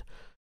spread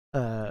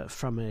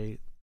from a...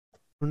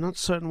 We're not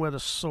certain where the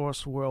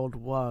source world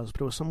was,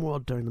 but it was some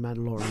world during the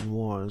Mandalorian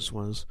Wars.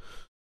 Was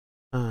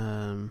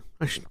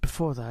actually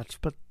before that,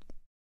 but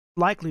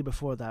likely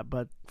before that.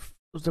 But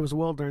there was a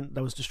world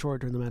that was destroyed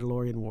during the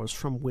Mandalorian Wars,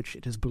 from which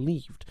it is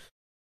believed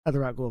that the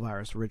rat-ghoul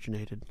virus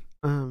originated.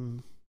 No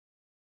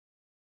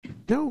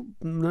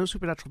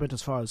supernatural bit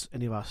as far as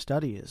any of our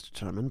study is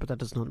determined, but that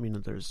does not mean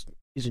that there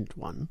isn't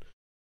one.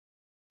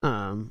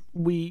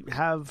 We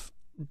have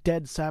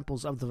dead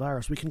samples of the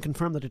virus. We can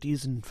confirm that it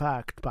is in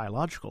fact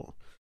biological.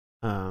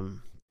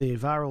 The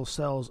viral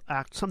cells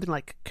act something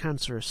like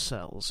cancerous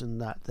cells in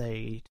that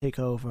they take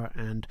over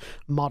and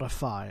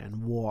modify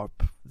and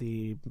warp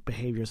the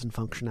behaviors and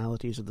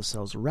functionalities of the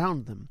cells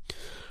around them.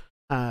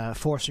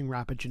 Forcing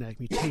rapid genetic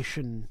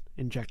mutation,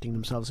 injecting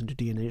themselves into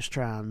DNA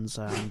strands,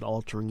 and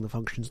altering the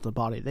functions of the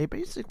body. They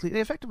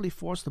effectively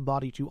force the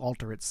body to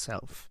alter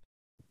itself,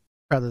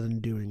 rather than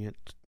doing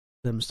it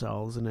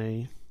themselves in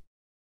a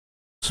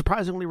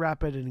surprisingly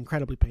rapid and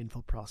incredibly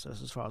painful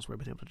process, as far as we've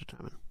been able to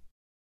determine.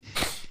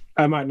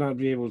 I might not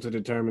be able to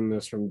determine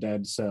this from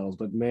dead cells,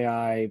 but may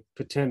I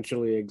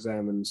potentially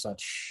examine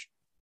such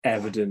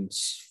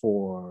evidence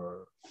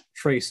for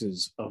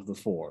traces of the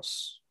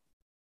Force?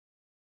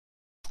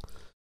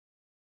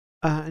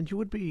 And you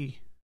would be...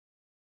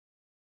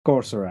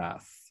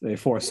 Gorsarath, a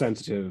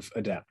Force-sensitive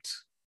adept.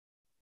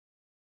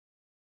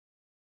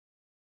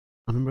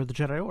 A member of the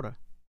Jedi Order?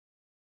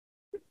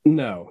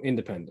 No,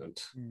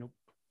 independent. Nope.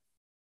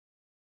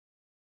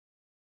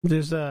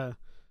 There's a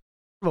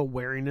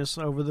wariness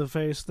over the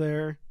face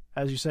there,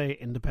 as you say,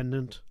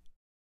 independent.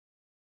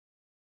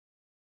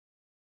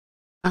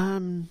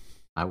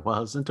 I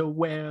wasn't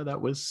aware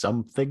that was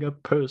something a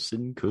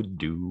person could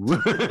do.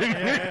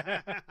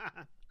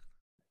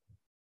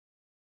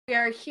 We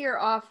are here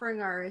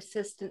offering our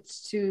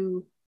assistance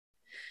to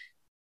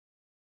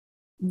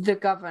the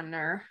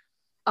governor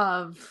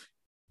of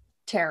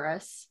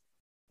Taris,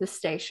 the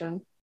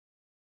station.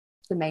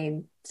 the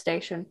main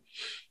station.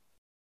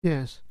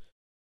 Yes.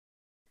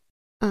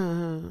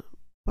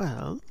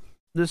 Well,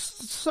 there's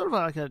sort of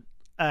like a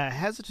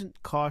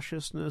hesitant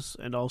cautiousness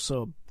and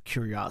also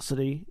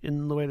curiosity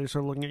in the way they're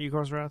sort of looking at you,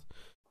 Korsrath.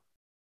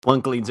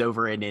 Plunk leans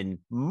over and in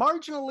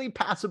marginally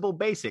passable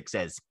basic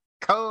says,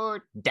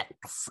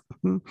 Codex.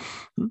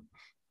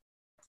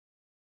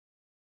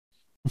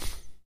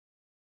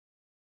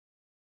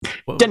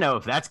 Don't know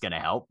if that's going to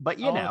help, but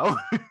you know.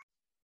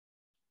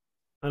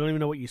 I don't even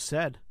know what you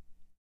said.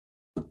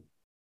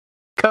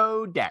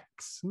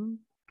 Codex.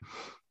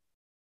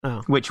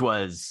 Oh. Which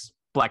was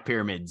Black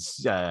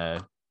Pyramid's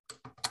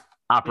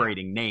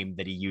operating name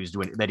that he used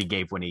that he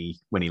gave when he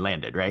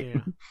landed, right?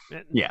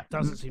 Yeah. It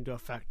doesn't seem to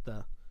affect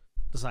the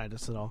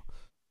scientists at all.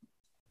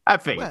 I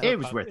figured it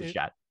was worth a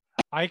shot.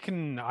 I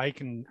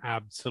can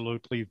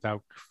absolutely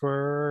vouch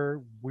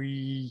for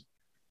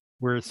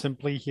we're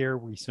simply here.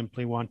 We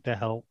simply want to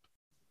help.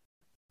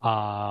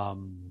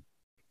 Could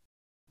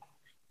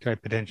I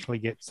potentially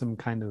get some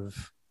kind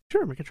of...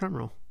 Sure, make a charm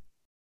roll.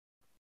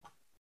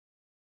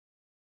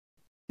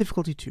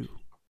 Difficulty 2.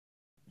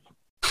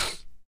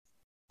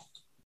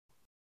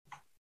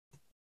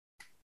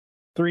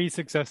 Three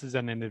successes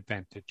and an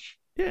advantage.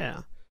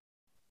 Yeah.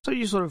 So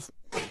you sort of,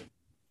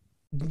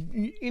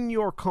 in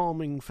your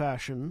calming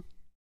fashion,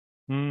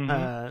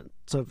 sort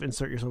of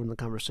insert yourself in the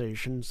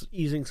conversations,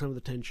 easing some of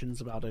the tensions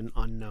about an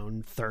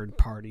unknown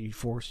third-party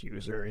Force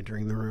user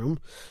entering the room.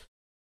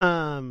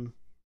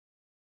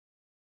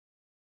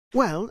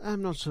 Well,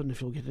 I'm not certain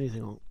if you'll get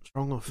anything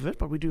strong off of it,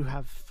 but we do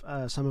have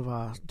some of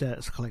our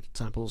collected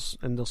samples,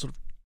 and they'll sort of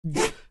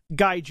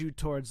guide you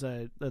towards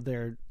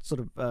their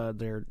sort of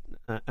their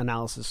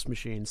analysis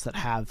machines that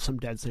have some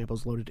dead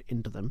samples loaded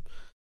into them.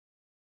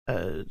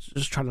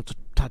 Just try not to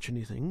touch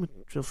anything.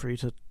 Feel free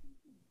to.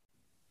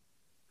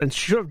 And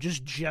sort of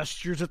just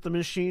gestures at the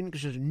machine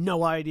because she has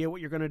no idea what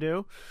you're going to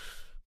do.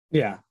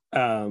 Yeah.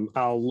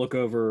 I'll look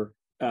over.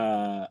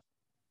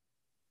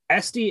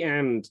 Esty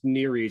and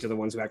Nereid are the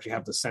ones who actually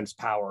have the sense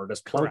power.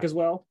 Does Plunk Correct. as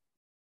well?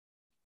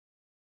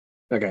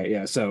 Okay,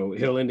 yeah. So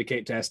he'll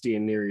indicate to Esty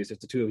and Nereid if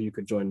the two of you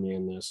could join me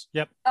in this.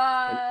 Yep.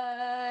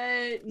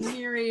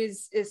 Nereid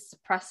is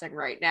suppressing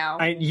right now.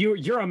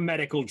 You're a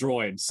medical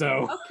droid,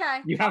 so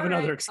Okay. you have all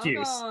another right,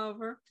 excuse. I'll go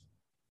over.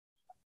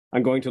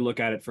 I'm going to look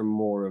at it from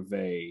more of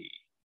a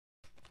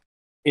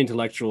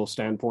intellectual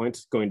standpoint.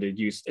 Going to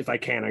use, if I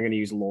can, I'm going to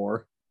use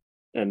lore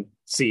and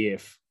see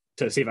if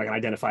I can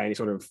identify any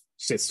sort of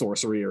Sith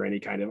sorcery or any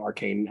kind of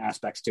arcane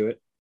aspects to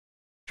it.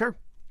 Sure.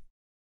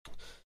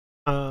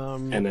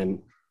 And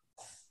then,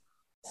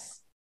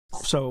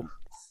 so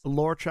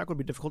lore check would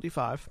be difficulty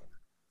 5.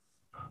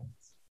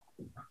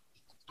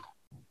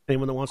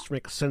 Anyone that wants to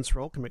make a sense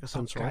roll can make a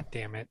sense roll. God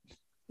damn it.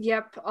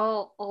 Yep,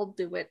 I'll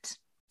do it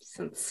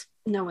since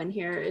no one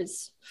here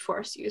is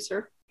Force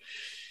user.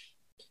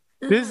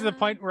 This is the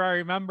point where I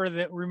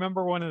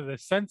remember one of the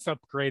sense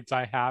upgrades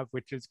I have,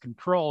 which is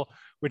control,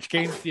 which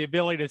gains the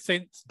ability to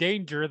sense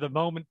danger the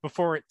moment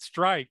before it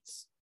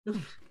strikes. Oh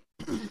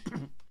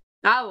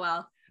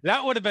well.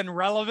 That would have been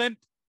relevant.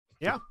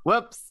 Yeah.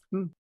 Whoops.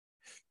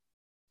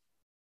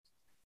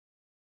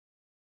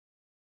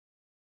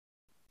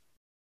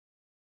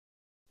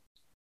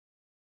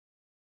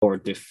 or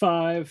diff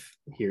 5.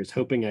 Here's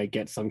hoping I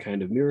get some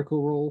kind of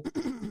miracle roll.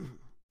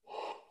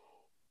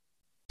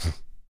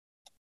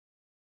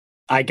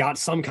 I got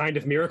some kind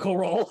of miracle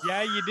roll.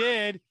 Yeah, you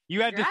did.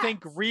 You had to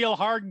think real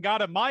hard and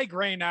got a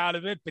migraine out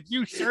of it, but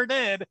you sure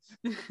did.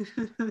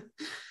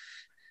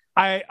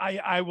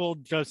 I will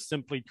just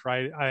simply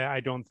try. I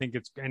don't think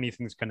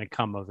anything's going to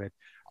come of it,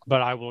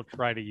 but I will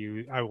try to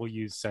use. I will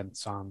use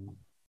sense on.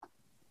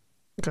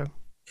 Okay.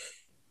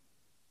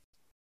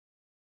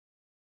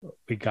 What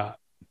we got.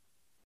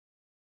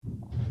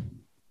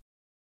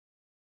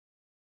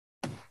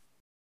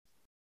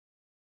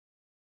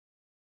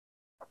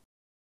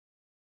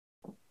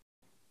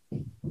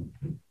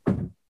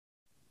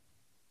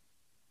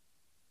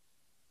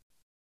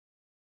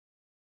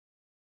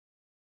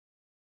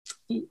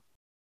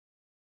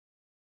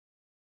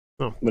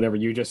 Oh. Whatever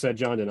you just said,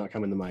 John, did not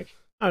come in the mic.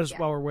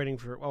 While we're waiting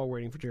for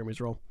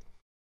Jeremy's roll.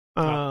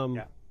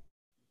 Yeah.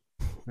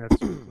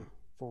 That's a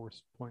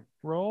force point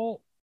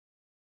roll.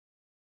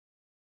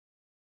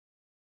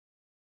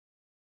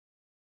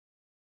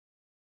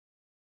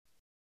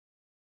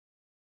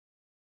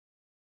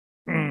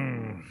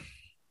 Do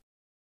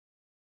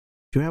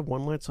you have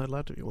one light side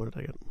left if you want to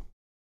take it?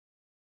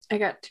 I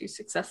got 2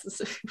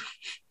 successes.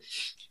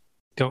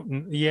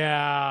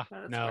 Yeah.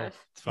 No,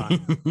 it's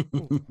fine.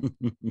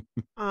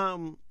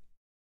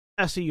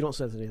 Essie, you don't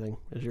sense anything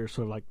as you're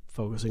sort of like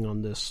focusing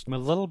on this. I'm a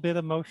little bit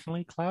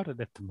emotionally clouded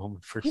at the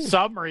moment for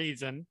some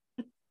reason.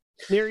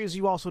 Nereis,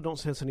 you also don't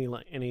sense any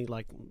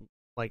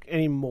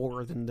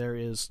more than there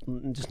is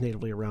just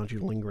natively around you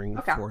lingering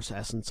force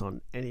essence on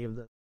any of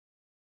the.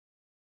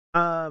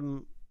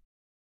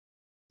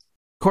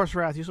 Course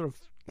Wrath,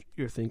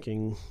 you're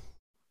thinking,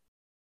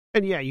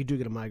 and yeah, you do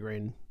get a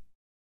migraine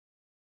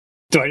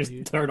Do I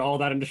just turn all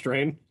that into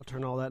strain? I'll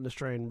turn all that into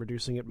strain,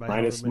 reducing it by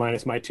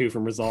Minus my 2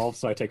 from resolve,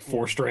 so I take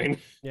 4 strain.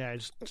 Yeah,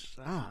 just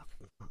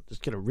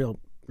get a real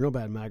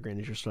bad migraine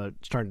as you're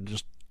starting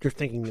to you're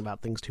thinking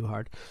about things too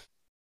hard.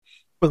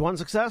 With 1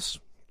 success,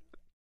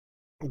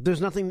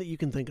 there's nothing that you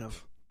can think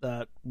of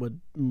that would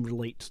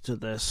relate to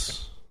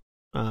this.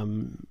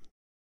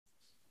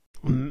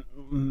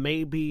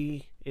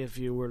 Maybe if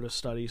you were to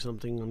study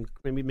something,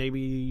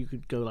 maybe you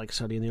could go like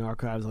study in the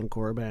archives on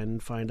Korriban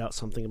and find out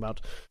something about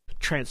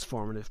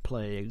transformative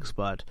plagues.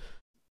 But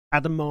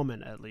at the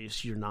moment, at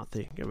least, you're not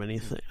thinking of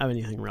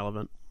anything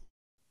relevant.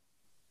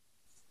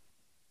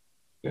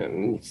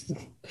 And,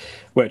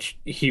 which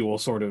he will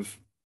sort of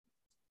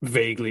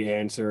vaguely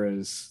answer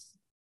as,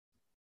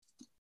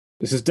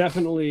 this is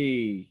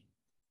definitely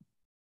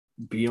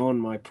beyond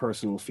my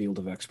personal field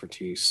of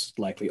expertise,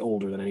 likely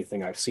older than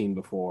anything I've seen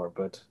before,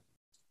 but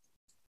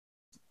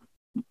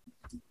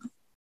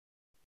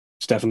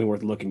it's definitely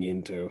worth looking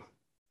into.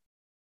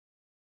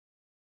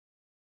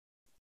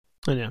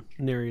 And yeah,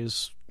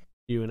 Neri's,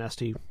 you and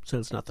Esty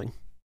says nothing.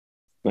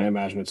 I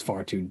imagine it's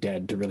far too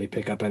dead to really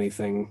pick up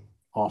anything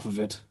off of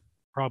it.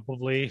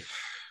 Probably.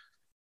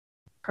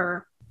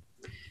 Per.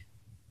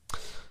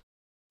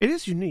 It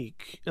is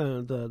unique,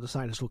 the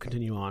scientist will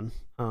continue on,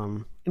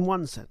 in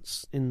one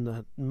sense, in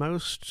that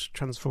most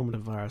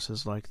transformative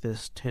viruses like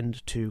this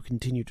tend to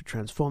continue to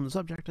transform the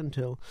subject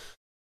until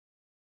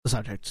the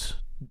subject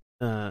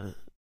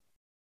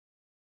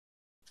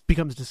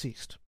becomes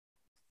deceased.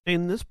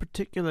 In this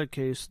particular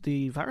case,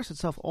 the virus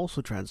itself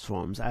also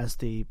transforms as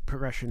the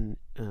progression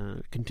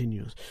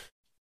continues.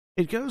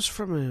 It goes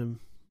from a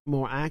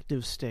more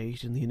active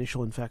state in the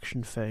initial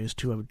infection phase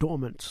to a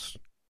dormant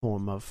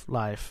form of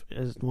life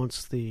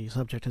once the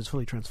subject has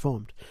fully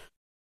transformed.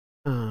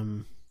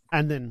 And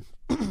then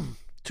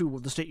to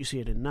the state you see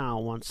it in now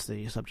once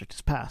the subject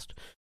is passed.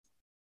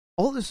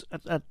 All this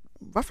at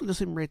roughly the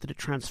same rate that it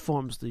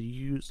transforms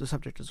the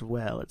subject as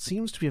well. It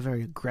seems to be a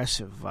very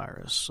aggressive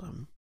virus.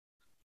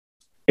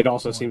 It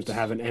also seems to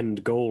have an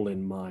end goal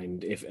in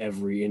mind if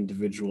every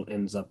individual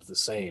ends up the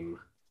same.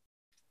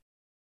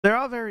 There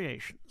are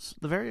variations.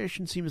 The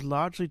variation seems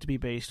largely to be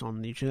based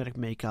on the genetic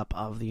makeup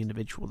of the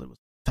individual that was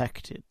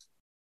affected.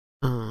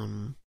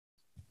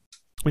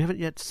 We haven't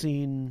yet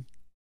seen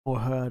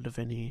or heard of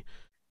any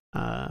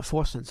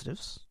Force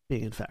sensitives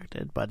being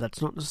infected, but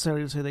that's not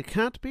necessarily to say they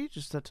can't be,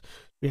 just that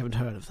we haven't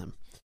heard of them.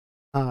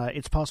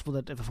 It's possible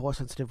that if a Force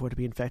sensitive were to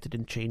be infected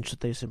and change,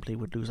 that they simply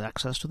would lose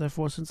access to their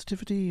Force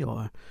sensitivity,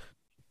 or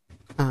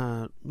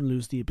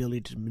lose the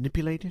ability to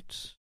manipulate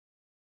it.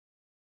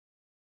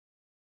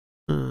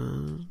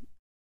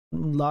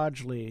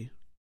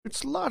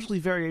 It's largely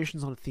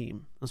variations on a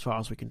theme, as far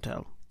as we can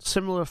tell.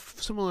 Similar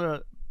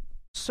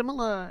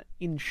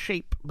in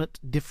shape, but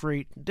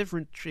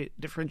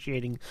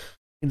differentiating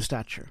in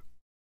stature.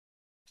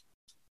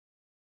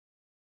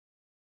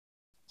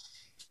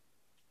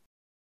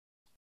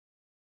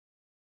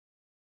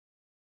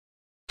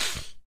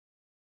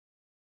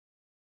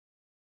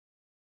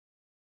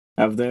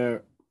 Have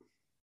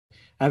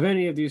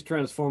any of these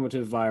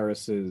transformative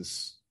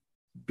viruses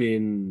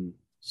been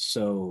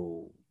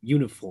so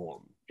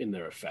uniform in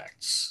their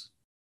effects?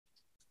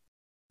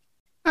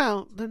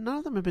 Well, none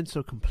of them have been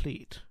so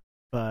complete,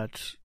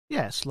 but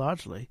yes,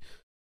 largely.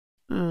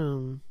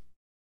 I'm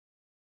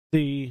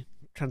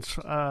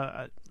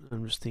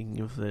just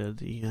thinking of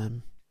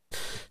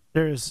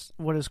there is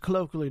what is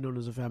colloquially known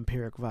as a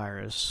vampiric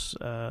virus,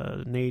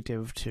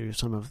 native to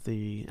some of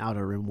the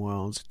Outer Rim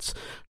worlds. It's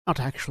not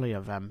actually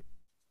a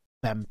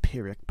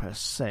vampiric per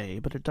se,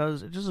 but it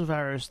is a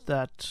virus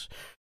that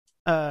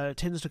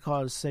tends to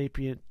cause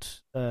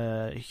sapient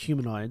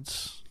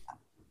humanoids,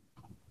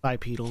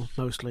 bipedal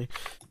mostly,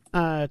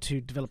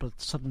 to develop a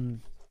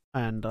sudden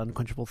and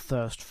unquenchable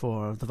thirst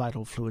for the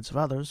vital fluids of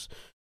others,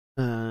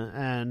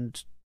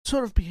 and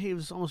sort of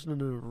behaves almost in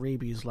a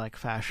rabies-like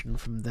fashion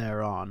from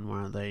there on,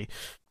 where they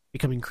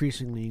become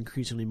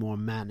increasingly more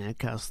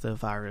manic as the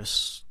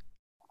virus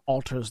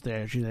alters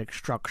their genetic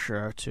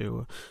structure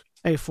to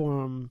a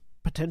form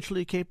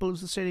potentially capable of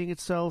sustaining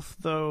itself,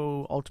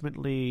 though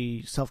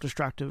ultimately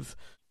self-destructive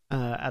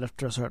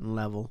after a certain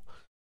level.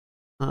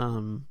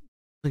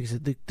 Like I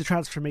said, the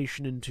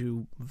transformation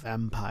into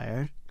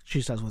vampire,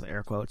 she says with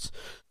air quotes,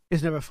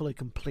 is never fully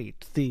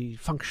complete. The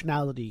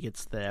functionality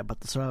gets there,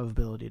 but the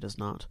survivability does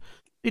not.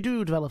 They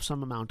do develop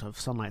some amount of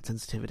sunlight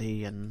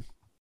sensitivity and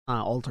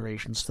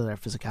alterations to their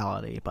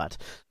physicality, but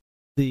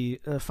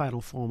the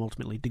final form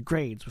ultimately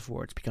degrades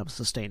before it becomes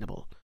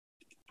sustainable.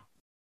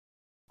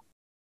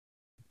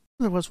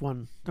 There was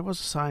a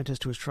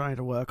scientist who was trying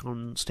to work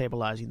on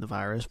stabilizing the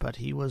virus, but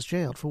he was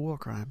jailed for war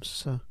crimes,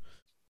 so...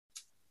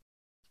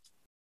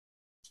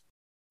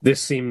 This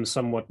seems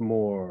somewhat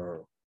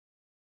more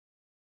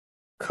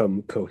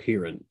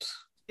coherent.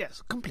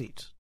 Yes,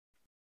 complete.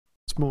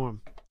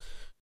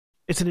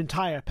 It's an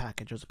entire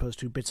package as opposed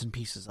to bits and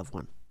pieces of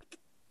one.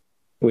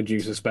 Would you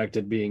suspect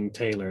it being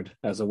tailored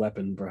as a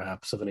weapon,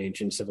 perhaps, of an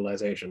ancient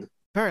civilization?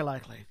 Very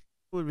likely.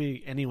 It would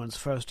be anyone's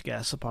first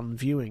guess upon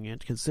viewing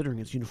it, considering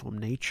its uniform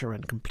nature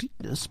and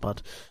completeness,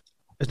 but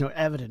There's no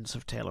evidence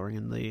of tailoring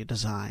in the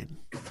design.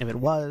 If it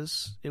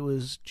was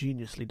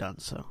geniusly done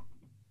so.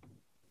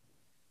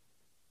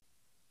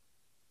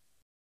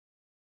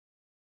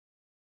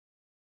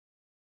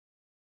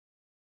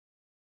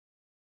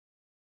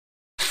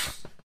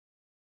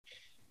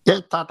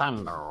 I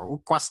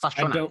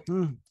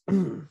don't.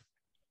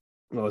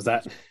 What was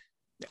that?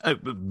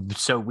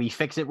 So we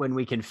fix it when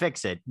we can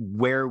fix it.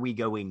 Where are we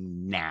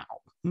going now?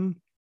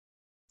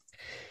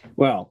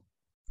 Well,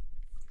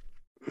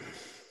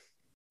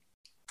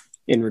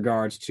 in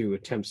regards to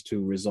attempts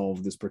to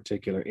resolve this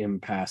particular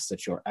impasse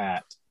that you're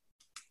at,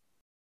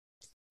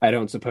 I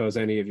don't suppose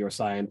any of your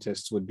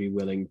scientists would be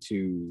willing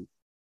to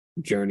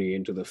journey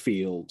into the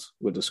field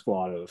with a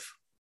squad of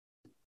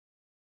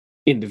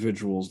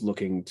individuals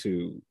looking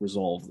to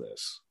resolve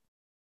this.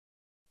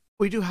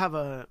 We have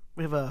a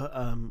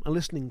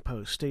listening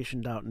post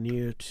stationed out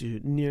near to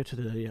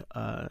the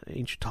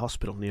ancient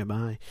hospital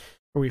nearby,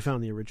 where we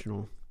found the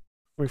original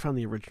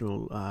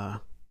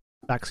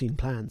vaccine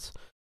plans.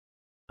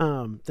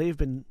 They've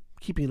been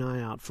keeping an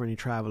eye out for any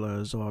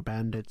travelers or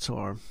bandits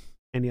or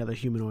any other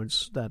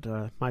humanoids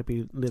that might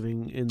be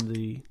living in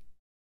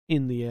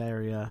the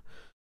area,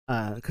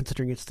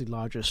 considering it's the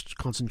largest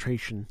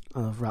concentration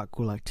of rat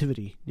ghoul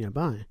activity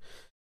nearby,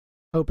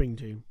 hoping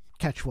to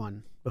catch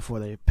one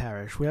before they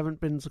perish. We haven't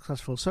been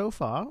successful so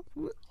far.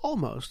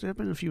 Almost. There have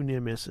been a few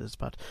near misses,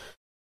 but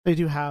they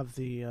do have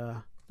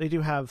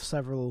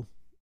several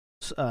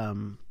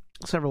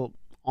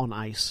on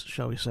ice,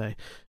 shall we say,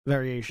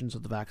 variations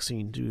of the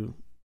vaccine to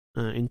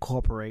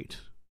incorporate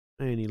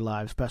any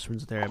live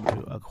specimens that they're able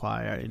to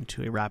acquire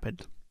into a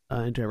rapid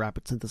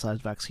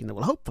synthesized vaccine that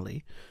will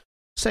hopefully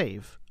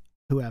save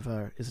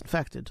whoever is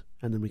infected,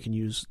 and then we can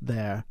use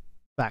their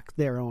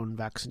own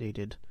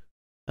vaccinated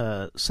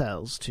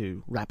cells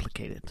to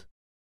replicate it.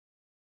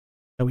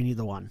 So we need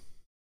the one,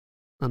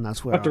 and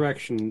that's where.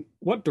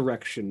 What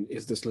direction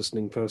is this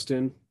listening post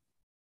in?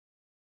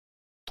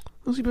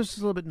 The listening post is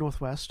a little bit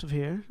northwest of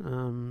here.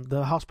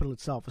 The hospital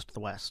itself is to the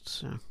west.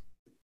 So.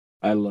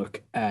 I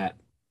look at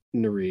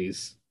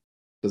Nerys.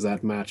 Does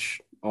that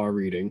match our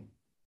reading?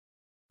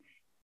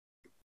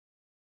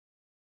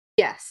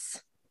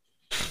 Yes.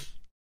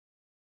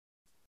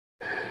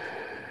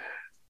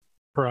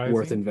 Surprising.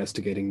 Worth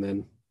investigating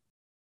then.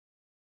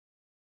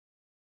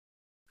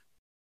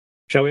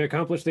 Shall we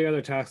accomplish the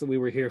other task that we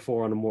were here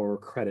for on a more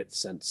credit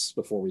sense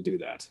before we do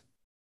that?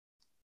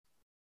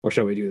 Or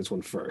shall we do this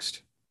one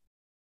first?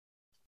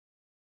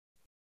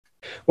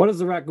 What is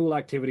the rat ghoul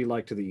activity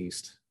like to the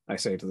east? I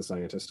say to the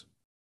scientist.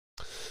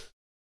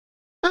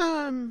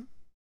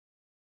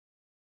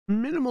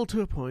 Minimal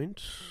to a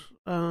point.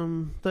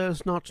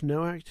 There's not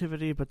no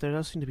activity, but there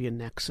does seem to be a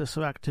nexus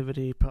of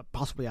activity,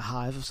 possibly a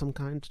hive of some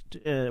kind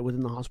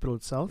within the hospital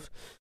itself.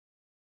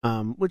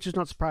 Which is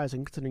not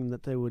surprising, considering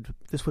that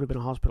this would have been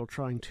a hospital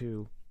trying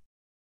to,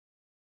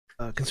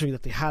 considering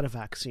that they had a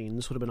vaccine,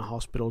 this would have been a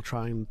hospital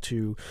trying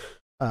to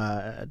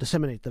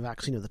disseminate the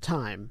vaccine at the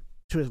time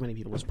to as many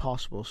people as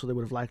possible. So they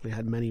would have likely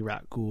had many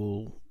rat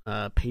ghoul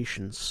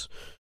patients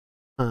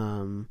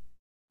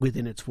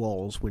within its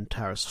walls when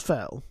Taris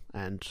fell,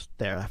 and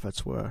their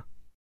efforts were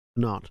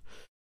not.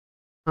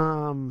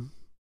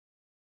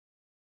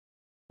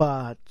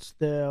 But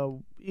there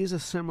is a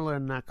similar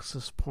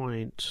nexus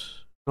point.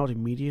 Not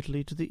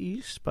immediately to the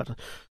east, but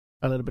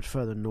a little bit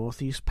further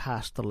northeast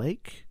past the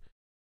lake.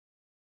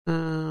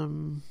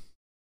 And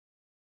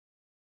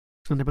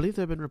I believe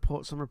there have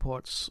been some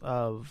reports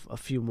of a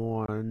few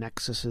more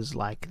nexuses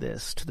like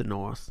this to the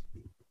north.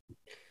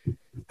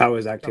 How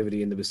is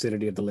activity in the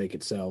vicinity of the lake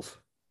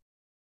itself?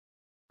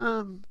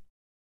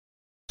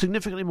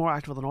 Significantly more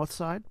active on the north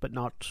side, but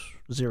not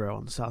zero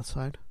on the south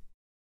side.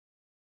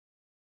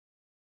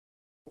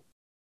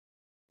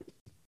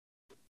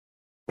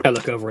 I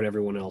look over at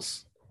everyone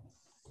else.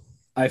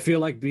 I feel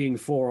like being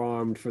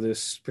forearmed for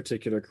this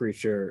particular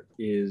creature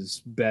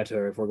is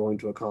better if we're going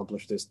to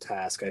accomplish this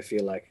task. I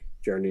feel like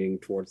journeying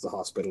towards the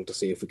hospital to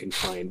see if we can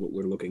find what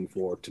we're looking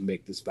for to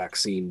make this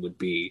vaccine would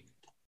be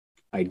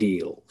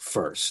ideal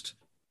first.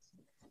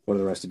 What do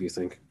the rest of you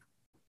think?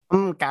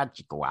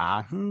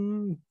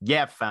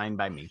 Yeah, fine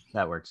by me.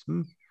 That works.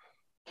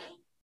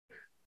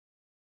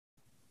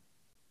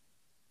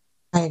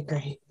 I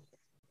agree.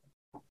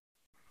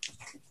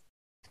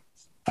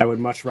 I would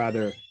much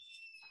rather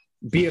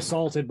be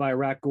assaulted by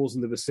rat ghouls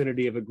in the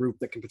vicinity of a group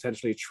that can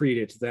potentially treat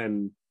it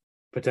than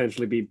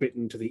potentially be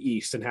bitten to the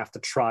east and have to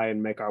try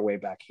and make our way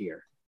back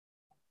here.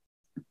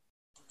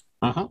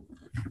 Uh-huh.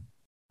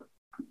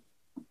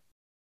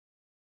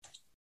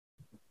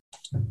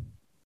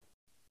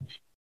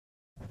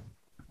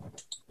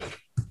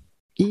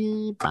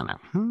 The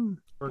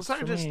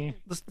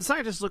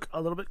scientists look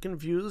a little bit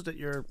confused at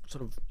your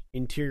sort of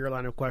interior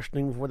line of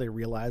questioning before they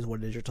realize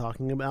what it is you're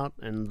talking about,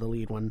 and the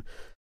lead one.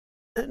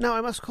 Now,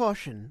 I must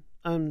caution,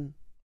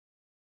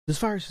 this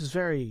virus is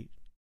very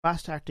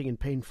fast-acting and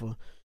painful.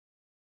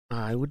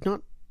 I would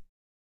not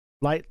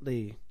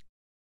lightly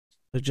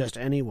suggest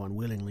anyone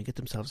willingly get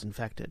themselves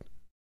infected.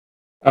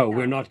 Oh,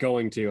 we're not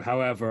going to.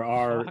 However,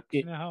 our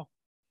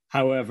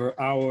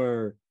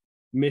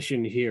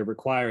mission here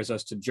requires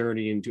us to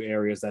journey into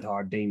areas that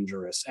are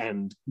dangerous,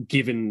 and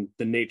given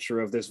the nature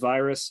of this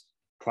virus,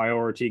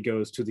 priority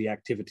goes to the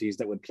activities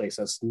that would place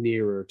us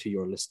nearer to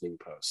your listening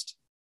post.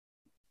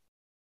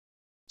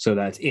 So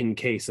that in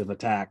case of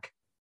attack,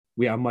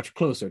 we are much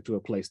closer to a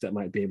place that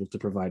might be able to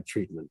provide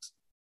treatment.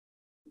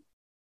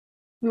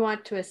 We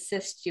want to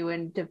assist you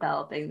in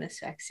developing this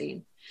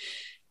vaccine.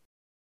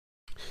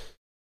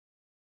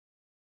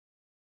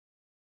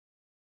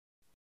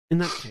 In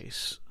that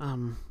case,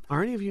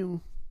 are any of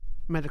you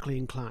medically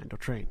inclined or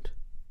trained?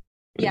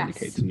 Yes.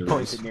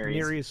 Poison Nereus.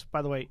 Nereus,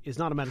 by the way, is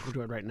not a medical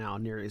droid right now.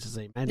 Nereus is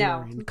a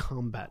Mandalorian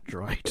combat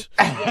droid.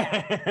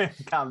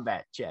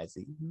 Combat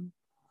chassis.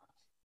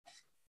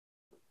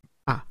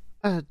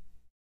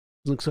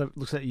 Looks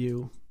at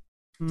you.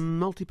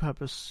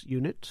 Multi-purpose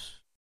unit.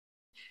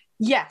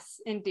 Yes,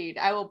 indeed.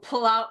 I will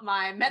pull out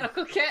my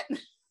medical kit.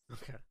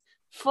 Okay.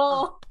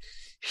 Full.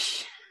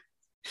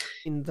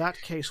 In that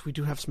case, we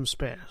do have some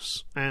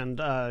spares,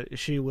 and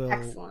she will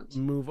Excellent.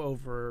 move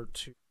over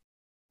to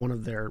one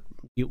of their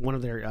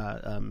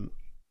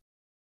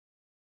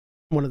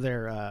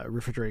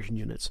refrigeration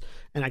units,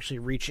 and actually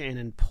reach in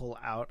and pull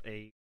out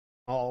a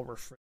small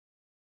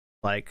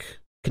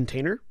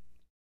container.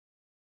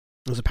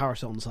 There's a power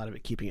cell on the side of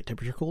it, keeping it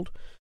temperature cooled.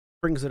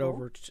 Brings it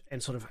over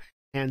and sort of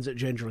hands it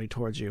gingerly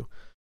towards you.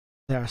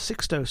 There are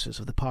 6 doses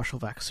of the partial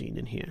vaccine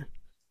in here.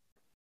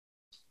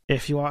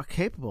 If you are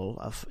capable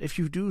of, if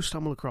you do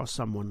stumble across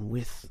someone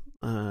with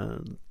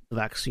the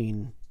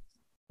vaccine,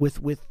 with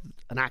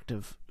an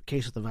active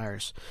case of the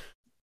virus,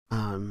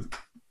 a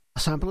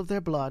sample of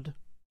their blood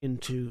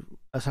into,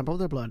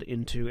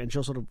 and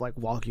she'll sort of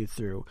walk you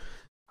through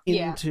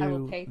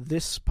into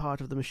this part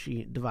of the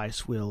machine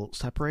device will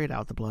separate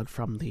out the blood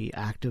from the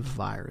active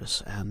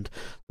virus, and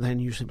then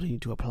you simply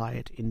need to apply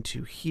it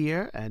into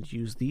here and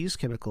use these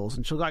chemicals,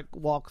 and she'll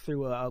walk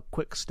through a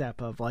quick step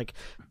of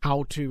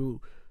how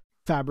to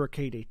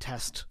fabricate a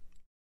test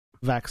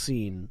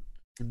vaccine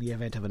in the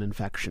event of an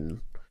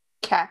infection.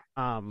 Okay.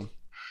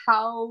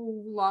 How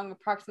long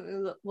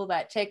approximately will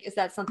that take? Is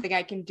that something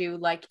I can do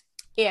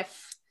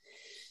if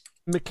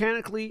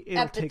mechanically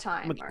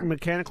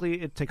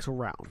mechanically it takes a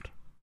round.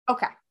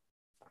 Okay.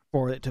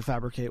 For it to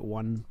fabricate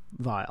one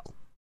vial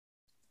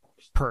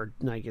per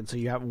and so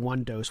you have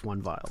 1 dose,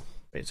 1 vial,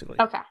 basically.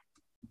 Okay.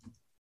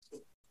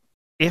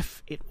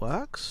 If it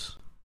works,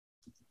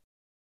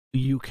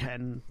 you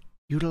can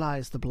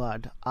utilize the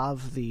blood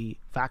of the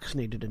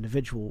vaccinated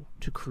individual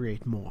to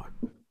create more.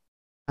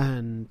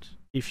 And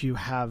if you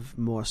have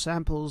more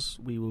samples,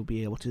 we will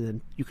be able to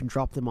then, you can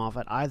drop them off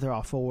at either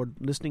our forward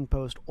listening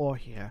post or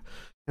here,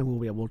 and we'll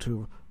be able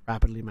to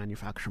rapidly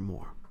manufacture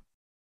more.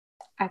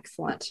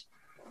 Excellent.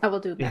 I will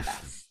do my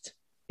best.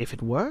 If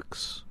it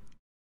works,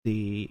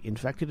 the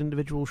infected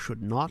individual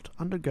should not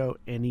undergo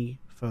any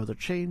further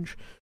change.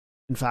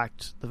 In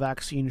fact, the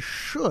vaccine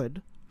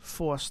should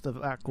force the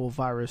actual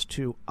virus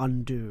to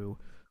undo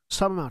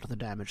some amount of the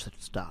damage that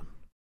it's done.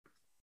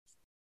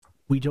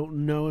 We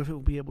don't know if it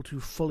will be able to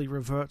fully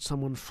revert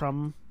someone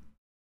from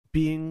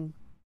being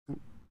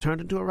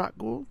turned into a rat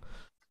ghoul,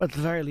 but at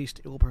the very least,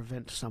 it will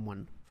prevent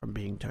someone from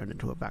being turned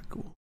into a rat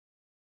ghoul.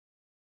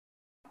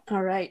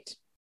 All right.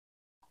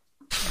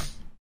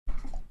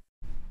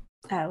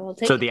 I will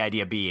take So the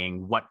idea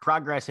being what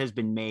progress has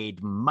been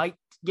made might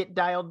get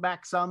dialed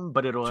back some,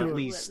 but it'll at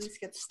least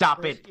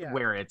stop it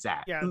where it's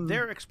at. Yeah,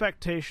 their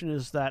expectation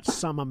is that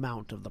some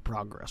amount of the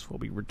progress will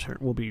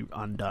be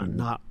undone,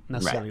 not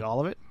necessarily all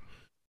of it.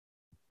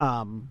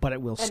 But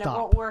it will stop. And it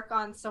won't work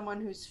on someone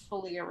who's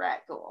fully a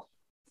rat ghoul.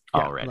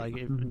 Yeah,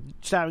 already.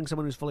 Stabbing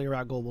someone who's fully a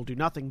rat ghoul will do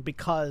nothing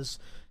because,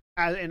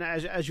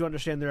 as you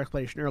understand their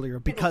explanation earlier,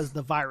 because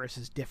the virus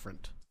is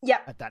different.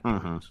 Yep. At that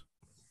point,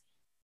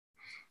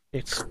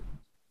 it's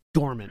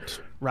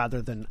dormant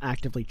rather than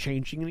actively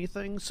changing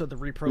anything, so the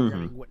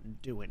reprogramming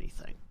wouldn't do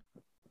anything.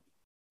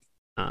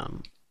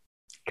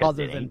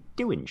 Other than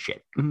doing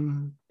shit.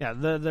 Yeah,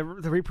 the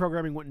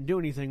reprogramming wouldn't do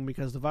anything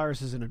because the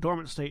virus is in a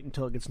dormant state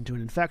until it gets into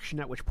an infection,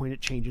 at which point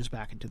it changes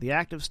back into the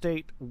active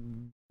state,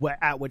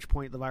 at which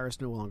point the virus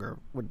no longer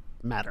would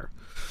matter.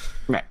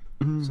 Right.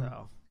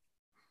 So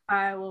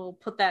I will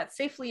put that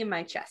safely in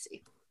my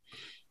chassis.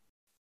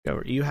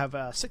 You have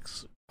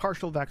 6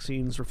 partial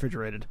vaccines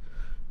refrigerated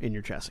in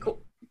your chassis.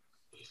 Cool.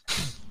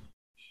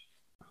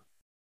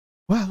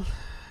 Well,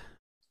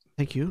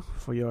 thank you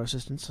for your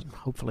assistance, and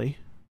hopefully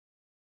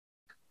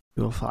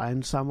you will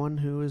find someone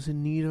who is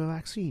in need of a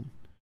vaccine.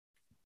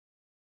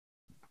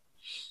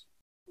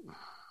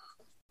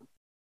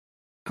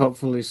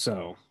 Hopefully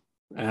so.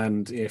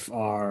 And if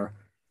our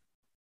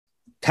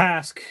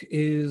task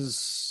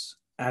is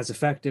as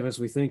effective as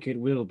we think it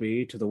will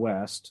be to the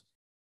west,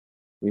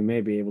 we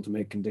may be able to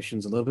make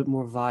conditions a little bit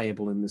more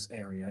viable in this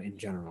area in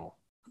general.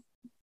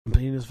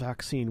 Completing this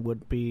vaccine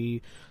would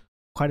be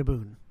quite a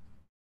boon.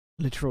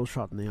 Literal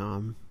shot in the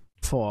arm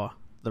for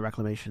the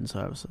reclamation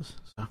services.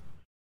 So.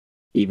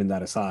 Even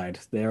that aside,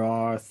 there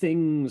are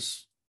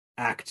things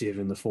active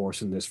in the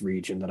Force in this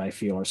region that I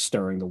feel are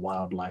stirring the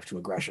wildlife to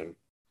aggression.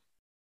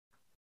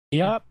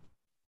 Yep.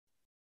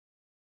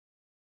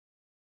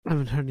 I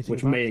haven't heard anything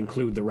which about may that.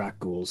 include the rat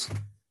ghouls.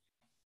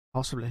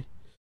 Possibly.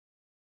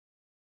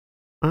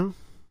 Well,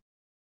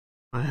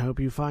 I hope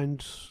you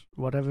find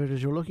whatever it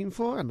is you're looking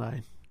for, and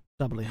I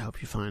doubly hope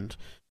you find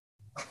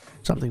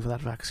something for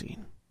that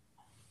vaccine.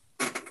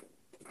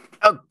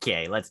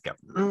 Okay, let's go.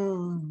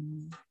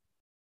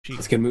 She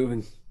Let's get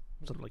moving.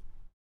 sort of like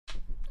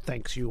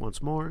thanks you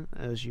once more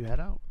as you head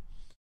out.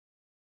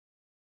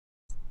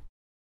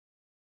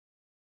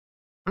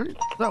 Alright,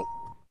 so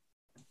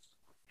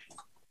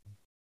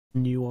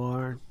you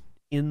are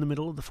in the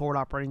middle of the forward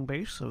operating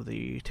base of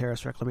the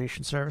Taris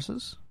Reclamation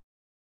Services.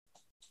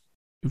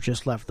 You've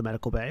just left the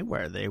medical bay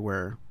where they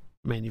were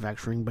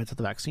manufacturing bits of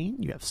the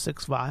vaccine. You have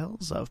 6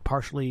 vials of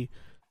partially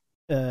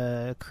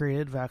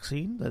created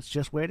vaccine that's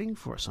just waiting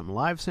for some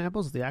live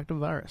samples of the active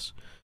virus.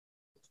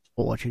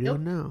 Well, what you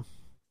doing now?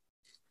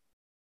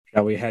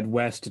 Shall we head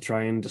west to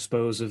try and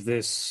dispose of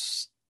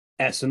this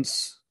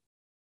essence?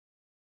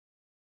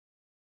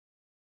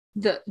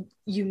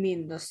 You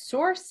mean the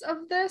source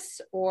of this,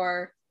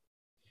 or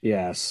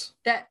Yes.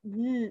 that?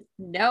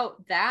 No,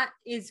 that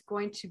is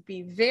going to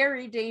be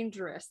very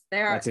dangerous.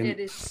 It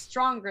is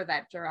stronger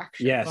that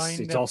direction. Yes, Find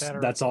it's a also better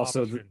that's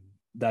option.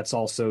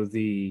 also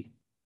the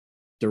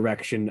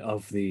direction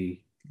of the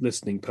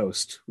listening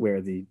post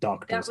where the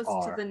doctors That was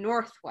are. to the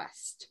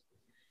northwest.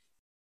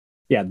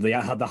 Yeah,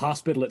 the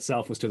hospital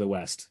itself was to the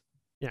west.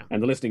 Yeah.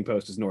 And the listening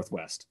post is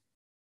northwest.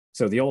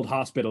 So the old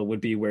hospital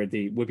would be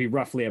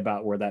roughly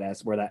about where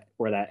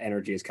that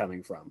energy is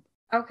coming from.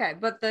 Okay,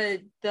 but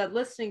the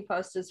listening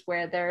post is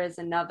where there is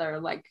another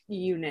like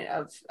unit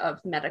of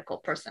medical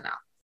personnel.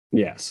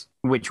 Yes.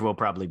 Which will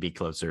probably be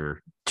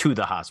closer to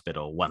the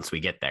hospital once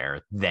we get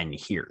there than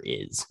here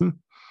is.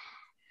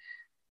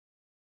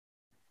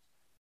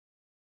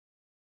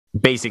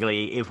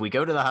 Basically, if we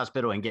go to the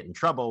hospital and get in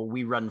trouble,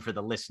 we run for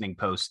the listening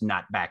post,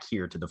 not back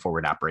here to the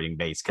forward operating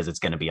base, because it's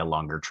going to be a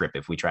longer trip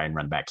if we try and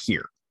run back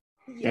here.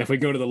 And if we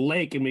go to the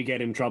lake and we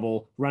get in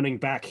trouble, running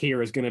back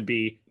here is going to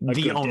be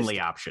The only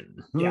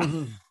option. Yeah.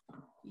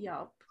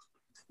 Yup.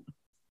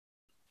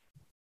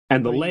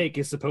 And the lake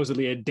is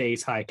supposedly a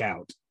day's hike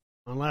out.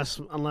 Unless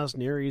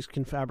Nereis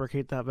can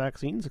fabricate that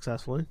vaccine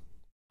successfully.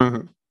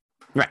 Mhm.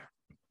 Right.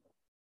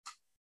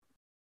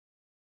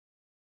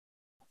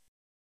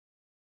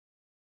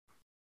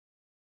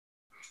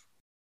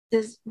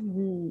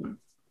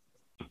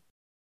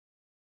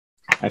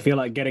 I feel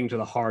like getting to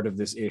the heart of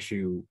this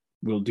issue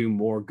will do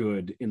more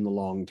good in the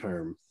long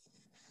term.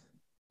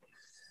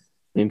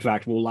 In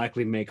fact, will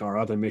likely make our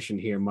other mission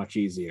here much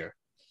easier.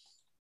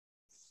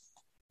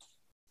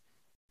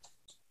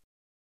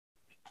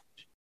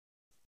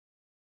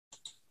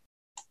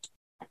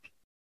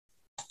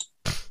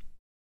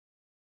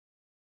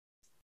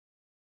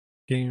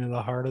 Getting to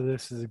the heart of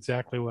this is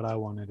exactly what I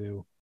want to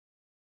do.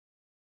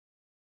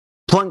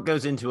 Plunk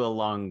goes into a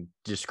long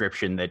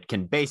description that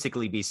can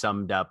basically be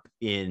summed up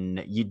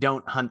in you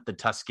don't hunt the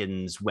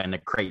Tuscans when a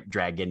crate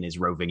dragon is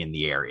roving in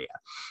the area.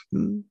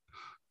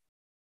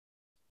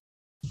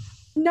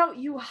 No,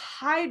 you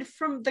hide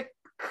from the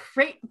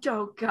crate.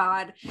 Oh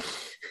God.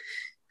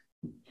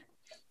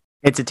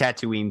 It's a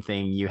Tatooine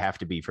thing. You have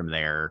to be from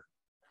there.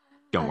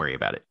 Don't worry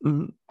about it.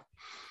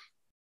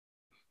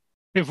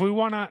 If we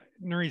want to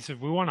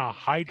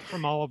hide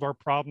from all of our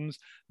problems,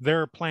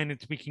 there are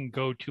planets we can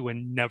go to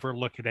and never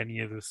look at any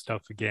of this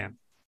stuff again.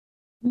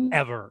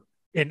 Ever.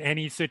 In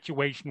any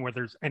situation where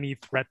there's any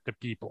threat to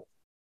people.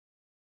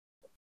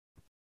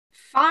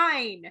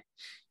 Fine.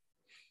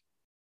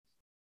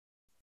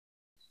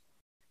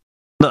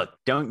 Look,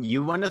 don't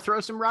you want to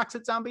throw some rocks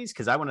at zombies?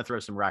 Because I want to throw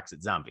some rocks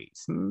at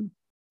zombies. No,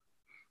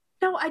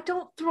 I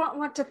don't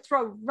want to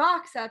throw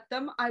rocks at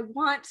them. I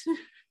want.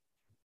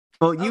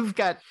 Well, you've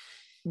got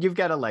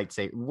a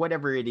lightsaber,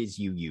 whatever it is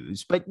you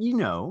use, but you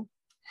know.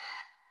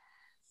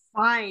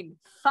 Fine.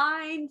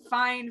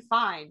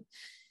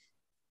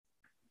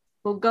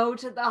 We'll go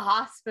to the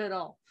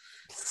hospital.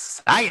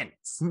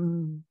 Science.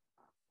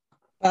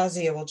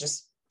 Fazia will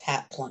just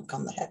pat Plunk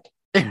on the head.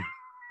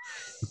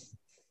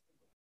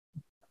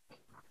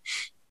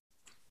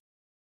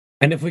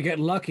 And if we get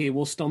lucky,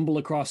 we'll stumble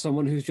across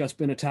someone who's just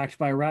been attacked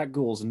by rat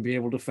ghouls and be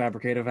able to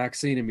fabricate a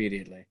vaccine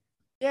immediately.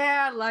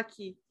 Yeah,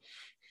 lucky.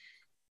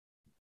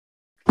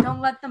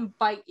 Don't let them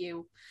bite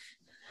you.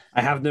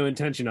 I have no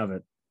intention of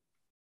it.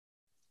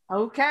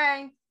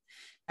 Okay.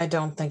 I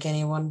don't think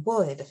anyone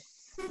would.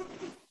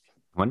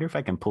 I wonder if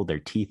I can pull their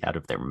teeth out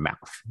of their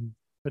mouth.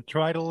 But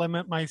try to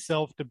limit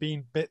myself to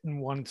being bitten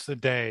once a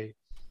day.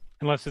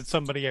 Unless it's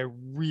somebody I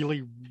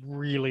really,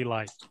 really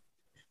like.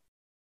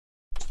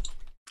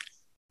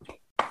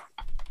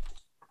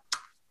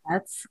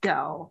 Let's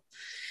go.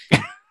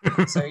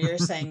 So you're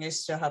saying you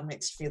still have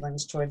mixed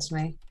feelings towards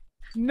me?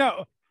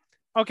 No.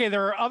 Okay,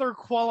 there are other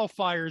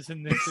qualifiers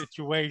in this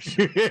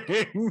situation.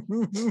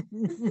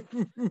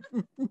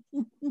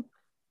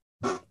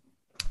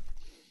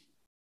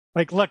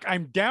 Like, look,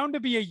 I'm down to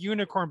be a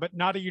unicorn, but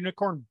not a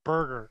unicorn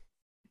burger.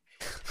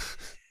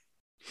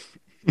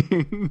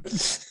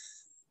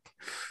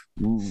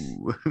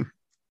 Ooh.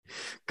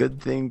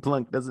 Good thing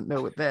Plunk doesn't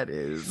know what that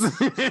is.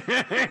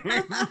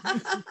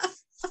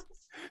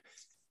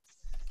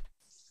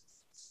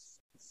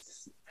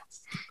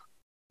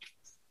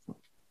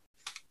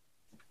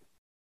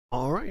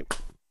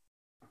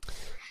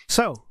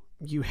 So,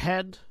 you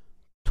head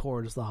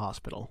towards the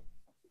hospital.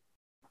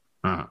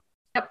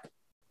 Yep.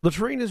 The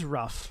terrain is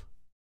rough,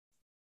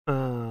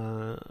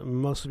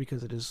 mostly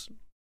because it is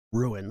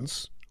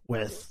ruins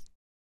with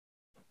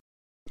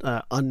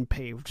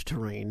unpaved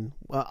terrain,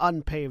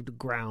 unpaved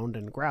ground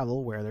and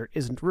gravel where there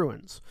isn't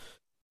ruins.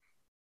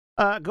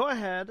 Go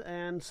ahead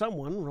and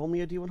someone roll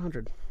me a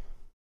D100.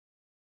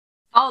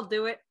 I'll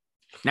do it.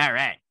 All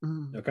right.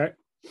 Okay.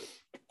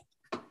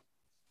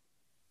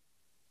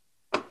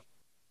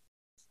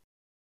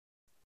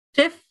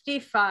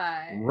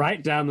 $55.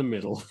 Right down the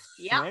middle.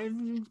 Yeah.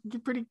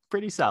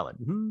 Pretty solid.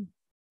 All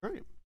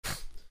right.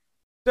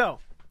 So,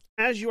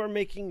 as you are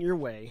making your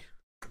way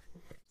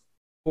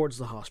towards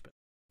the hospital,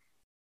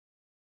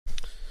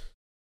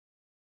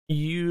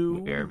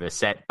 We're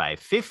beset by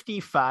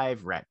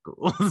 55 rat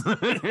ghouls.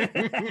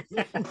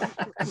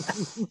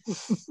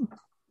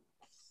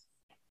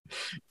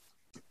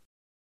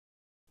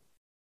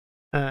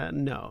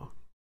 No,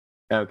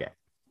 Okay.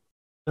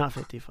 not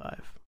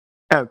 55.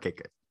 Okay,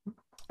 good.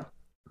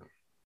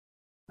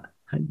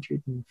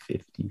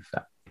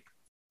 155.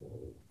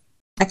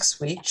 Next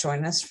week,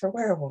 join us for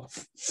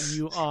werewolf.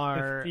 You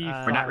are.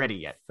 We're not ready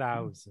yet.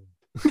 1,000.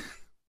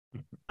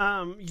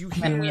 You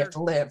And we hear. have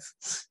to live.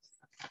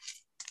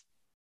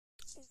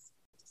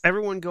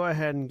 Everyone, go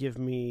ahead and give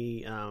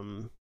me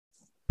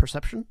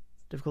perception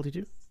difficulty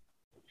 2.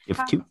 If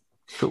two.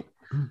 Cool.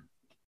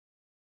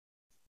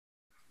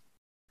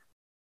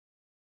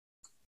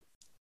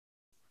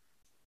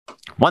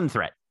 One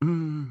threat.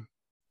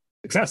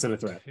 Success and a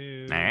threat.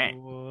 All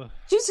right.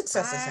 Two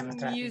successes and a I'm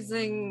threat.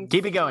 using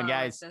Keep it going, slow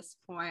guys. At this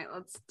point,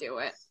 let's do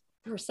it.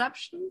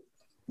 Perception.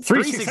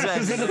 Three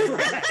successes and a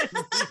threat.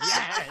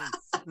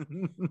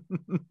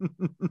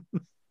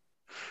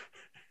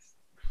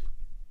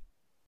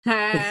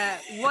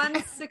 Yes. One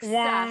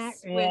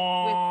success with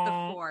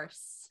the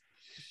force.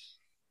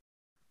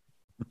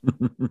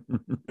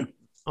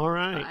 All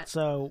right. But-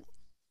 So,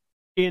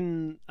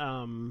 in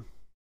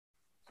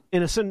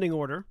ascending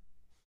order,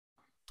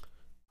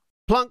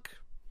 Plunk,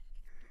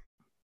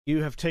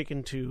 you have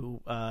taken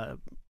to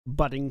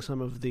butting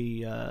some of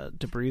the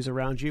debris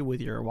around you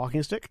with your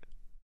walking stick.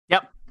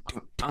 Yep.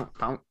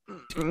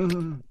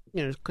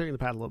 Just clearing the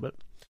path a little bit.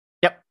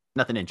 Yep.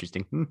 Nothing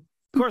interesting.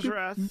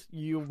 Korsarath,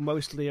 you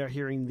mostly are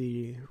hearing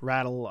the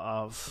rattle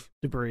of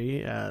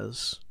debris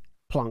as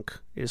Plunk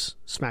is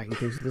smacking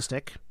things with the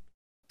stick.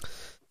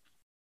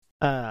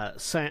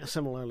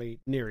 Similarly,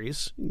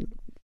 Neres,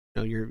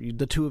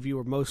 the two of you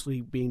are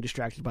mostly being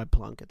distracted by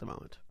Plunk at the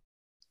moment.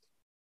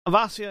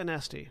 Avasia and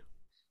Esty,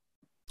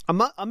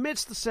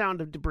 amidst the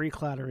sound of debris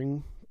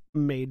clattering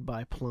made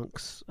by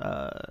Plunk's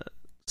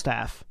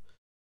staff,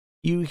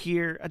 you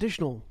hear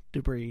additional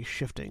debris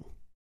shifting.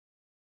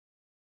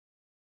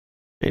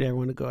 Need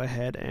everyone to go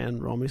ahead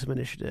and roll me some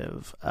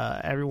initiative.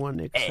 Everyone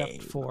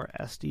except for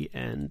Esty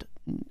and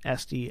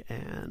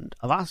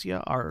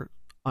Avasia are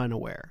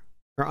unaware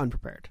or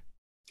unprepared.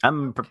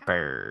 I'm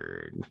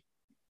prepared.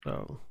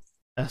 So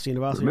Esty and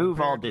Avasia Remove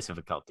are all prepared.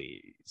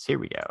 difficulties. Here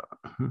we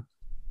go.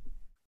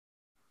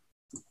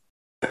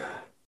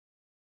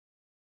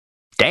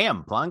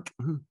 Damn, Plunk.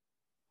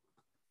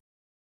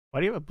 Why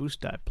do you have a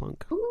boost die,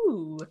 Plunk?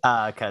 Ooh.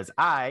 Because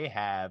I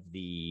have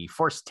the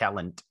force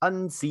talent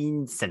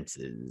Unseen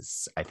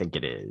Senses, I think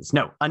it is.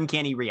 No,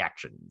 Uncanny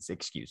Reactions,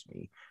 excuse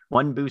me.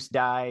 1 boost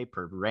die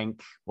per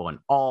rank on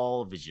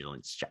all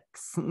vigilance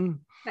checks,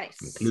 Nice.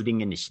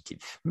 including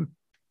initiative.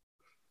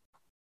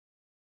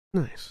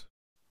 Nice.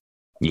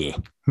 Yeah.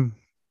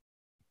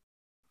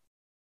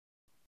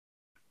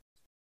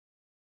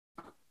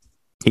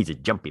 He's a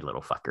jumpy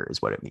little fucker,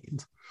 is what it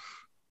means.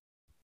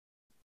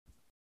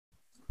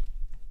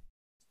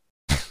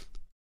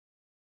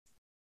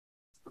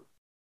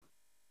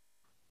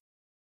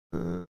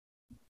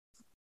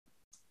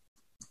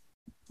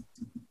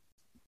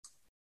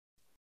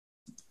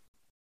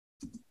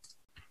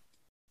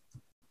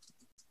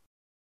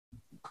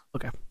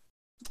 Okay.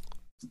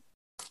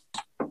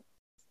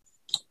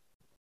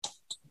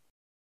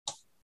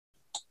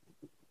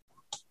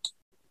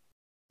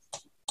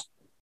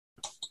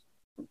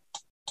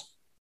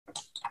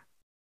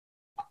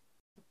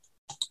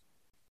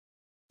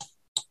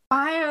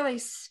 Why are they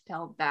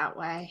spelled that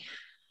way?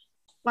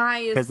 Why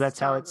is 'Cause that's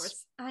how Star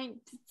it's-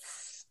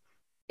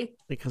 Wars-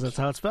 Because that's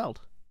how it's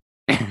spelled.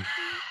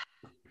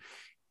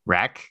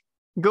 Rack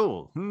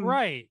Ghoul.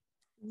 Right.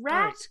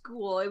 Rat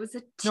Ghoul. It was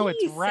a T. No,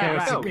 it's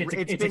rat. sound. No, It's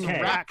it's a been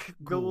K. Rack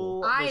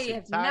Ghoul. I this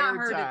have not entire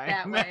heard it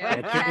that time. way,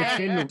 It's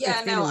been, Yeah,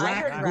 it's been no, I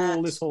rat heard ghoul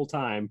rat. this whole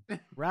time.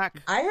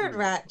 Rack. I heard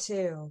rat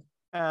too.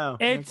 Oh,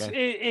 It's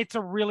okay. it's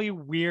a really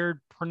weird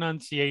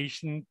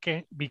pronunciation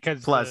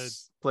because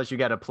Plus you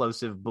got a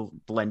plosive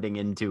blending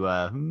into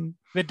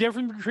the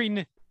difference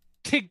between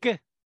tig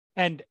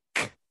and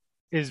k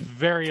is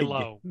very Tig.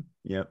 low.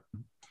 Yep.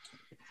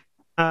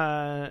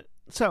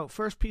 So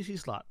first PC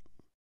slot.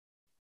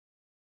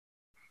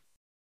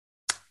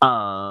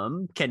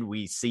 Can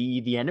we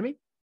see the enemy?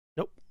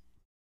 Nope.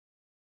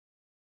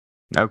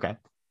 Okay.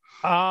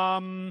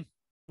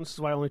 This is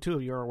why only two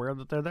of you are aware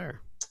that they're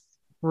there.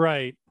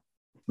 Right.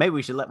 Maybe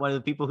we should let one of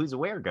the people who's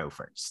aware go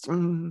first.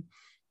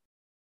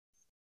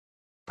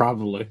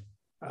 Probably.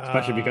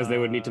 Especially because they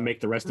would need to make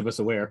the rest of us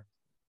aware.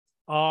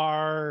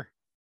 I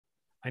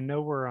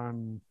know we're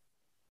on.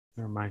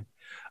 Never mind.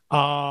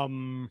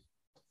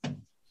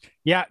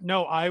 Yeah,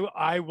 no,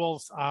 I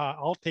will.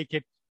 I'll take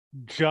it.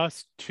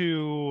 Just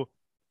to.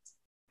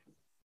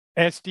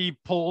 SD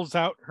pulls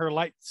out her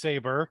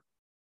lightsaber,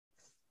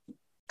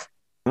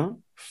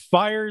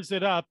 fires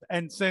it up,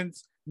 and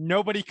since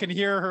nobody can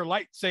hear her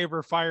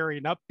lightsaber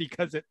firing up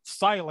because it's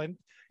silent,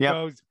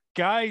 goes,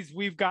 "Guys,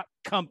 we've got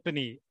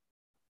company."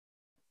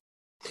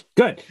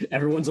 Good.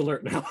 Everyone's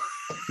alert now.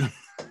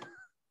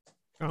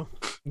 Oh,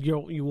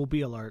 you will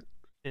be alert,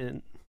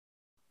 and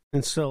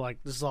so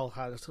like this is all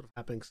how it's sort of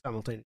happening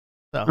simultaneously.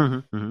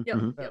 So,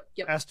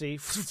 Yep. SD.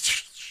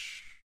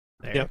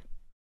 There. Yep.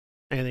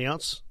 Anything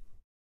else?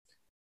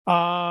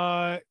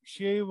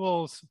 She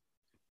will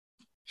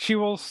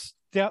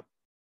step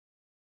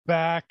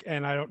back,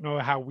 and I don't know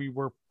how we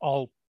were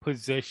all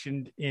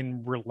positioned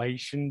in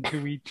relation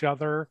to each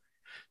other.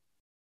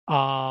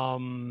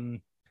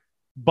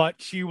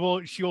 But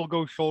she'll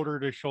go shoulder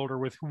to shoulder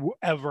with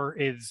whoever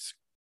is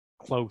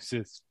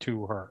closest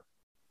to her.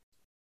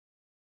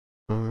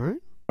 All right.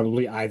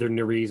 Probably either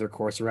Nerys or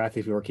Corserath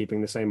if we were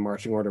keeping the same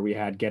marching order we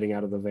had getting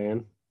out of the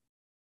van.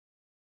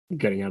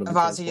 Getting out of the Avazi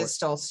transport. is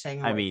still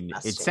staying. I away mean,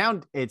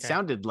 from us.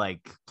 sounded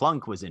like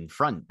Plunk was in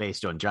front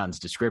based on John's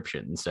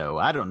description, so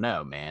I don't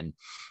know, man.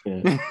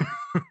 Yeah.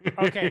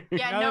 Okay.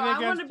 Yeah, no, I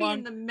want to be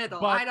in the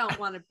middle. I don't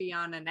want to be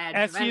on an edge.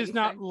 of Essie is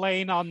not anything.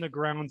 laying on the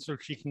ground, so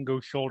she can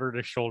go shoulder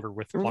to shoulder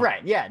with Plunk.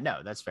 Right? Yeah,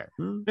 no, that's fair.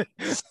 You could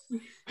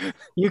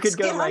Just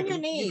go get on like your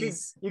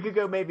knees. you could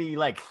go maybe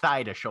like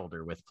thigh to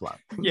shoulder with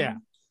Plunk. Yeah.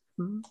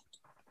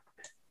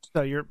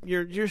 So you're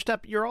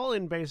all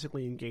in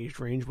basically engaged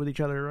range with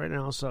each other right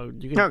now. So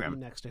you can be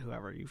next to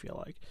whoever you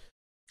feel like.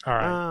 All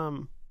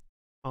right.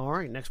 All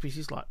right. Next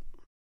PC slot.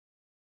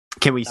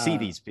 Can we see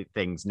these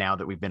things now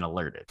that we've been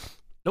alerted?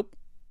 Nope.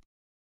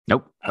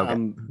 Okay.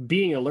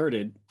 Being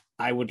alerted,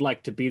 I would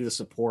like to be the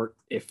support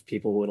if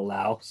people would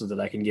allow, so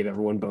that I can give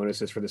everyone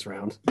bonuses for this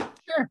round.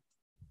 Sure.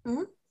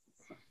 Mm-hmm.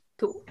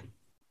 Cool.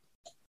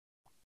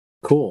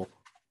 Cool.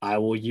 I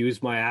will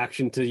use my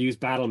action to use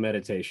battle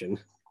meditation.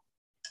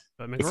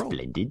 Make a roll.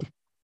 Splendid.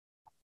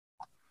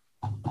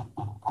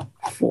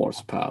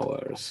 Force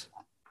powers.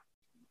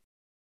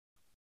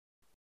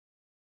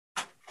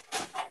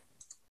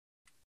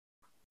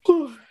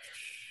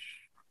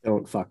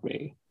 Don't fuck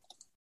me.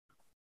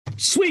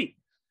 Sweet.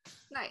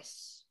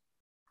 Nice.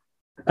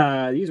 These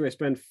are I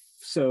spend.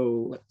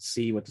 So let's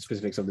see what the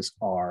specifics of this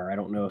are. I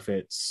don't know if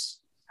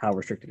it's how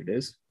restricted it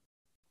is.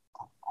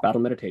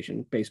 Battle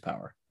meditation, base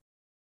power.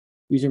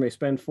 User may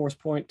spend force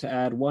point to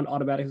add 1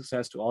 automatic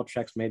success to all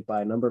checks made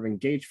by a number of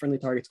engaged friendly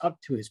targets up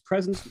to his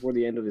presence before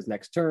the end of his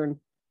next turn.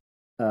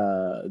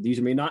 The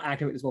user may not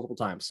activate this multiple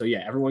times. So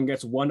yeah, everyone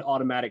gets 1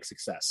 automatic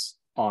success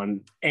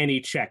on any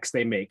checks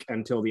they make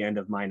until the end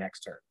of my next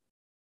turn.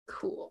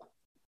 Cool.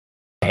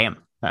 Damn.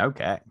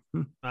 Okay.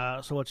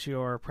 So what's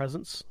your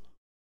presence?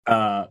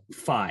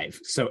 5.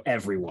 So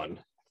everyone.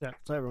 Yeah.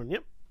 So everyone.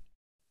 Yep.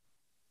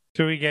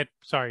 So we get,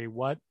 sorry,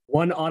 what?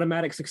 1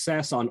 automatic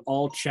success on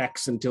all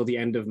checks until the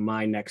end of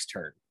my next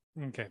turn.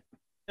 Okay.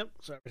 Yep.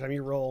 So every time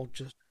you roll,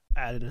 just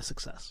add in a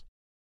success.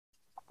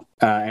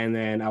 And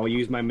then I will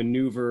use my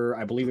maneuver.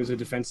 I believe there's a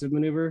defensive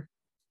maneuver.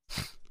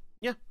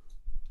 Yeah.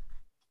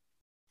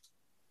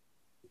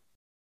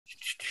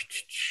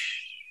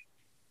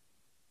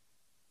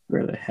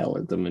 Where the hell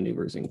are the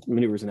maneuvers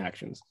and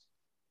actions?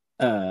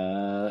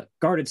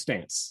 Guarded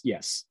stance.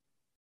 Yes.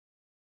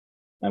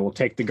 I will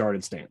take the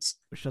guarded stance.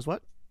 Which does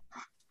what?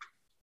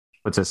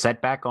 What's a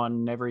setback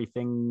on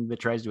everything that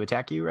tries to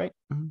attack you, right?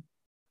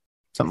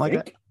 Something like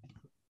that.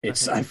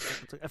 It's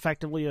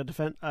effectively a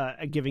defense,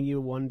 giving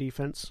you 1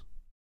 defense.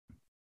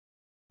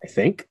 I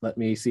think. Let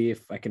me see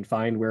if I can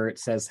find where it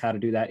says how to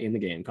do that in the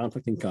game.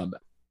 Conflict and combat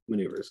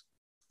maneuvers.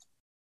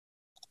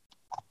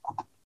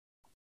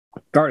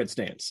 Guarded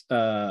stance.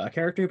 A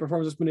character who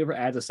performs this maneuver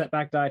adds a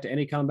setback die to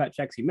any combat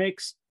checks he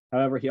makes.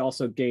 However, he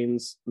also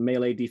gains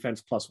melee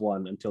defense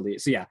 +1 until the...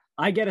 So yeah,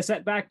 I get a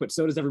setback, but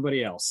so does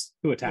everybody else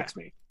who attacks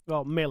me.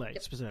 Well, melee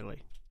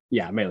specifically.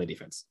 Yeah, melee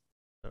defense.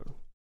 So,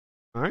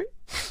 all right.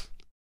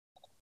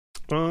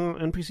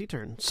 NPC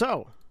turn.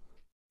 So,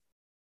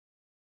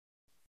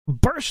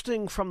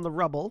 bursting from the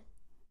rubble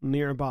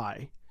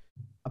nearby,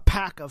 a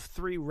pack of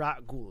 3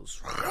 rat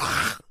ghouls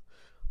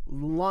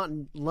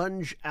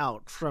lunge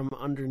out from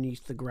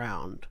underneath the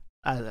ground,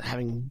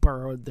 having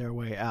burrowed their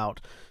way out,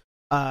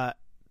 right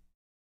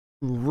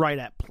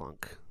at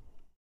Plunk.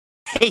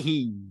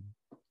 Hey,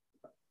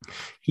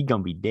 he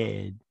gonna be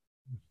dead.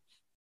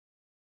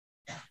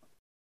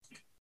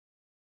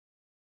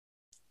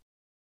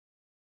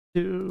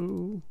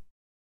 Two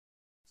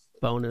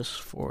bonus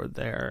for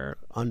their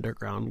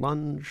underground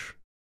lunge.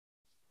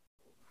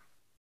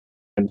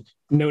 And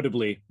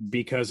notably,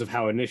 because of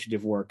how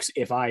initiative works,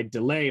 if I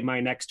delay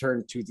my next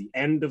turn to the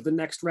end of the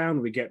next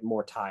round, we get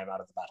more time out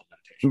of the battle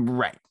meditation.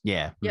 Right.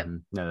 Yeah. Yep.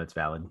 No, that's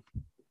valid.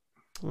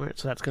 All right,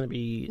 so that's going to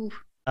be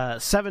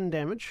 7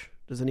 damage.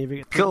 Does any of you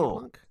get 3 Cool.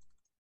 Plunk?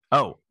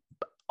 Oh,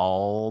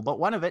 all but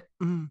one of it.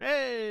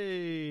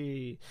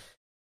 Hey!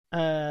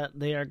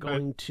 They are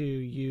going to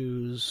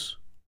use.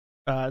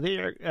 So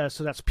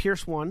that's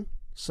Pierce 1.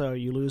 So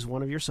you lose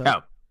 1 of your soak.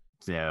 Oh,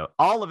 so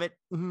all of it.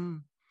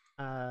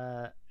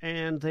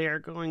 And they are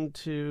going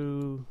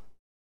to.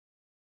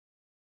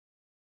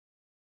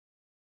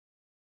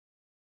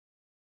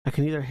 I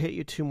can either hit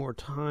you 2 more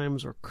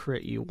times or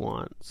crit you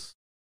once.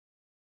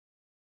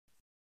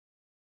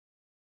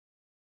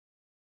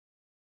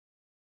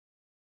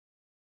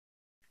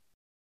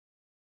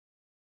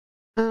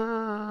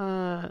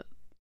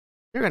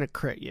 They're going to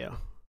crit you.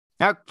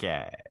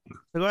 Okay.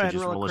 So go ahead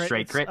just and roll a crit.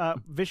 straight crit?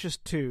 Vicious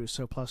 2,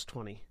 so plus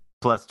 20.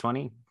 Plus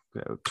 20.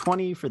 So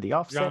 20 for the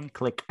offset. John.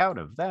 Click out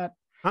of that.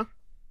 Huh?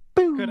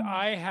 Boom. Could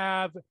I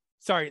have?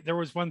 Sorry, there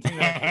was one thing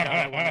that I forgot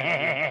I wanted to do.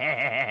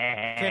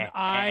 Can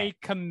I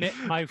commit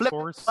my Flip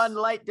force? Fun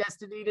light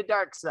destiny to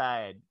dark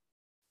side.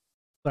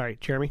 Sorry,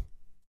 Jeremy.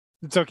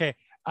 It's okay.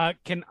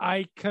 Can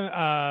I?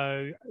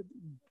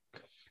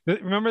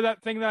 Remember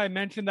that thing that I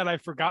mentioned that I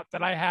forgot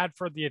that I had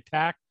for the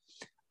attack?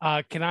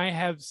 Can I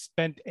have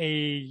spent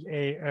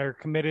or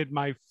committed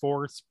my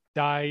force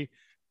die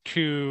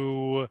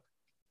to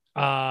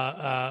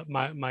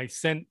my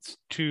sense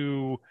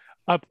to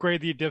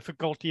upgrade the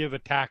difficulty of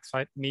attacks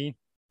at me?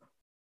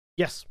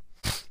 Yes.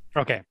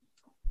 Okay,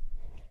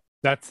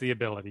 that's the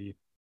ability.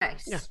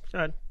 Nice. Yeah, go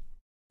ahead.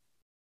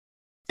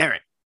 All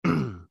right.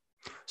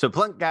 So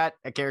Plunk got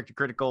a character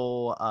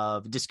critical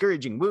of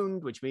discouraging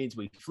wound, which means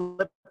we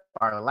flip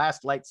our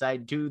last light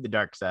side to the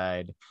dark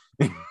side.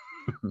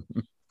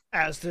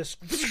 As this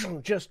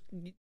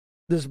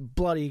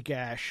bloody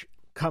gash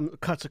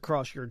cuts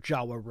across your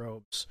Jawa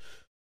robes.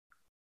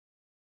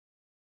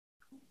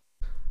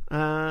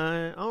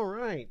 All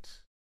right.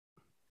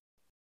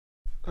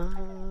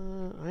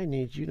 I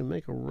need you to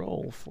make a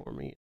roll for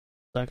me.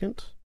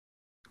 Second.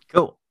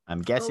 Cool.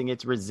 I'm guessing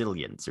it's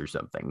resilience or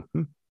something.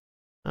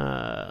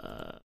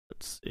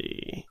 Let's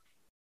see.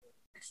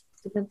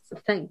 That's the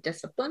thing.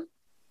 Discipline.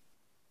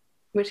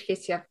 In which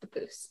case you have the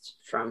boost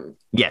from.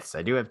 Yes,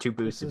 I do have 2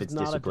 boosts This if is it's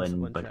not a discipline,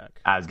 discipline but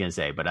check. I was going to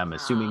say, but I'm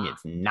assuming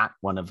it's not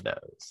one of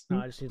those. No,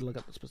 I just need to look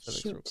up the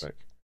specifics real Shoot. quick.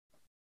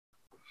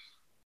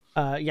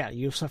 Yeah,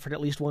 you've suffered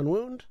at least 1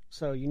 wound,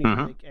 so you need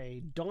to make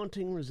a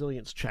daunting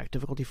resilience check,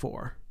 difficulty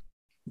 4.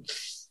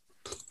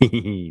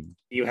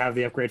 You have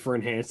the upgrade for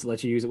enhanced to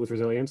let you use it with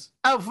resilience.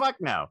 Oh, fuck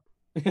no.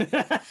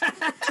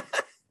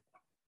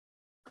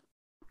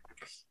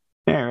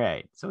 All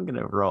right, so I'm going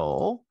to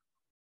roll.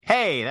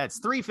 Hey, that's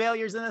 3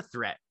 failures and a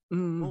threat.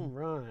 All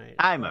right.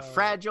 I'm a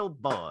fragile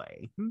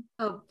boy.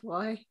 Oh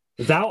boy.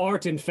 Thou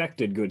art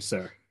infected, good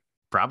sir.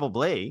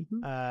 Probably.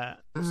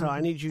 So I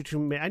need you to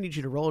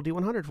roll a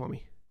d100 for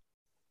me.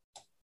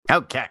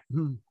 Okay.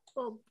 Oh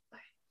boy.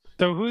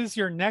 So who's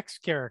your next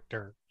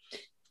character?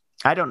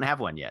 I don't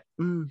have one yet.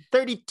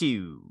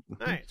 32.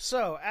 All right.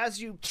 So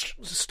as you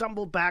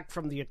stumble back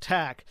from the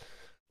attack,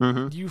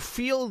 you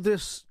feel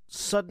this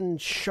sudden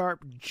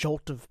sharp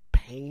jolt of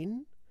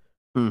pain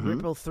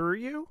ripple through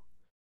you.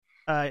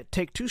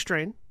 Take 2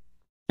 strain.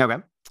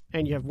 Okay.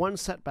 And you have 1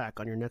 setback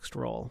on your next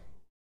roll.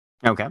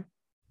 Okay.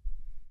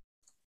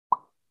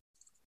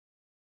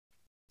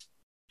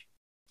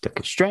 Took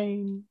a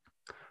strain.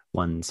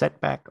 1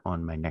 setback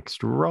on my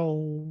next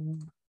roll.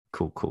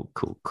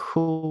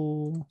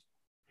 Cool.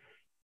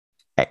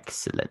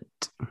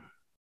 Excellent.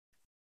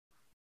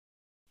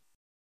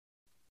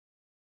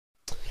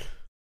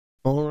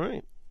 All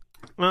right.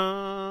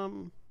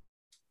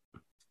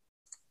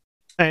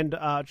 And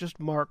just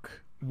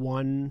mark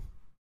 1.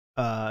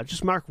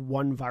 Just mark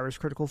 1 virus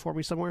critical for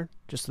me somewhere,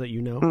 just so that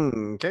you know.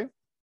 Okay.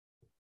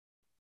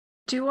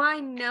 Do I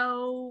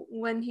know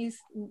when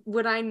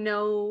would I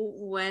know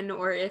when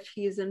or if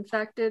he's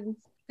infected?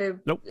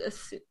 Nope.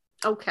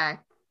 Okay.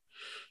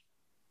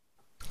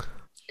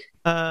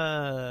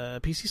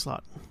 PC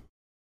slot.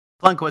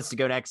 Plunk wants to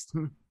go next.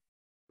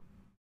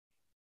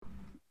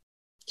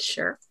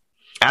 Sure.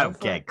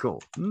 Okay,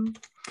 cool.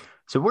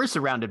 So we're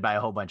surrounded by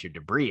a whole bunch of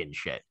debris and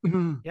shit.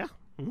 Yeah,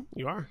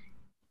 you are.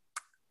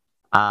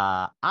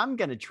 I'm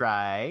going to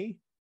try.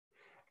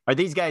 Are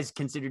these guys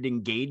considered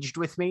engaged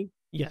with me?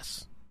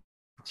 Yes.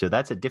 So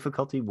that's a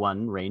difficulty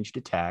 1 ranged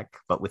attack,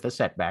 but with a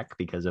setback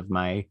because of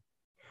my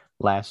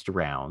last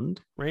round.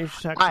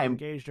 Ranged attacks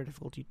engaged are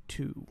difficulty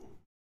 2.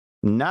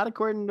 Not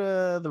according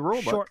to the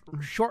rulebook.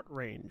 Short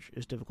range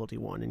is difficulty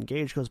 1.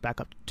 Engaged goes back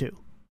up to 2.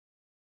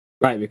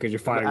 Right, because you're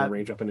firing a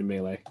range weapon in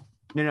melee.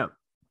 No.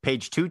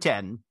 Page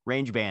 210,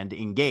 range band,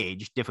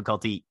 engaged,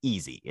 difficulty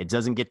easy. It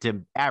doesn't get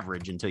to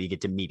average until you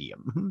get to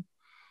medium.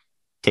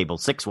 Table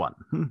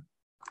 6-1.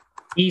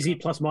 Easy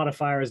plus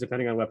modifiers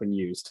depending on weapon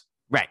used.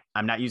 Right,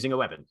 I'm not using a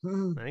weapon.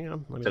 Hang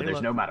on. Let me So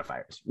there's no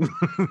modifiers.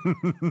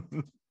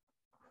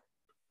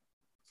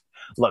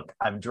 Look,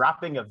 I'm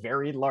dropping a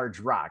very large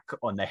rock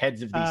on the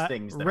heads of these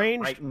things that are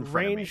right in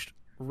front of me.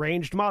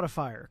 Ranged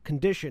modifier.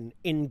 Condition,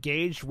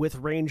 engaged with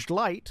ranged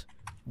light,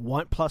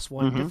 1 +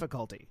 1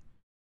 difficulty.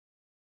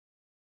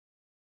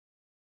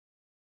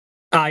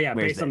 Yeah,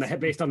 Where's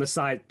based on the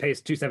size,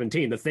 pace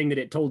 217, the thing that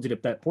it told you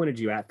that pointed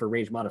you at for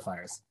range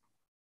modifiers.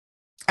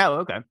 Oh,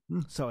 okay.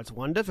 So it's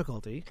 1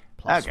 difficulty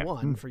plus Okay.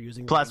 1 for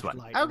using Plus ranged 1.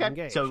 light and Okay.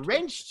 engaged. So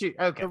range 2.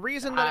 Okay. The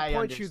reason that it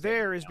points you understand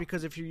there is now.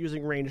 because if you're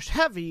using ranged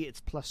heavy, it's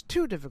plus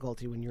 2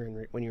 difficulty when you're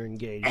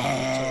engaged. So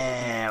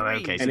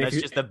Okay, so And if that's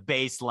you- just the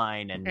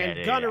baseline,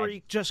 and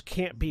gunnery just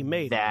can't be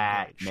made.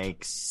 that engaged.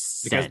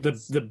 makes Because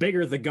sense. the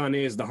bigger the gun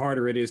is, the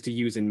harder it is to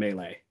use in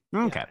melee.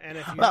 Okay. Yeah, and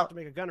if you Well- have to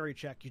make a gunnery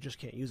check, you just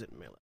can't use it in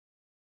melee.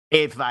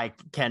 If I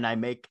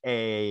make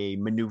a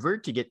maneuver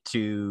to get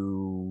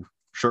to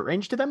short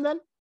range to them then?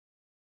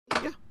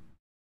 Yeah.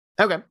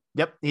 Okay.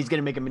 Yep. He's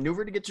gonna make a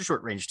maneuver to get to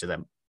short range to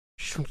them,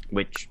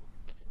 which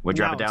would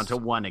drop Now it down it's- to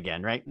 1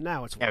 again, right?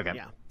 Now it's 1. Okay.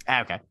 Yeah.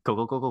 Okay.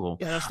 Cool.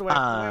 Yeah, that's the way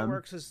it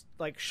works. Is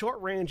like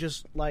short range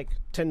is like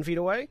 10 feet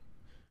away.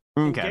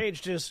 Okay.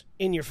 Engaged is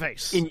in your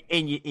face. In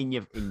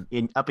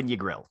up in your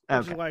grill. Which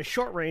Okay. is why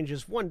short range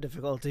is 1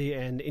 difficulty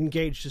and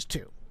engaged is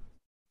 2.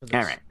 All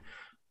right.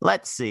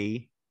 Let's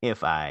see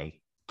if I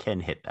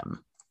can hit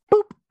them.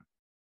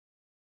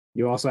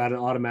 You also add an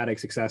automatic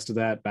success to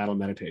that battle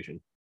meditation.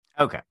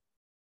 Okay.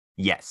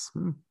 Yes.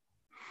 All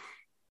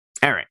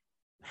right.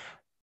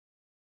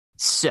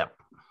 So,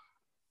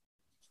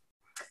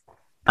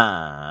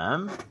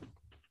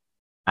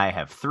 I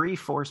have 3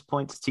 force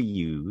points to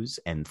use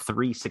and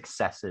 3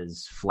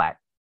 successes flat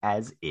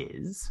as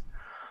is.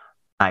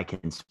 I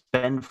can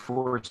spend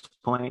force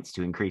points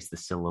to increase the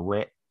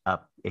silhouette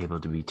up, able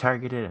to be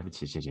targeted.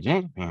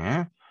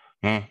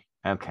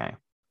 Okay.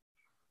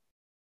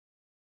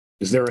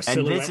 Is there a And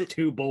silhouette this is-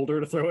 2 boulder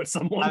to throw at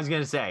someone? I was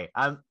gonna say,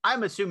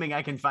 I'm assuming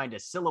I can find a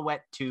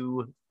silhouette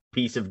 2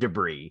 piece of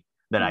debris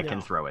that I can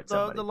No. throw at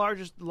The somebody.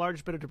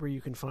 largest bit of debris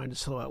you can find is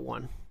silhouette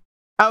 1.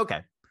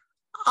 Okay.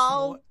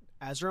 Oh,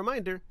 As a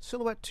reminder,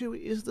 silhouette 2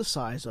 is the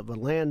size of a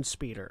land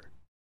speeder.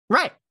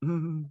 right.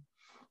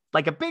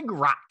 Like a big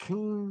rock.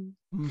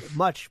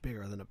 Much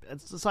bigger than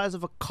it's the size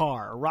of a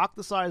car. A rock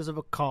the size of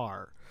a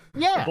car.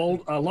 Yeah.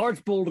 A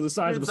large boulder the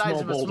size of a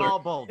small boulder. small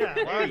boulder. Yeah,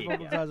 There large you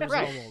boulder go. the size of a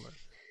Right. small boulder.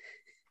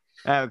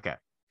 Okay.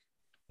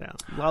 Yeah.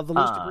 While the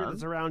loose debris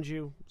that's around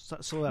you,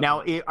 silhouette.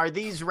 Now, 1. are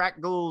these rat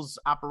ghouls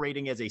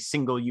operating as a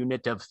single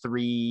unit of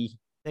 3?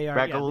 They are.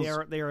 rat Yeah, ghouls?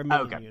 they are a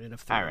mini Okay. unit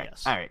of 3. All right.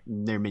 Yes. All right.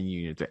 They're mini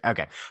unit 3.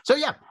 Okay. So,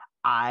 yeah,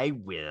 I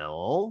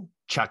will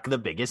chuck the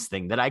biggest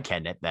thing that I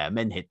can at them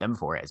and hit them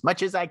for as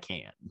much as I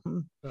can.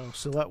 So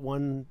silhouette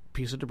 1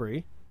 piece of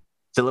debris.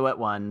 Silhouette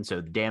 1, so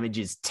the damage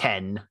is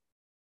 10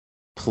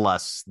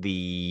 plus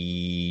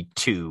the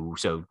 2,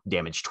 so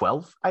damage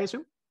 12, I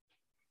assume,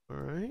 All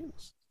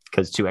right.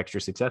 because 2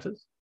 extra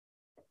successes.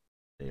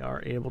 They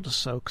are able to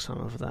soak some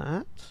of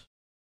that.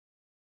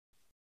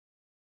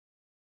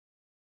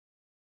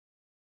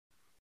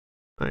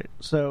 All right.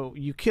 So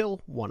you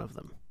kill one of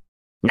them.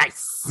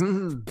 Nice.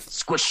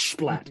 Squish.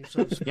 Splat. You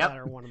sort of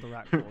splatter one of the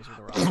rat ghouls with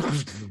a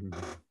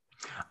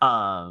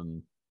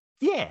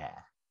rock.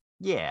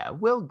 Yeah,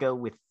 we'll go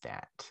with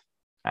that,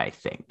 I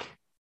think.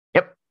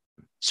 Yep.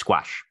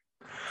 Squash.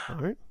 All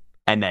right.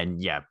 And then,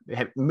 yeah,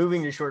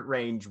 moving to short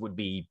range would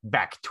be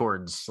back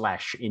towards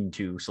 /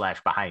 into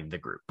 / behind the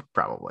group,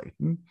 probably.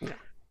 Yeah.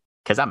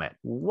 Because I'm at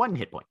 1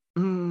 hit point.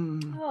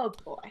 Oh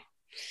boy.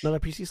 Another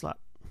PC slot.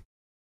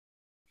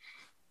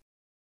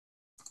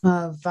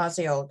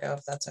 Vazia will go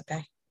if that's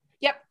okay.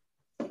 Yep.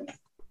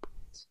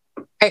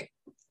 Hey.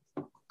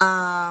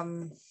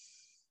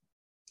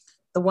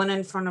 The one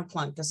in front of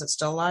Plunk, is it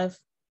still alive?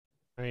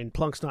 I mean,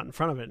 Plunk's not in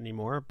front of it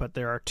anymore, but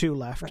there are 2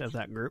 left of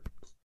that group.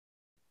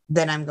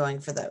 Then I'm going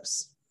for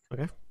those.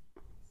 Okay.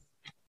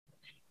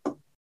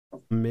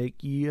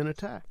 Make ye an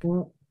attack.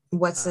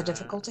 What's the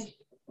difficulty?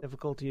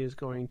 Difficulty is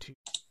going to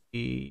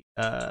be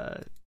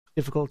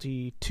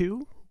difficulty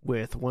 2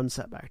 with 1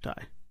 setback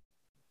die.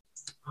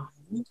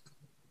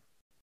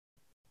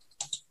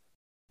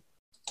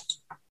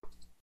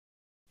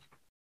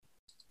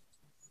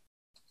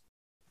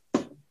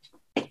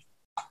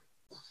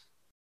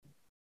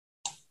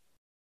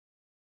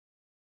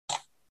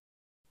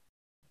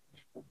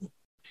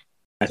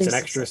 That's an Three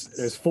extra. successes.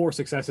 There's 4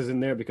 successes in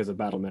there because of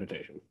battle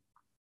meditation.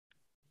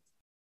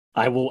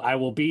 I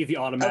will be the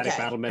automatic Okay,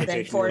 battle then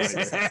meditation. 4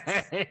 reminder.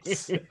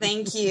 successes.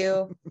 Thank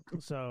you.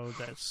 So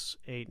that's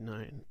 8,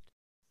 9.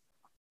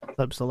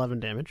 That's 11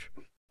 damage.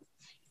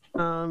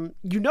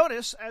 You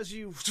notice as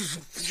you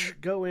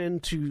go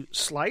in to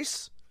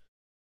slice,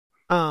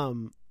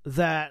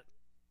 that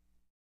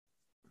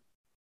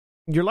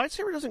your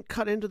lightsaber doesn't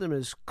cut into them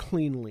as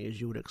cleanly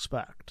as you would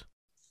expect.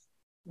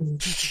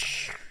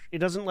 It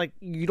doesn't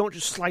you don't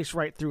just slice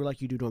right through like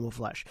you do normal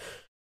flesh.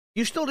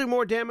 You still do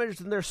more damage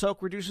than their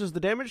soak reduces the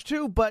damage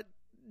to, but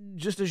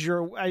just as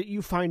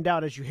you find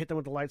out as you hit them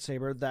with the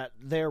lightsaber that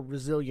they're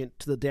resilient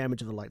to the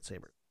damage of the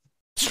lightsaber.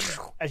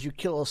 As you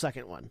kill a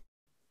second one.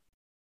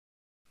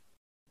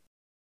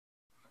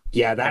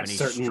 Yeah, Have that's any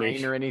certainly.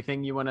 strain or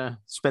anything you want to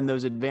spend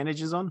those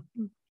advantages on?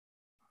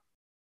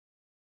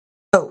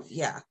 Oh,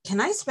 yeah. Can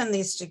I spend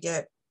these to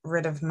get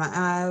rid of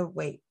my...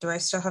 wait, do I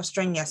still have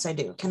strain? Yes, I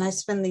do. Can I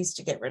spend these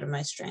to get rid of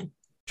my strain?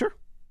 Sure.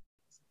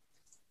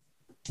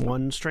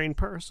 1 strain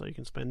per, so you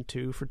can spend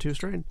 2 for 2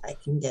 strain. I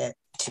can get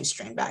 2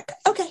 strain back.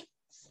 Okay.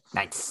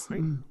 Nice.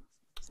 Right.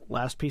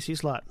 Last PC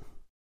slot.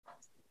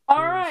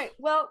 All right.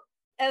 Well,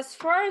 as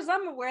far as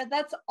I'm aware,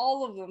 that's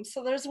all of them.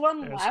 So there's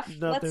one left.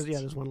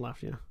 There's 1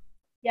 left. Yeah.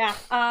 Yeah.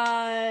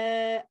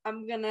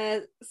 I'm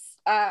gonna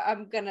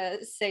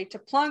say to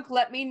Plunk,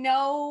 let me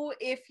know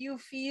if you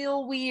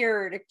feel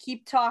weird.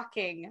 Keep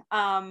talking.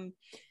 And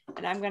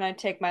I'm gonna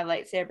take my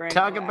lightsaber. And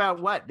Talk go about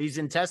out. what? These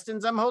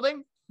intestines I'm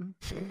holding?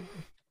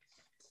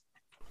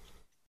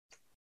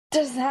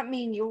 Does that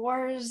mean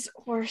yours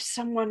or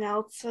someone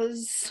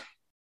else's?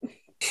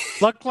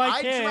 Look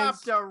like I his.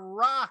 dropped a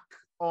rock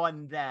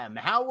on them.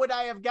 How would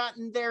I have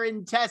gotten their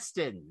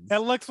intestines? It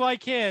looks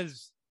like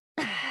his.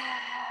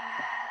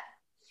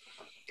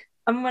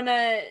 I'm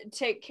gonna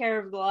take care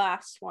of the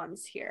last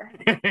ones here.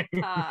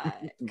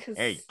 Because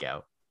There you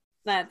go.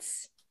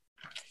 that's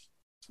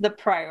the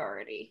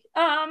priority.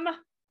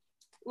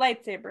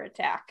 Lightsaber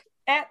attack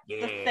at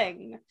the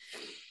thing.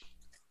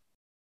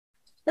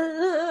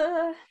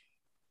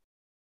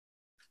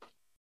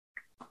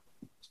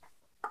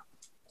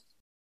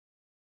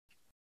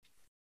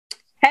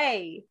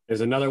 Hey.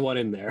 There's another one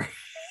in there.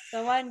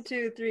 So 1,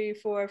 2, 3,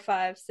 4,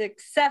 5,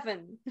 6,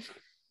 7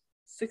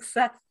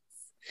 success.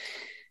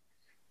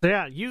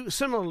 Yeah, you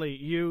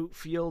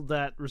feel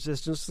that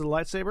resistance to the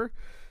lightsaber,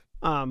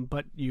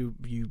 but you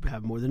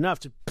have more than enough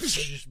to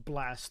just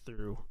blast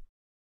through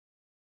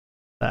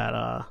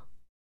that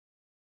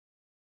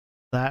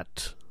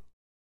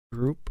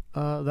group,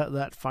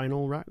 that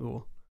final rat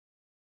ghoul.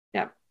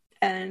 Yep,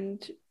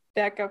 and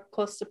back up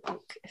close to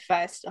Punk if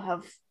I still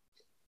have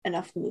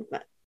enough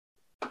movement.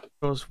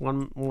 Goes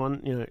one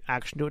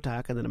action to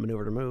attack and then a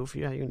maneuver to move.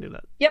 Yeah, you can do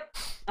that. Yep.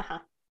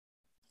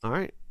 All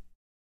right.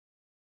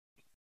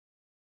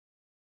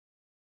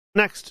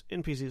 Next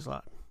NPC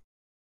slot.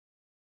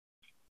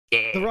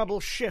 The rubble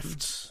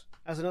shifts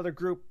as another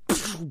group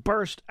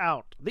burst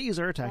out. These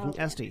are attacking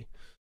Esty.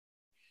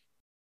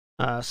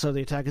 So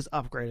the attack is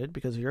upgraded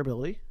because of your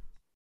ability.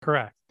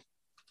 Correct.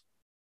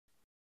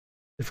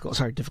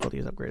 Difficulty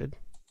is upgraded.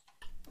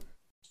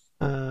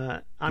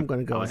 I'm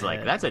going to go. I was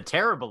like, that's a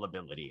terrible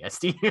ability,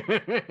 SD.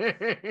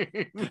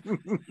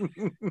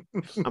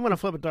 I'm going to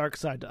flip a dark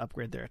side to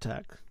upgrade their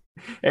attack.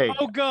 Hey.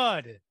 Oh,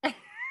 good.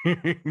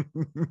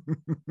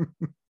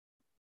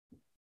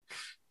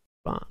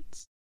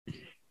 Response.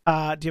 Do you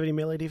have any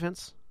melee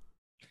defense?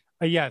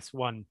 Yes,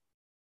 1.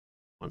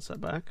 1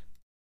 setback.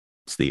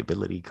 It's the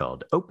ability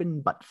called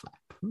Open Butt Flap.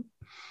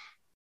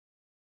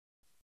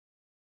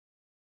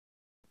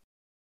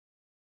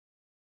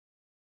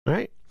 All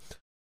right.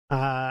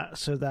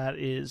 So that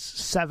is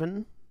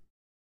 7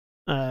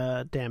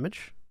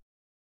 damage.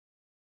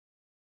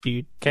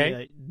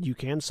 Okay. You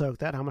can soak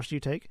that. How much do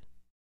you take?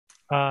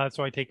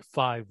 So I take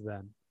 5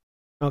 then.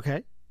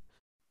 Okay.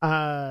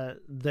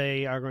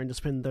 They are going to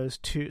spend those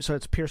 2. So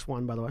it's Pierce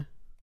 1, by the way.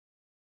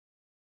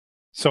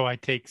 So I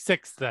take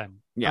 6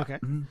 then. Yeah. Okay.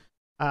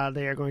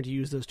 They are going to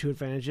use those 2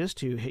 advantages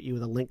to hit you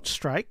with a linked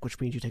strike, which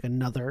means you take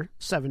another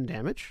 7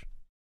 damage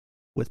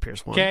with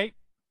Pierce 1. Okay.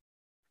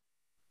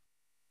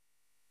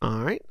 All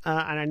right.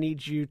 And I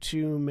need you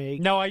to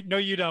make... No,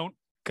 you don't,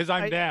 because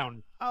I'm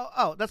down.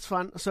 Oh, that's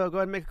fun. So go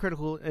ahead and make a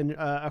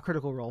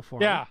critical roll for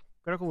me. Yeah.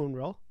 Critical wound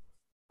roll.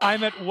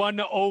 I'm at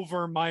 1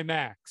 over my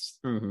max.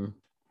 Mm-hmm.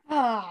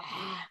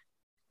 Ah.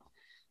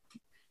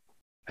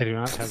 I do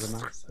not have a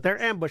max.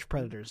 They're ambush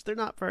predators. They're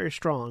not very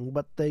strong,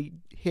 but they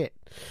hit.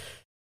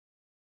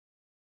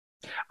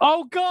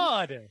 Oh,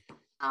 God!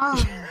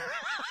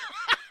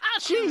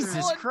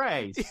 Jesus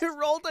Christ. You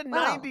rolled a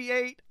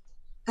 98.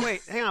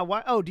 Wait, hang on.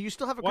 Why? Oh, do you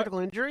still have a critical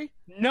injury?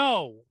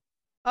 No.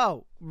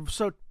 Oh,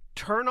 so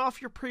turn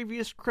off your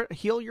previous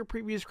heal your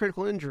previous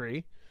critical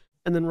injury,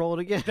 and then roll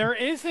it again. There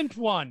isn't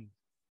one.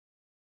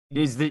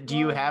 Do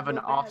you have an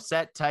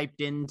offset typed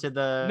into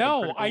the?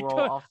 No,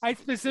 the I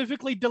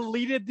specifically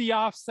deleted the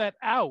offset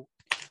out.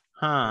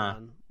 Huh.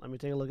 Let me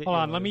take a look at. Hold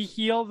on, let me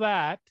heal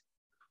that.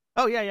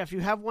 Oh yeah. If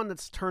you have one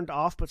that's turned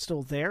off but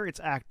still there,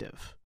 it's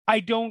active. I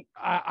don't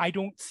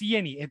see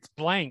any. It's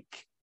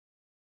blank.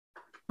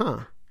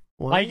 Huh.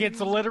 Like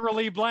it's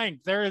literally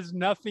blank. There is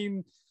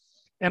nothing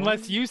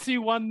unless you see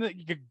one that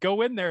you could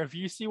go in there. If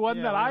you see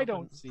one that I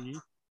don't see.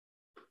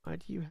 Why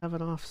do you have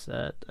an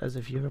offset as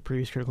if you have a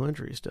previous critical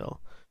injury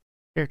still?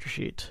 Character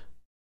sheet.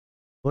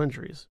 Critical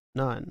injuries,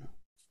 none.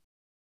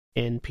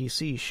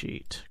 NPC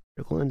sheet.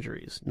 Critical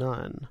injuries,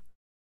 none.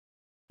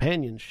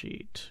 Companion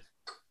sheet.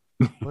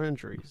 Critical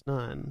injuries,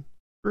 none.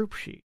 Group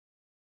sheet.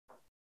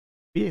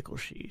 Vehicle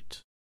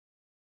sheet.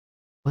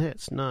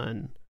 Hits,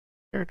 none.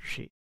 Character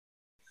sheet.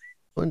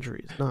 Critical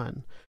injuries,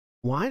 none.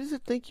 Why does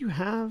it think you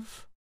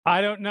have?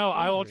 I don't know.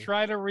 I will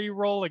try to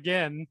re-roll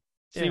again.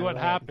 See what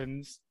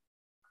happens.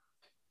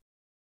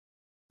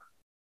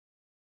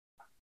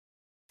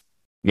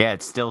 Yeah,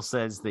 it still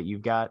says that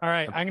you've got. All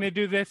right, I'm going to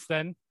do this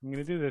then.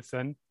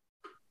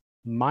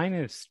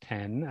 Minus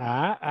 10.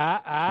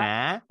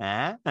 There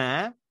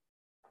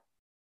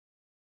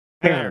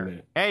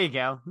you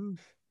go.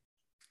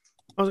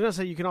 I was going to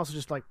say you can also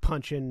just like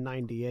punch in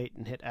 98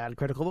 and hit add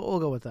critical, but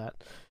we'll go with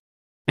that.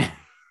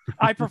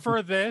 I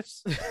prefer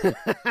this. I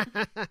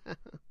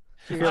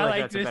feel I like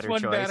like that's a this better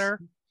one choice. better.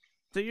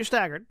 So you're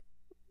staggered.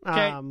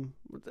 Okay.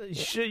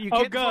 You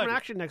Oh, can't perform good. an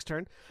action next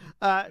turn.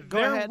 Go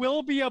There ahead.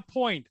 will be a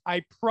point,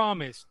 I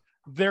promise.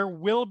 There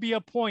will be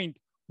a point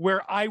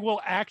where I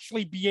will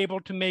actually be able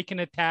to make an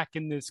attack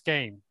in this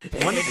game.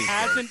 One of It these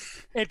hasn't,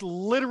 days. it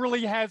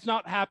literally has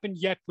not happened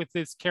yet with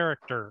this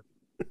character.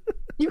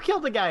 You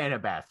killed a guy in a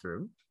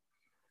bathroom.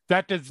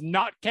 That does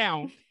not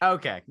count.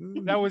 Okay.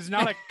 That was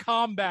not a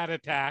combat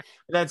attack.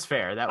 That's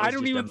fair. That was I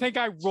don't just even think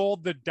I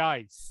rolled the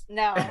dice.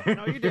 No.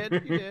 No, you did. You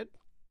did.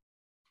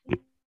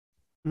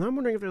 Now I'm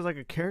wondering if there's like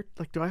a character.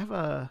 Like, do I have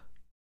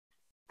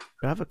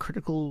a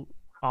critical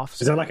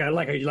offset? Is there like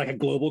a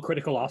global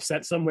critical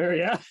offset somewhere?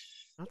 Yeah.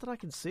 Not that I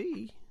can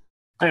see.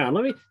 Hang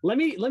on, let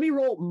me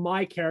roll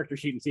my character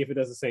sheet and see if it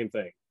does the same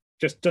thing.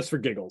 Just for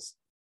giggles.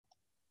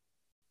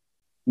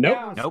 Nope.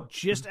 Yeah. Nope.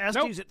 Just as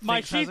Nope, it my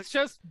thinks has sheet's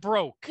just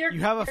broke. You're- you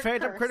have a you're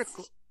phantom cursed.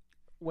 critical.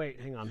 Wait,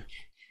 hang on.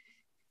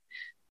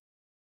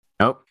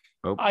 Nope.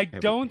 Oh, I have we-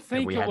 don't have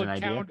think we it had would an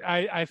idea? count.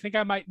 I think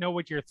I might know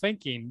what you're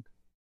thinking.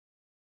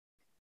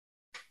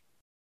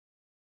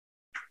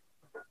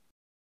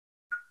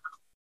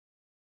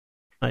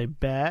 I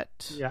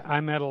bet. Yeah,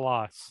 I'm at a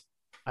loss.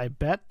 I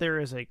bet there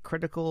is a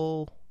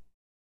critical,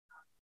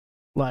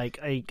 like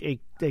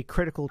a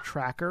critical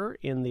tracker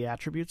in the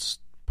attributes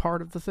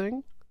part of the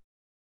thing.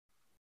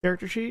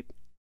 Character sheet.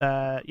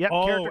 Yep.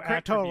 Oh, character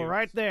crit total attributes.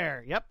 right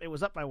there. Yep. It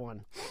was up by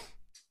 1.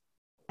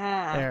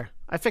 Ah. There.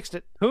 I fixed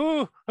it.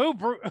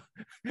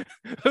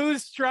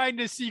 Who's trying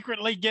to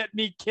secretly get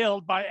me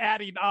killed by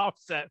adding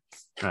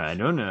offsets? I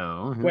don't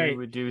know. Who Wait,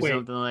 would do wait.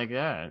 something like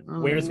that?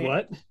 Where's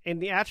what? In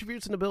the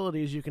attributes and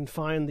abilities, you can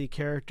find the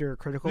character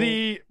critical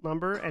The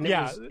number, and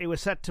yeah. it was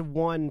set to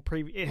 1.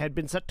 It had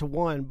been set to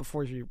 1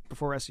 before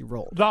SE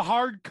rolled. the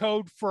hard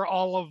code for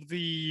all of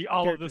the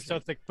Character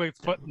stuff that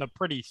gets put in the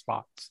pretty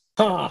spots.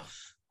 Huh.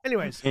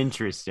 Anyways,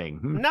 Interesting.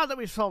 now that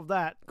we've solved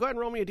that, go ahead and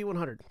roll me a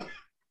D100.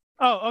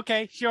 Oh,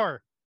 okay,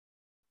 sure.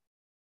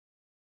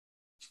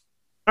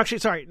 Actually,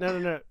 sorry,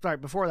 no. Sorry,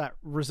 before that,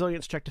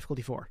 resilience check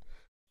difficulty 4.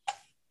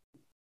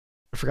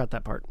 I forgot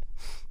that part.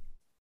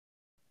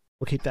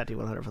 We'll keep that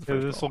D100 for the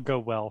first This will roll. go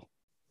well.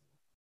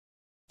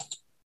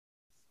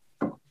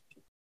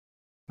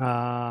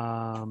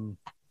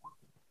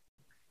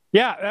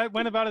 Yeah, that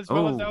went about as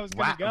well as I was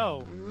going to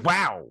go.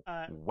 Wow.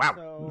 Wow.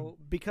 So,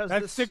 because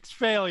That's this, 6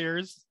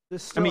 failures.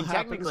 this I still mean, happens,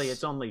 technically,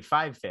 it's only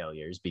 5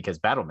 failures because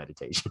battle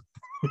meditation.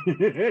 so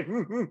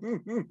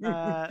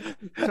I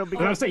was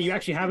because, saying you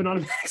actually have an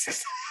automatic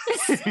success.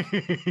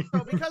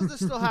 so because this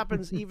still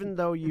happens, even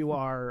though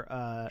you're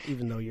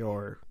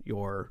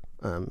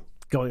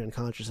going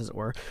unconscious, as it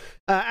were,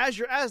 as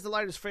the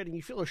light is fading,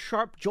 you feel a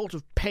sharp jolt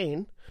of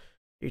pain.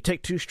 You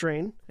take 2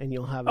 strain, and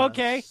you'll have a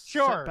Okay,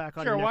 sure, setback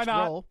on sure, your why next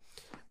not? roll.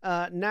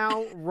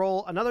 Now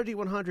roll another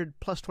D100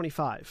 plus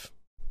 25.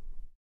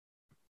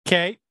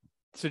 Okay,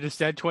 so just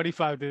add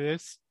 25 to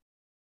this.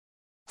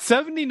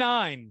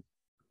 79.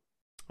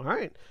 All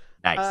right.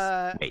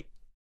 Nice. Wait.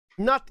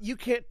 You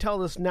can't tell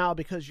this now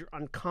because you're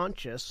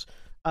unconscious,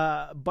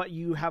 but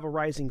you have a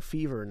rising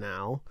fever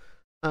now.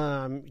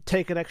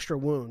 Take an extra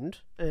wound,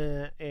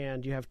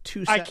 and you have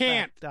 2 I setback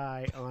can't.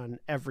 die on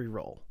every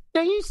roll.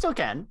 No, you still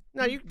can.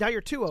 Now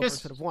you're 2 over Just-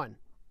 instead of 1.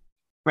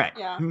 Right.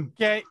 Yeah.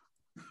 Okay,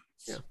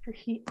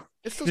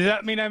 It's still does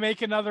that mean I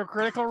make another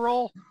critical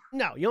roll?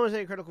 No, you only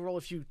take a critical roll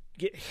if you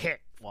get hit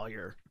while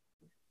you're.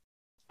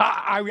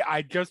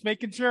 I just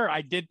making sure.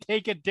 I did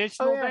take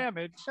additional Oh, yeah.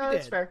 damage. No, You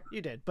that's did. fair.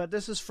 You did, but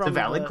this is from a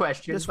valid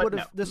question, This but would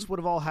have no. this would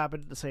have all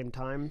happened at the same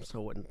time,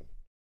 so it wouldn't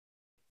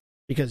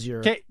because you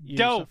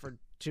dope. suffered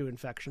 2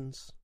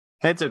 infections.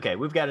 That's okay.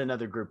 We've got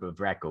another group of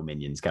Racco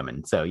minions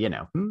coming, so you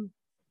know.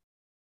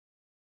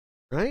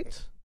 Right?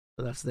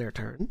 So that's their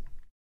turn.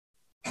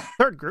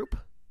 Third group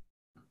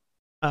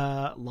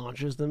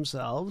launches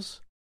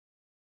themselves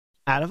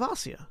at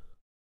Avasia.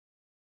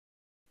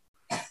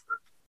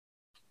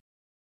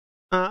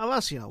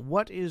 Avasia,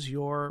 what is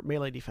your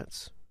melee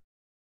defense?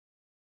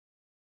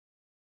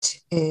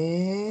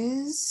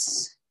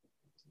 Is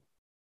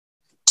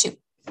 2.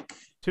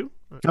 2?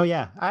 Oh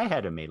yeah, I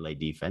had a melee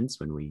defense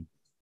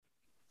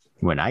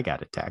when I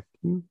got attacked.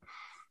 2?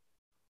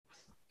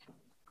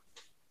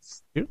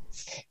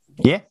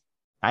 Yeah,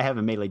 I have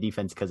a melee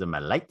defense because of my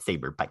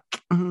lightsaber pike.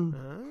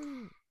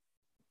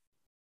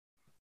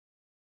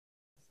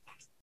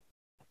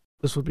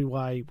 This would be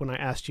why when I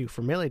asked you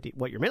for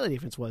what your melee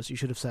defense was, you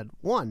should have said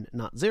 1,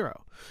 not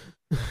 0.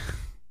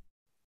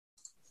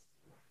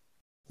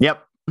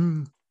 Yep.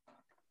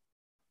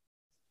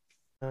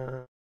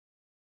 Go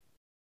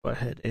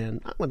ahead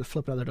and I'm going to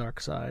flip on the dark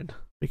side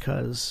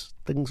because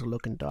things are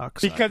looking dark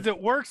side. Because it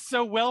worked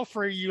so well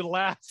for you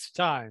last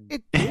time.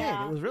 It did.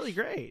 Yeah. It was really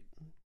great.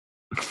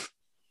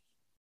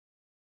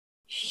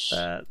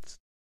 That's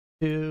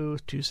 2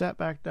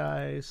 setback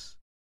dice.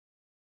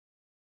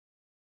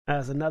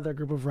 As another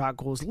group of rock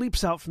ghouls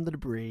leaps out from the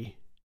debris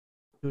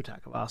to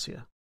attack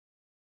Avasia.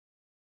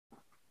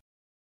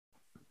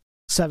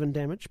 7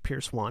 damage,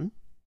 pierce 1.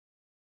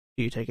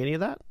 Do you take any of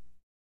that?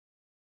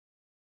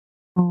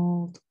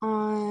 Hold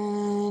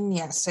on.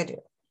 Yes, I do.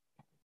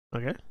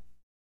 Okay.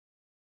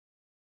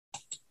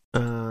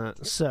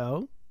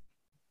 So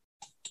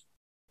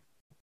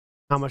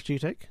how much do you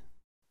take?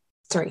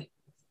 3.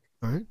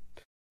 All right.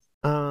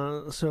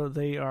 So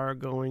they are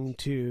going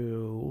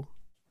to.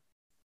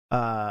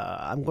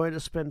 I'm going to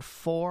spend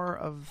 4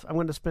 of. I'm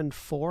going to spend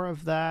 4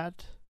 of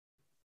that.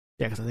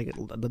 Yeah, because I think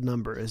the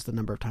number is the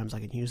number of times I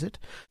can use it.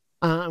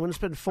 I'm going to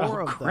spend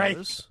 4 of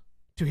those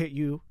to hit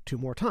you 2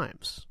 more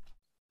times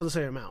for the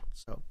same amount.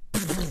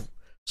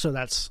 So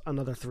that's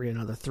another 3,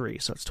 another 3.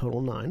 So it's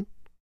total 9.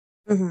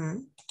 Mm-hmm.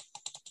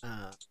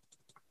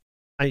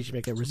 I need to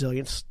make a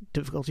resilience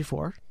difficulty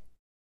 4.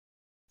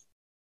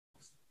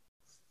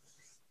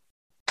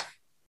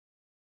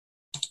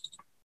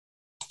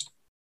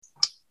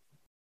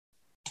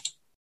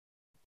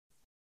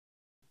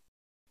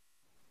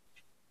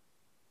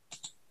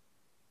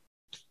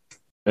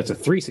 That's a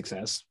 3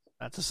 success.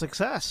 That's a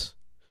success.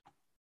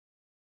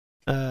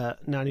 Now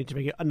I need to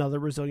make it another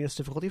resilience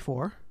difficulty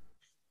 4.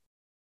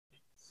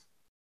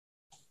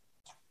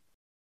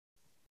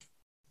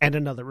 And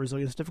another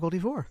resilience difficulty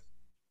 4.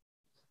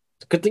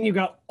 Good thing you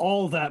got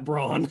all that,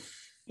 Braun.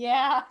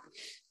 Yeah.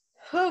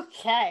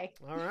 Okay.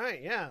 All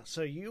right, yeah.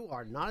 So you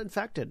are not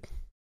infected.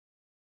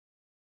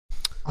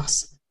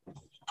 Awesome.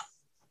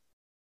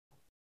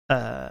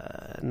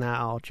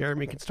 Now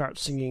Jeremy can start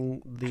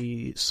singing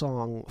the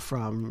song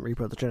from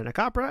Reaper of the Genetic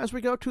Opera as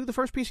we go to the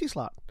first PC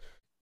slot.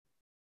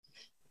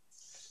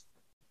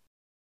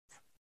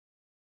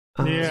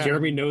 Yeah. Does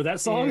Jeremy know that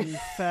song?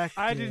 Infected.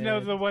 I didn't know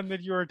the one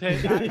that you were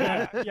taking.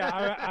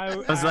 I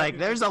was like,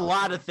 there's a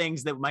lot of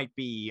things that might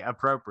be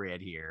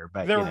appropriate here,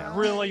 but There you know.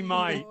 really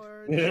might.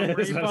 Yeah,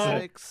 that's what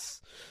I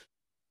said.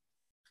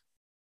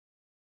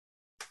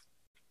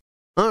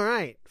 All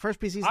right, first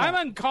PC slot. I'm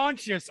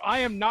unconscious. I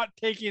am not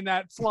taking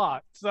that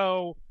slot.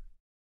 So,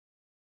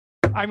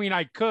 I mean,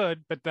 I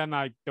could, but then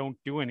I don't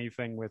do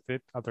anything with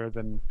it other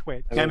than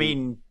Twitch. I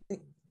mean,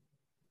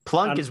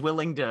 Plunk is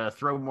willing to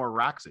throw more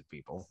rocks at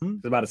people. I was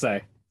about to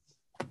say.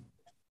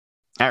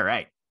 All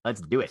right, let's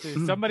do it.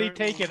 Somebody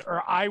take it,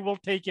 or I will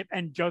take it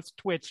and just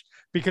Twitch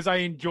because I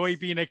enjoy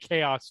being a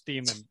chaos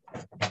demon.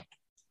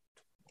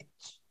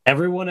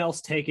 Everyone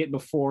else take it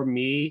before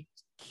me,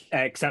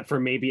 except for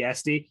maybe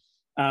SD,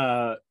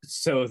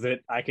 so that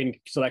I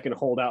can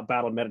hold out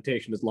battle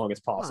meditation as long as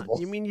possible.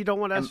 You mean you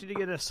don't want SD to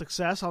get a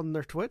success on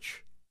their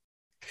Twitch?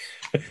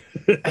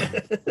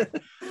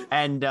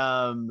 And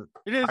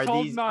It is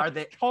holding are-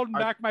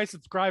 back my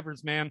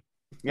subscribers, man.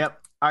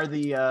 yep. Are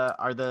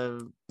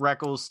the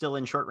Reckles still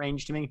in short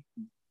range to me?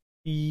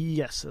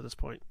 Yes, at this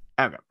point.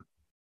 Okay.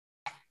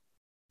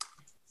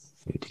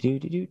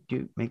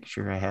 Make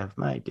sure I have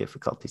my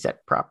difficulty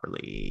set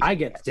properly. I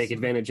get to take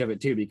advantage of it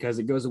too because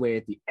it goes away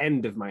at the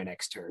end of my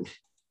next turn.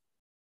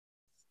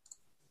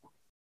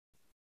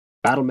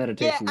 Battle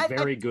meditation,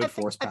 very good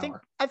force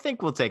power. I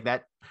think we'll take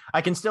that.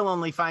 I can still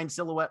only find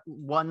silhouette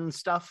 1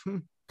 stuff.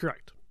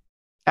 Correct.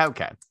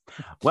 Okay.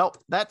 Well,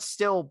 that's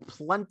still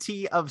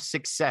plenty of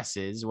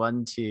successes.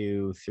 1,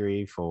 2,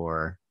 3,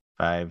 4,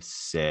 5,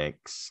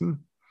 6.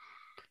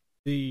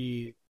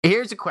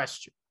 Here's a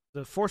question.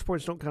 The force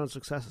points don't count as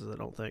successes, I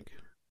don't think.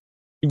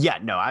 Yeah,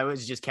 no, I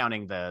was just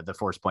counting the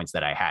force points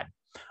that I had.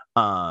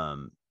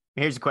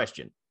 Here's a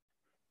question.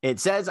 It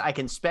says I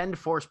can spend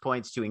force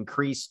points to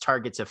increase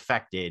targets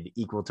affected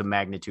equal to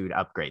magnitude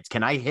upgrades.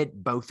 Can I hit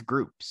both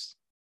groups?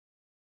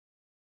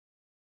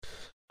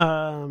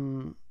 Let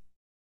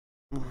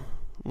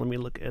me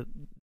look at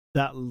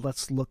that.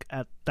 Let's look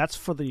at that's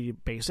for the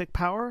basic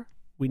power.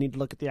 We need to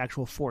look at the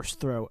actual force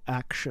throw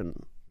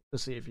action to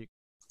see if you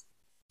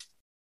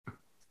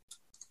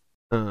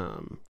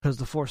because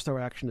the force throw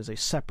action is a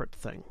separate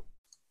thing.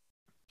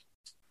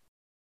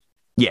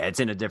 Yeah, it's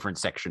in a different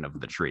section of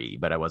the tree,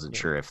 but I wasn't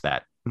sure if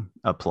that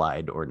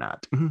applied or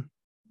not.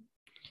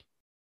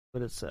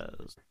 But it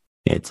says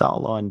it's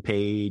all on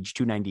page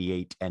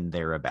 298 and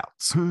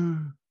thereabouts.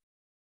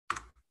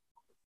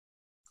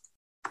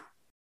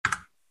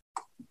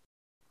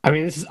 I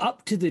mean, this is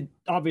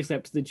obviously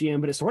up to the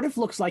GM, but it sort of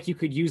looks like you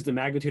could use the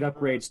magnitude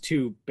upgrades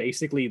to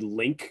basically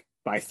link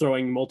by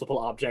throwing multiple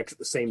objects at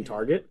the same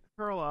target.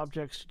 hurl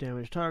objects to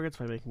damage targets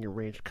by making a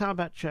ranged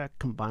combat check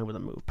combined with a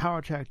move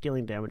power check,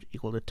 dealing damage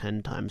equal to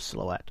 10 times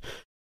silhouette.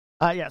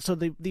 So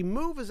the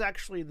move is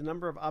actually the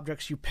number of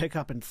objects you pick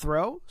up and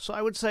throw. So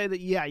I would say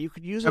that, yeah, you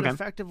could use it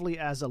effectively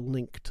as a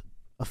linked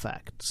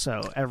effect.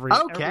 So every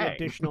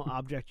additional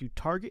object you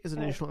target is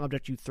an additional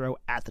object you throw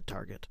at the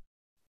target.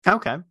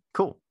 Okay,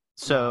 cool.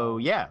 So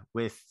yeah,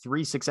 with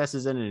 3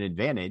 successes and an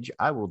advantage,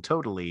 I will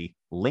totally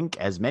link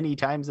as many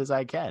times as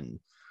I can.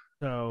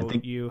 So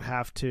you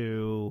have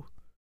to...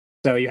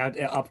 So you have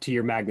up to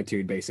your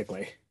magnitude,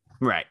 basically.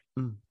 Right.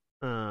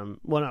 Well,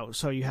 no.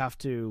 So you have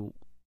to...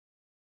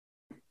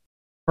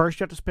 First,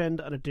 you have to spend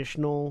an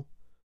additional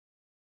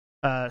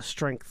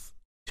strength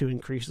to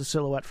increase the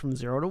silhouette from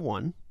 0 to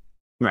 1.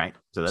 Right.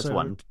 So that's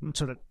 1.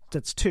 So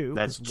that's 2.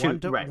 That's 2.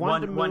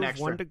 One to move, one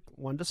extra.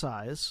 One to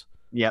size.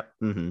 Yep.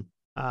 Mm-hmm.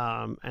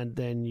 And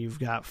then you've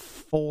got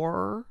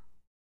 4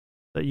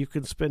 that you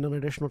can spend on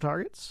additional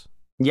targets.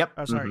 Yep.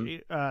 Oh,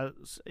 sorry.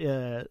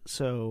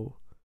 So.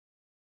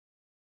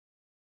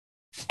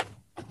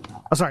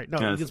 Oh, sorry. No,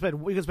 Yes.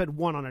 we can spend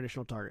 1 on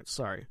additional targets.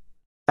 Sorry.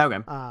 Okay.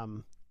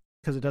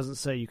 Because it doesn't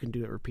say you can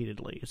do it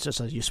repeatedly. It just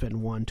says you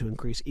spend 1 to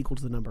increase equal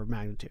to the number of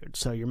magnitude.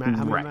 So how many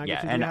Right. Yeah,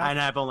 magnitude do and you have?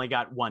 I've only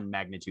got 1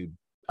 magnitude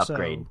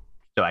upgrade,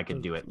 so I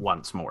can do it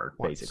once more,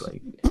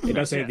 basically. It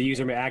does say Yeah. the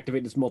user may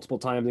activate this multiple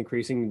times,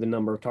 increasing the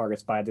number of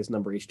targets by this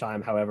number each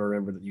time. However,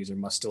 remember that the user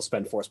must still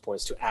spend force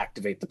points to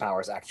activate the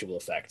power's actual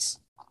effects.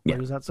 What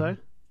does that say?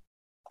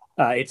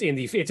 It's in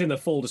the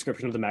full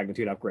description of the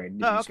magnitude upgrade.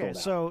 Oh, okay.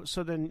 So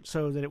then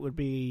it would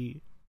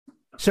be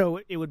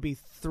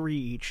 3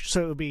 each.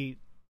 So it would be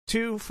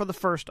 2 for the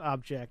first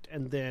object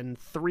and then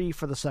 3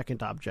 for the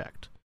second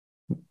object.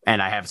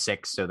 And I have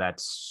 6, so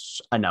that's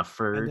enough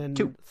for And then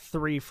 2.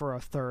 3 for a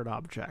third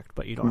object,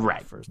 but you don't Right.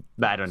 have first.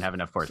 But I don't have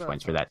enough force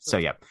points for that. So,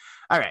 yep.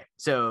 All right.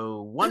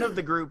 So, one of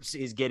the groups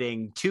is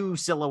getting 2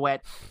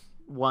 silhouette,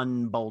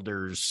 1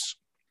 boulders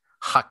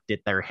hucked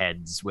at their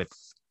heads with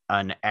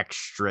an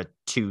extra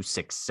 2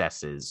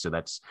 successes. So,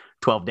 that's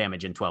 12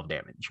 damage and 12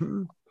 damage.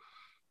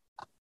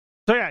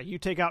 So yeah, you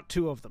take out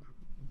 2 of them.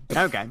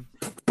 Okay.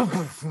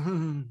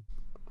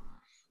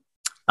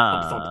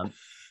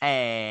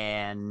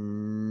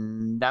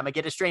 And I'm going to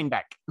get a strain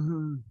back.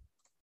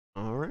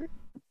 All right.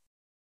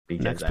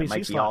 Because Next I PC might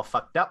be slot. all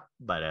fucked up,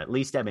 but at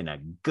least I'm in a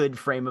good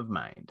frame of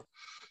mind.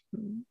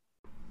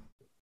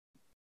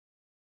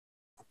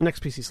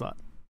 Next PC slot.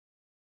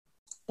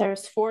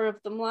 There's 4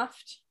 of them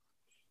left.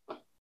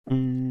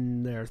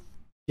 There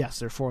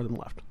are 4 of them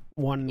left.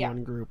 1 in Yeah.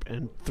 one group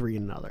and 3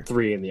 in another.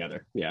 3 in the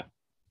other. Yeah.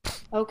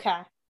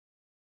 Okay.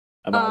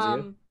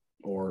 Abazia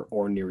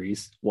or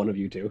Nerees. One of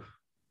you two.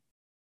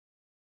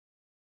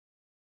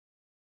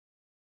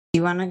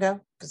 You want to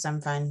go? Because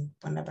I'm fine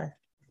whenever.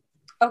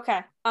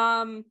 Okay.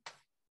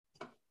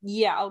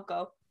 Yeah, I'll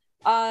go.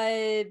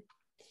 I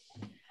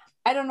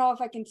don't know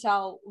if I can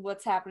tell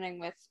what's happening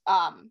with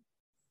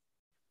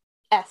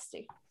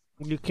Esty.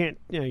 You can't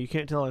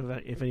tell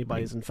if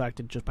anybody's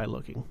infected just by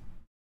looking.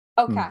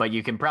 Okay. But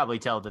you can probably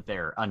tell that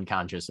they're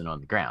unconscious and on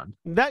the ground.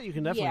 That you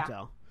can definitely Yeah.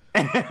 tell.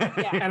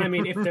 And I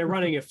mean, if they're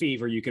running a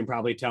fever, you can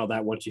probably tell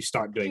that once you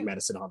start doing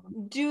medicine on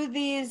them. Do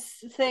these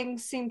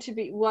things seem to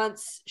be,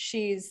 once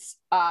she's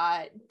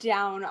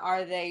down,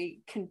 are they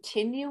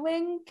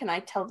continuing? Can I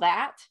tell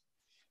that?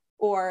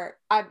 Or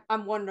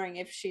I'm wondering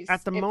if she's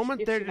At the if-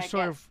 moment, if they're she just might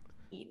sort get of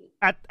eaten.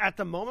 at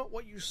the moment.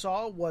 What you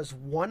saw was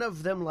one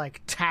of them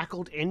like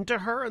tackled into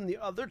her, and the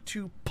other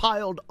 2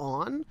 piled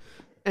on,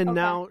 and Okay.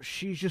 now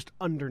she's just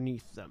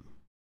underneath them.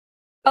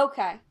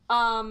 Okay.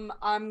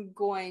 I'm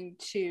going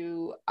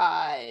to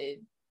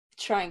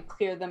try and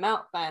clear them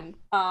out then.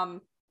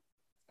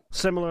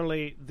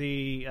 Similarly,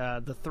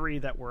 the 3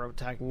 that were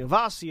attacking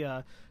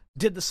Avasia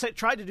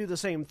tried to do the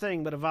same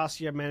thing, but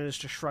Avasia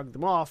managed to shrug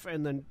them off,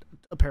 and then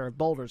a pair of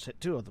boulders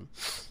hit 2 of them.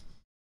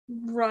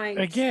 Right.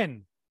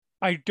 Again,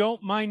 I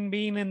don't mind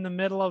being in the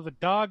middle of a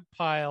dog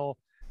pile,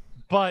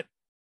 but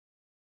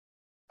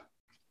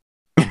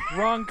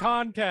wrong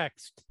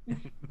context.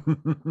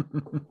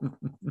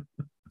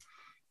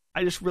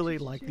 I just really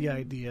like the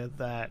idea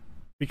that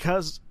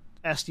because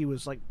Esty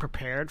was like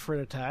prepared for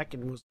an attack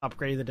and was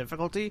upgrading the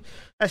difficulty,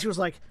 Esty was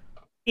like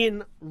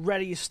in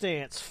ready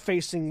stance,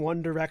 facing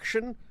one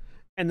direction,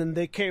 and then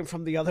they came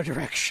from the other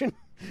direction.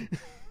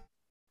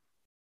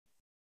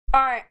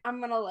 All right, I'm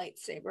gonna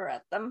lightsaber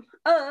at them.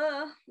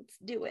 Let's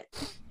do it.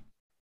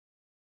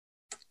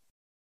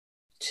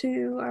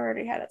 2, I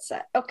already had it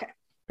set. Okay.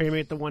 Are you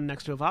made the one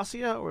next to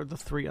Avasia or the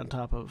 3 on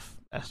top of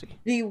Esty?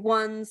 The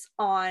ones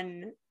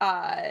on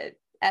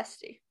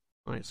Esty.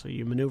 All right, so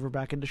you maneuver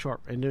back into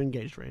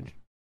engaged range.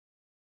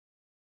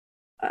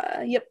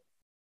 Yep.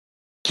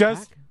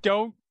 Just Back?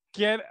 don't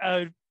get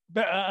a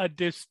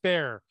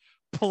despair,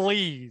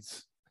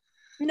 please.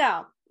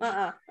 No.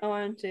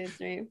 1, 2,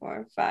 3,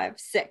 4, 5,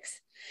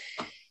 6.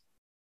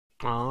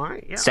 All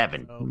right, yeah.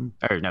 7. So,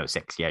 Or no,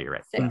 6. Yeah, you're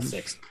right. 6.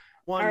 6. I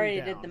one already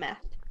down. did the math.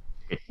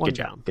 One Good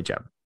job. down. Good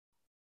job.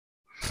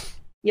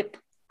 Yep.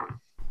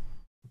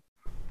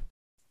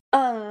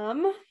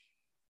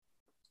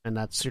 And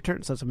that's your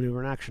turn, so that's a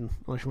maneuver in action.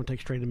 Unless you want to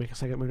take strain to make a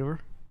second maneuver.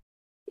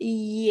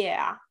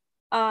 Yeah.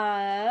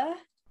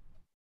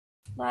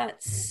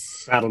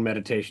 Let's. Battle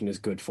meditation is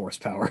good force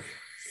power.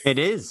 It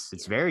is.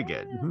 It's very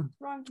good.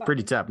 Wrong button.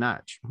 Pretty top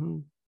notch.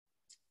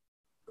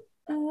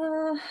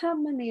 How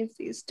many of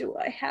these do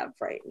I have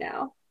right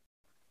now?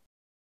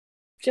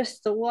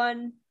 Just the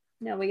one.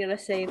 Now we gotta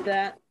save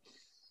that.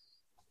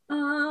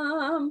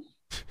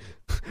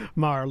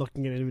 Mara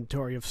looking at an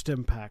inventory of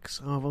stim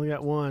packs. Oh, I've only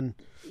got 1.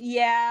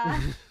 Yeah.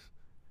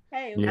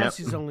 Hey. Yep.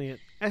 Essie's only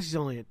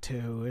at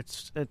 2.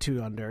 It's a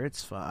 2 under.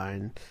 It's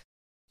fine.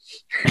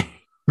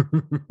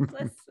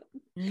 Listen.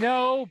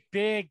 No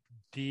big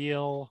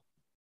deal.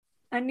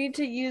 I need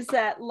to use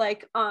that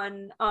like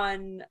on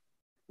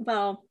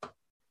well,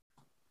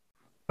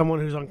 Someone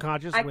who's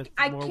unconscious I with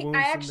I more can't, wounds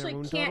I than actually their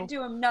wound can't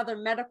total? do another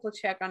medical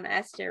check on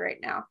Esther right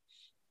now,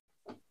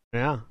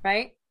 Yeah,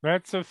 right?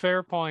 That's a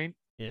fair point.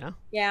 yeah.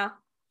 Yeah.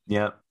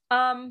 Yep.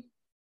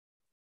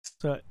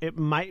 So it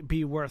might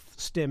be worth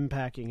stim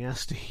packing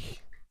SD.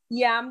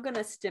 Yeah, I'm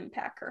gonna stim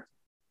pack her.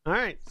 All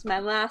right. It's my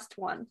last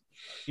one.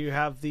 Do you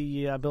have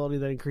the ability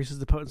that increases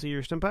the potency of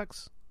your stim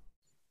packs?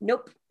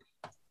 Nope.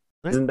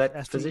 Isn't that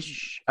SD,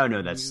 physician? Oh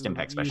no, that's Stim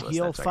Pack You Specialist.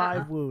 heal That's right.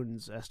 5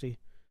 wounds, SD.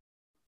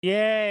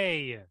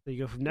 Yay! So you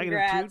go from -2 to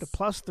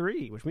Congrats.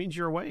 +3, which means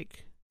you're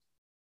awake.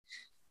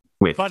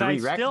 With But I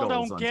 3 rec still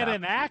goals don't on get top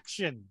an of it.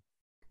 action.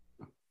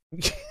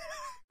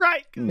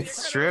 Right.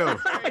 It's true.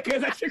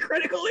 Because that's your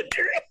critical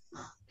injury.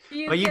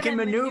 But you get can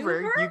a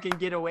maneuver. You can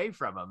get away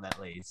from them at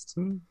least.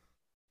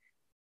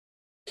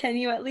 Can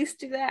you at least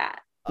do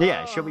that?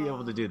 Yeah, she'll be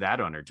able to do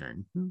that on her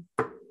turn.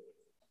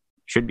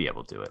 Should be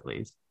able to at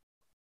least.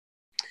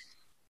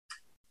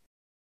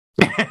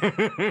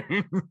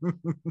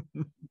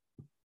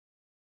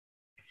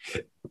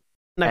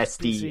 Next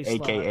SD, PC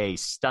slot. aka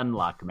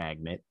Stunlock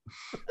Magnet.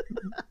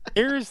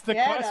 Here's the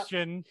Get up.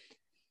 question.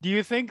 Do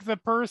you think the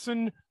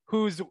person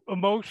whose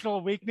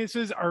emotional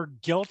weaknesses are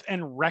guilt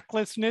and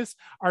recklessness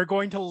are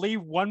going to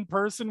leave one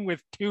person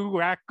with 2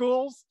 rack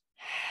ghouls?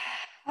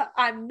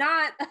 I'm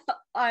not.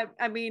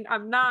 I mean,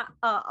 I'm not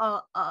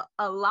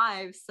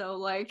alive. So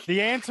like,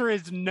 The answer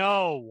is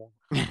no.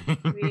 you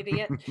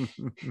idiot.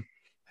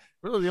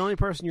 Really, the only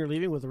person you're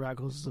leaving with the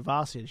Radicals is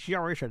Avasia. She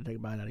already tried to take a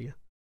bite out of you.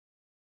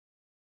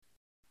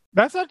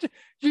 That's not.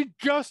 You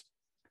just.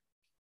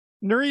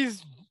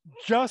 Nuri's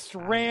just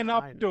ran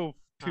up to.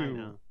 I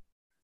know.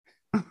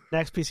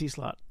 Next PC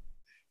slot.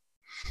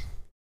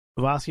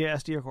 Avasia,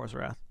 SD, or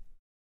Corserath?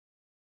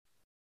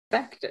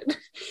 Expected.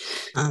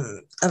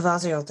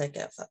 Avasia will take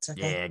it if that's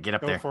okay. Yeah, get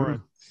up Go there. for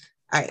it.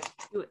 All right.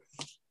 Do it.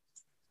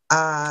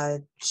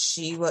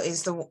 She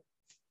is the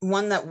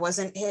one that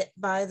wasn't hit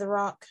by the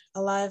rock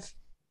alive.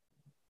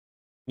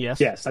 Yes.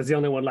 Yes, that's the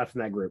only one left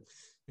in that group.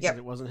 Because Yep.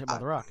 it wasn't hit by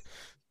the rock.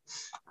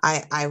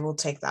 I will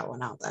take that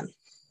one out then.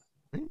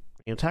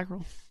 Attack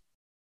roll.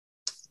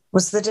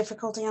 What's the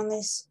difficulty on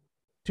these?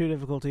 2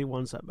 difficulty,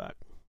 1 setback.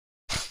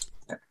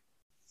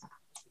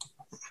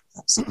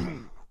 That's-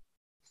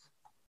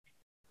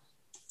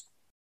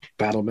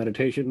 Battle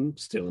meditation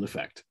still in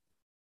effect.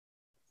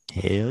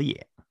 Hell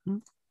yeah.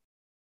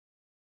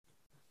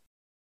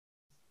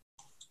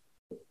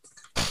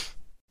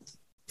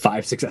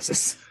 5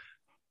 successes.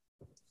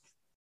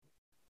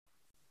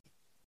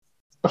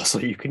 Also,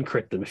 you can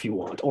crit them if you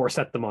want, or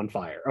set them on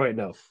fire. Oh wait,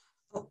 no,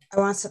 Oh, I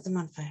want to set them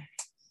on fire.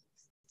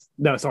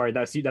 no, sorry,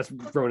 that's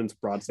Ronin's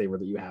broad saber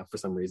that you have for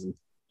some reason.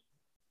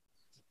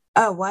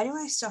 Oh, why do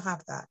I still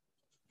have that?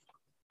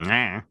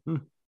 Nah.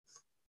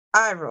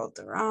 I rolled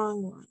the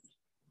wrong one.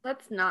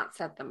 Let's not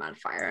set them on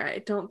fire. I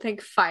don't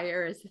think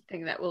fire is the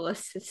thing that will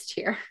assist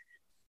here.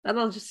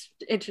 That'll just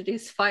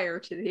introduce fire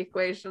to the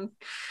equation.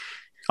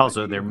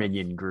 Also, they're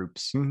minion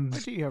groups. Why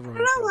do you have I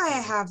Ronin don't know why I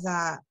Shield? have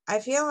that. I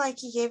feel like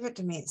he gave it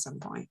to me at some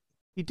point.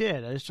 He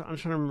did. I'm trying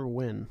to remember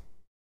when.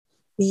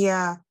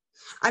 Yeah.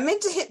 I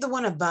meant to hit the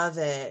one above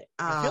it.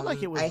 I feel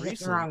like it was I recent. hit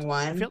the wrong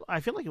one. I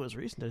feel like it was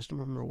recent. I just don't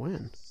remember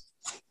when.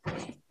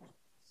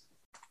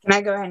 Can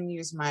I go ahead and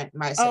use my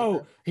saber?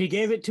 Oh, he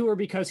gave it to her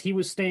because he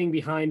was staying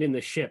behind in the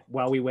ship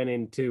while we went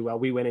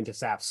into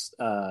Saf's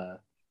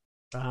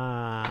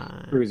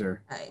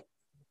cruiser. Right.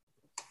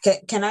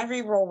 Can I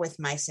re-roll with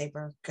my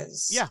saber?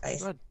 Because Yeah,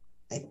 go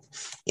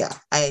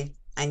ahead.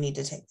 I need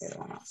to take the other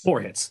one off.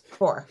 4 hits.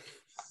 4.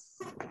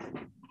 All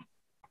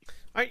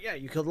right, yeah,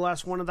 you killed the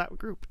last one of that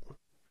group.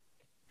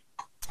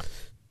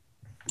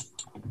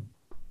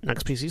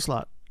 Next PC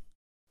slot.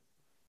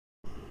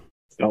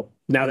 Oh,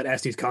 now that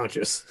Esty's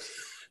conscious,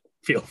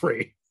 feel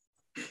free.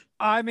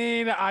 I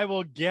mean, I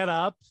will get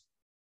up.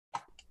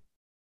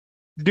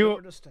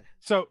 Or just stay.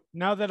 So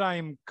now that I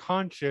am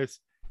conscious,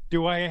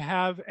 do I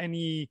have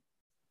any?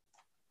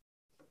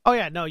 Oh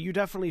yeah, no, you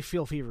definitely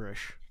feel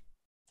feverish,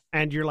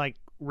 and you're like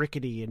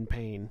rickety in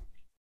pain.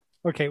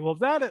 Okay, well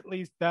that at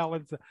least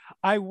balances.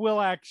 I will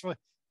actually.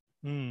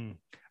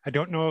 I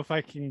don't know if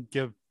I can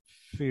give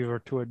fever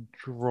to a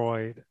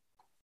droid.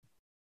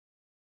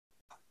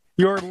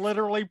 You're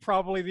literally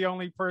probably the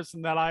only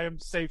person that I am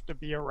safe to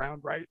be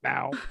around right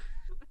now.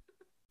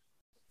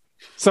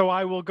 So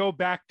I will go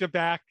back to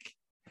back,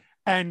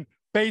 and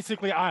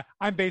basically,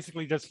 I'm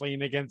basically just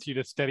leaning against you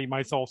to steady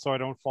myself so I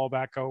don't fall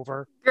back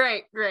over.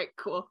 Great,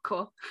 cool.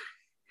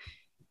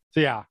 So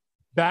yeah,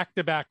 back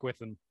to back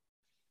with him.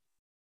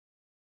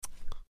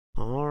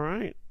 All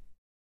right.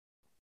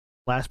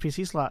 Last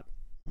PC slot.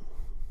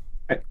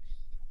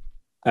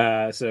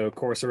 So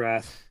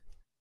Corserath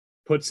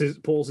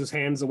pulls his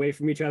hands away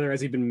from each other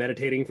as he'd been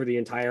meditating for the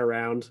entire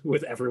round,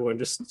 with everyone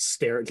just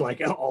staring,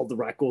 like all the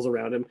rackles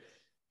around him,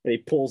 and he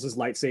pulls his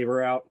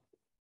lightsaber out.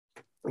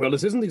 Well,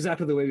 this isn't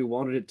exactly the way we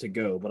wanted it to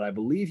go, but I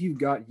believe you've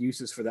got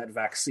uses for that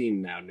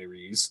vaccine now,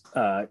 Nerys,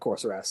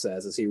 Corserath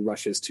says as he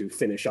rushes to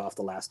finish off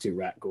the last 2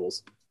 rat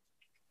ghouls.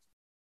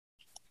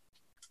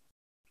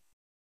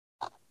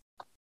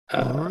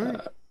 All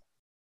right.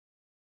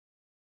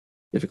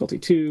 Difficulty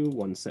 2,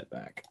 1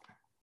 setback.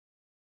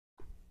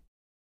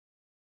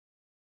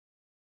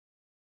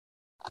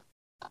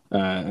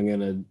 I'm going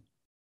to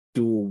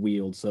dual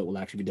wield, so it will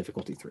actually be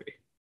difficulty 3.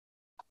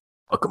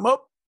 Fuck him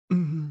up.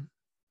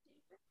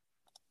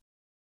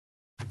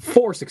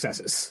 4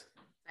 successes.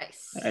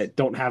 Nice. I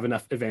don't have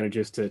enough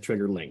advantages to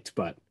trigger linked,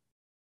 but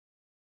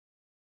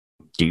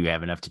Do you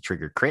have enough to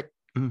trigger crit?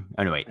 Oh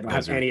no, wait. I don't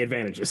have any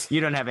advantages.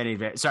 You don't have any.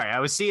 Sorry, I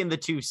was seeing the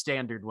 2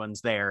 standard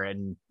ones there,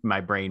 and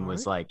my brain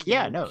was like,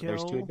 "Yeah, no,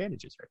 there's 2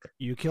 advantages right there."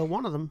 You kill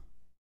one of them,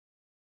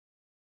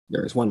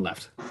 There is 1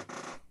 left.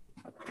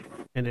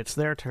 and it's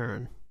their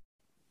turn.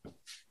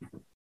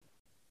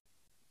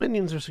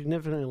 Minions are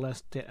significantly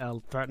less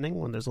threatening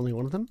when there's only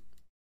one of them.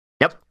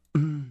 Yep.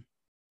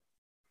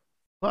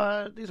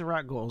 But these are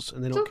rat ghouls,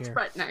 and they don't So care.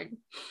 threatening.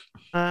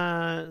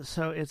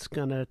 So it's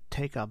gonna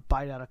take a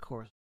bite out of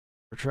course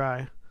or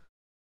try.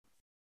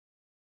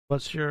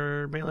 What's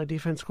your melee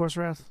defense, Course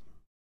Wrath?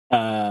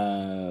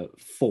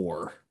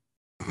 4.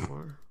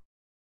 4.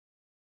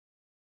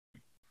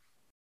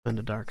 And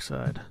the dark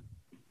side.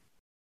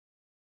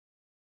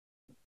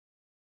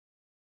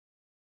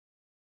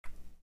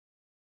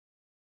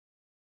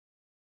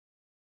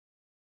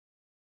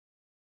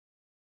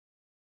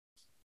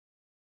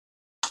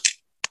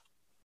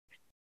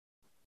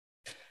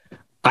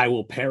 I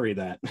will parry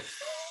that.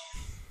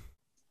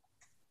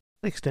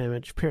 6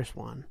 damage, pierce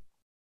 1.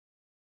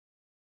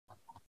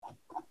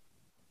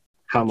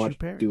 How What'd you much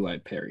parry? do I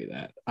parry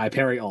that? I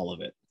parry all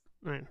of it.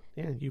 Right,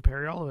 yeah, you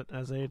parry all of it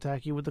as they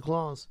attack you with the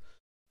claws.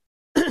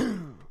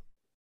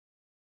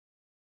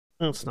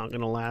 It's not going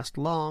to last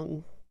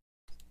long.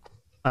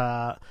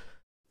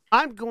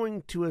 I'm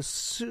going to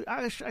assume...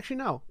 Actually,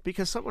 no,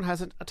 because someone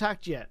hasn't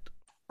attacked yet.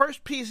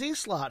 First PC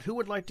slot, who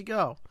would like to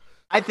go?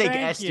 I think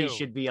Thank Esty you.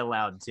 should be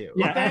allowed to.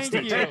 Yeah, Thank Esty,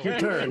 you. take your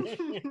turn.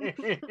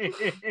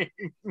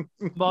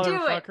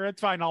 Motherfucker,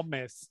 it's fine. I'll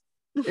miss.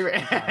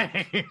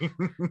 Right.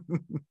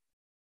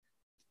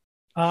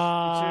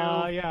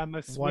 Yeah, I'm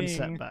a One swing.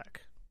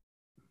 setback.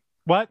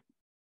 What?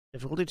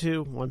 Difficulty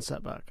 2, 1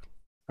 setback.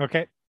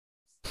 Okay,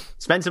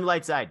 Spend some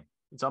light side.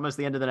 It's almost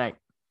the end of the night.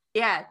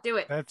 Yeah, do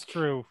it. that's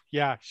true.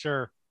 Yeah,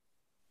 sure.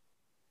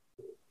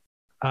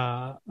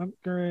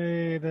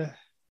 Upgrade.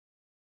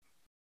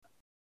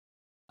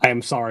 I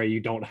am sorry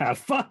you don't have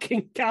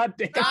fucking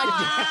goddamn.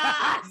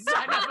 God,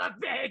 son of a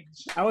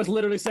bitch! I was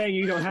literally saying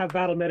you don't have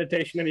battle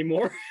meditation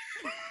anymore.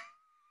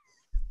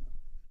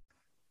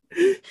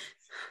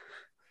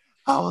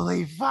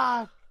 Holy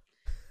fuck!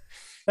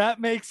 That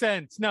makes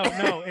sense. No,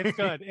 it's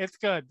good. It's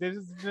good. This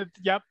is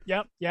yep.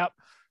 You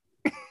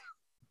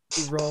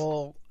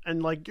roll,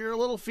 and like you're a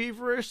little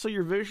feverish, so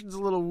your vision's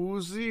a little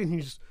woozy, and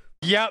you just...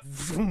 Yep.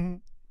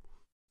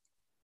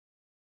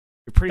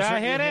 You're pretty Did I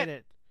certain you hit hit it?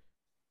 it.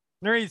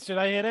 Nerys, did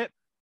I hit it?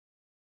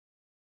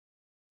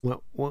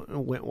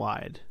 Went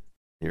wide.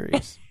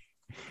 Nerys.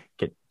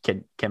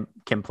 Can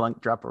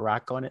Plunk drop a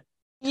rock on it?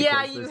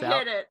 Yeah, close you this hit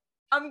out? it.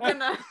 I'm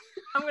gonna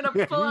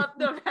pull up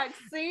the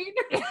vaccine.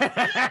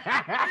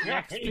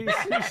 Next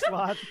PC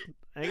slot.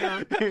 Hang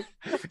on.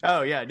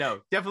 Oh yeah, no,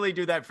 definitely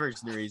do that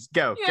first, Nerys.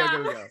 Go. Yeah.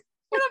 I'm gonna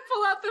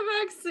pull out the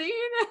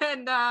vaccine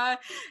and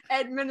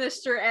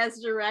administer as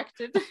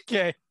directed.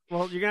 Okay.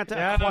 Well, you're gonna have to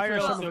Yeah, acquire that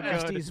feels some so of good.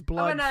 Esty's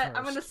blood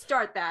I'm gonna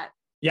start that.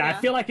 Yeah, Yeah.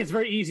 I feel like it's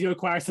very easy to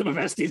acquire some of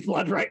Esty's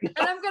blood right now.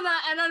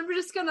 And I'm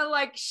just gonna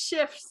like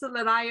shift so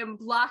that I am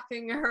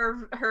blocking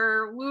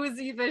her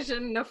woozy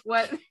vision of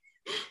what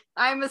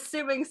I'm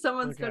assuming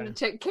someone's Okay. gonna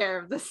take care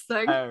of this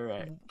thing. All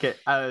right. Hey,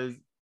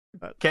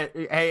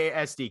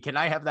 SD, can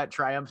I have that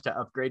triumph to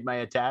upgrade my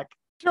attack?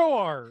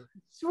 Sure.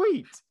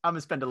 Sweet. I'm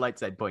gonna spend a light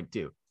side point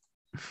too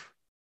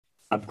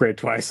Upgrade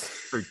twice.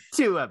 for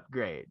 2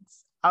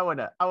 upgrades. I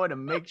wanna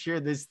make sure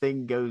this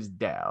thing goes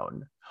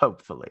down.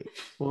 Hopefully,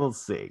 we'll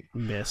see.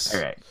 Miss.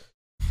 All right.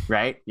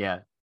 Right? Yeah.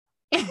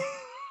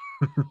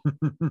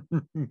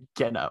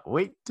 Cannot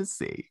wait to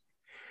see.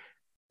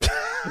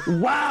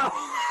 Wow.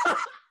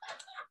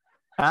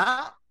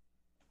 Huh?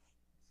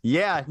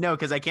 Yeah, no,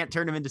 because I can't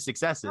turn them into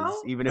successes,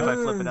 Oh. even if I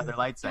flip another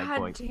light side God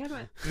point. damn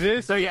it.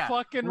 This So yeah,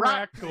 fucking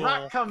Rock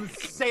rat comes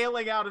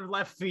sailing out of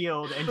left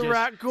field and The just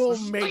rat ghoul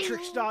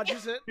matrix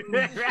dodges it.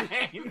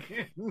 right.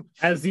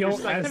 As the Just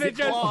old, like as And the, it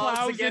just claws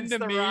plows against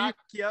into the me. rock.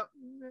 Yep.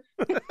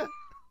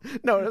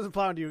 No, it doesn't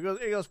plow into you.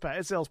 It goes past.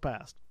 It sails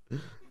past.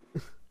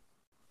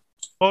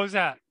 What was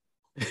that?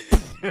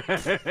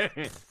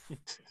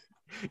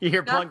 You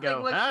hear Nothing. Plunk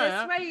go, Look "Ah, this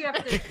yeah." way. You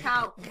have to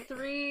count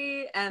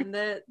 3 and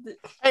the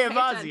Hey, Pay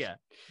Avazia,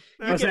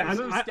 you Listen, get a I'm-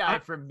 boost die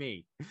from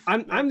me.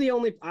 I'm the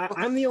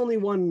only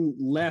one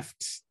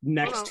left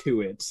next no.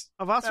 to it.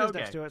 Avasio's Okay.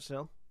 next to it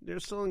still. They're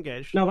still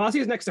engaged. No,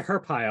 Vasia's next to her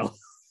pile.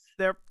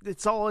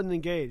 It's all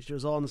engaged. It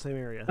was all in the same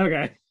area.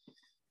 Okay.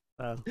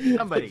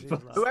 Somebody,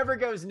 Whoever whoever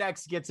goes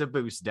next gets a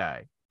boost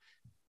die.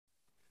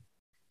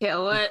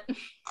 kill it.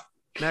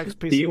 Next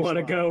piece. Do you want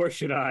to go or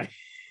should I?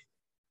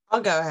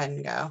 I'll go ahead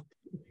and go.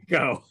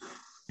 Go.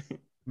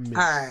 Miss.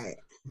 All right.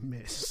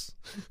 Miss.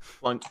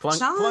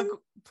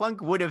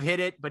 Plunk would have hit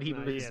it, but he No,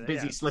 was yeah,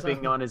 busy yeah.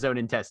 slipping So- on his own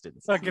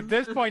intestines. Look, at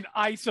this point,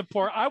 I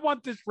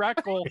want this rat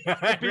ghoul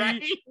to be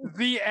Right?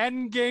 the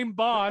end game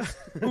boss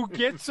who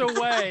gets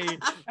away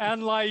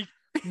and like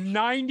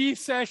 90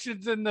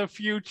 sessions in the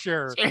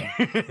future.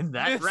 That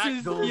This rat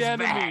is goes the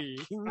enemy.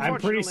 back. I'm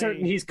pretty certain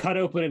Unfortunately- he's cut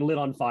open and lit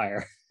on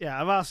fire. Yeah,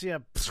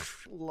 Avasia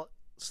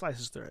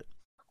slices through it.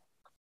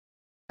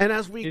 And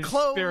as we His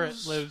close, spirit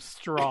lives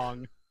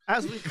strong.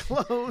 as we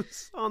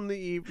close on the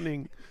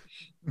evening,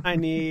 I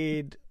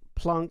need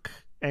Plunk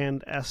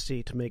and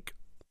Esty to make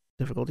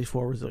difficulty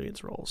 4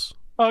 resilience rolls.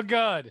 Oh,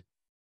 good.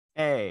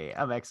 Hey,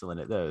 I'm excellent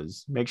at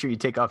those. Make sure you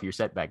take off your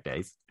setback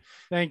dice.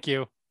 Thank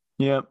you.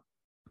 Yep.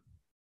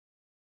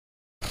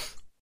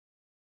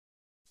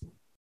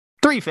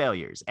 3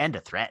 failures and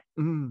a threat.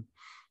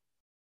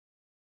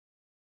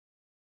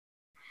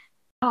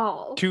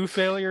 Oh. 2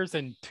 failures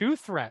and 2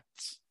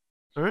 threats.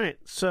 All right,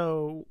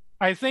 so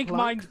I think Plunk.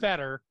 mine's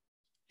better.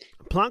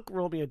 Plunk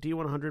roll me a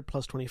D100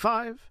 plus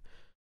 25.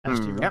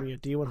 Esty roll Yep. me a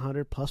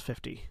D100 plus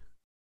 50.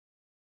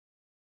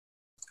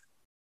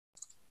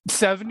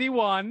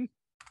 71.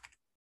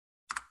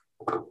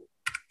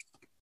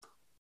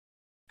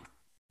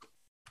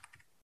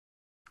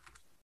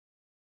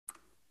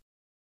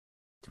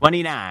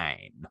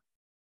 $29.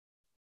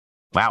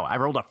 Wow, I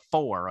rolled a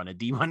 4 on a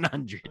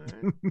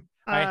D100.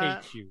 I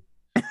Uh, hate you.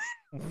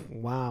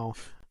 Wow.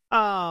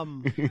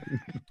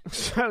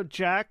 So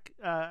Jack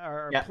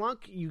or Yeah.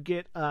 Plunk, you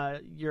get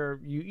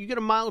you get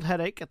a mild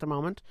headache at the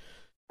moment.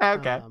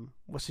 Okay.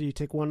 So you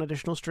take 1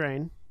 additional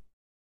strain.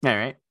 All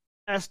right.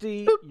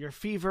 Esty, your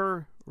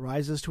fever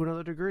rises to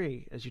another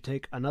degree as you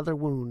take another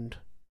wound.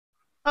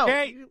 Oh,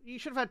 Hey! you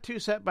should have had 2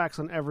 setbacks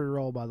on every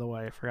roll, by the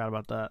way. I forgot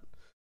about that.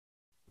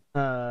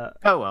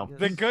 Oh, well.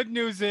 The good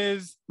news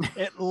is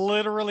it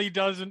literally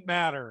doesn't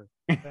matter.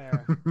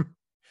 There.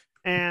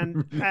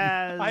 And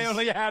as I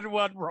only had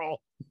 1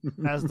 roll.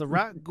 as the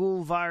rat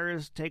ghoul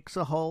virus takes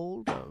a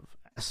hold of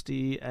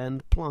Esty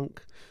and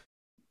Plunk,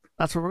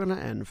 that's where we're going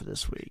to end for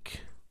this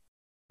week.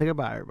 Say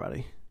goodbye,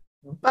 everybody.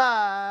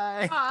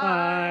 Bye.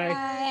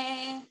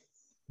 Bye.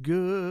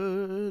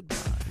 Goodbye.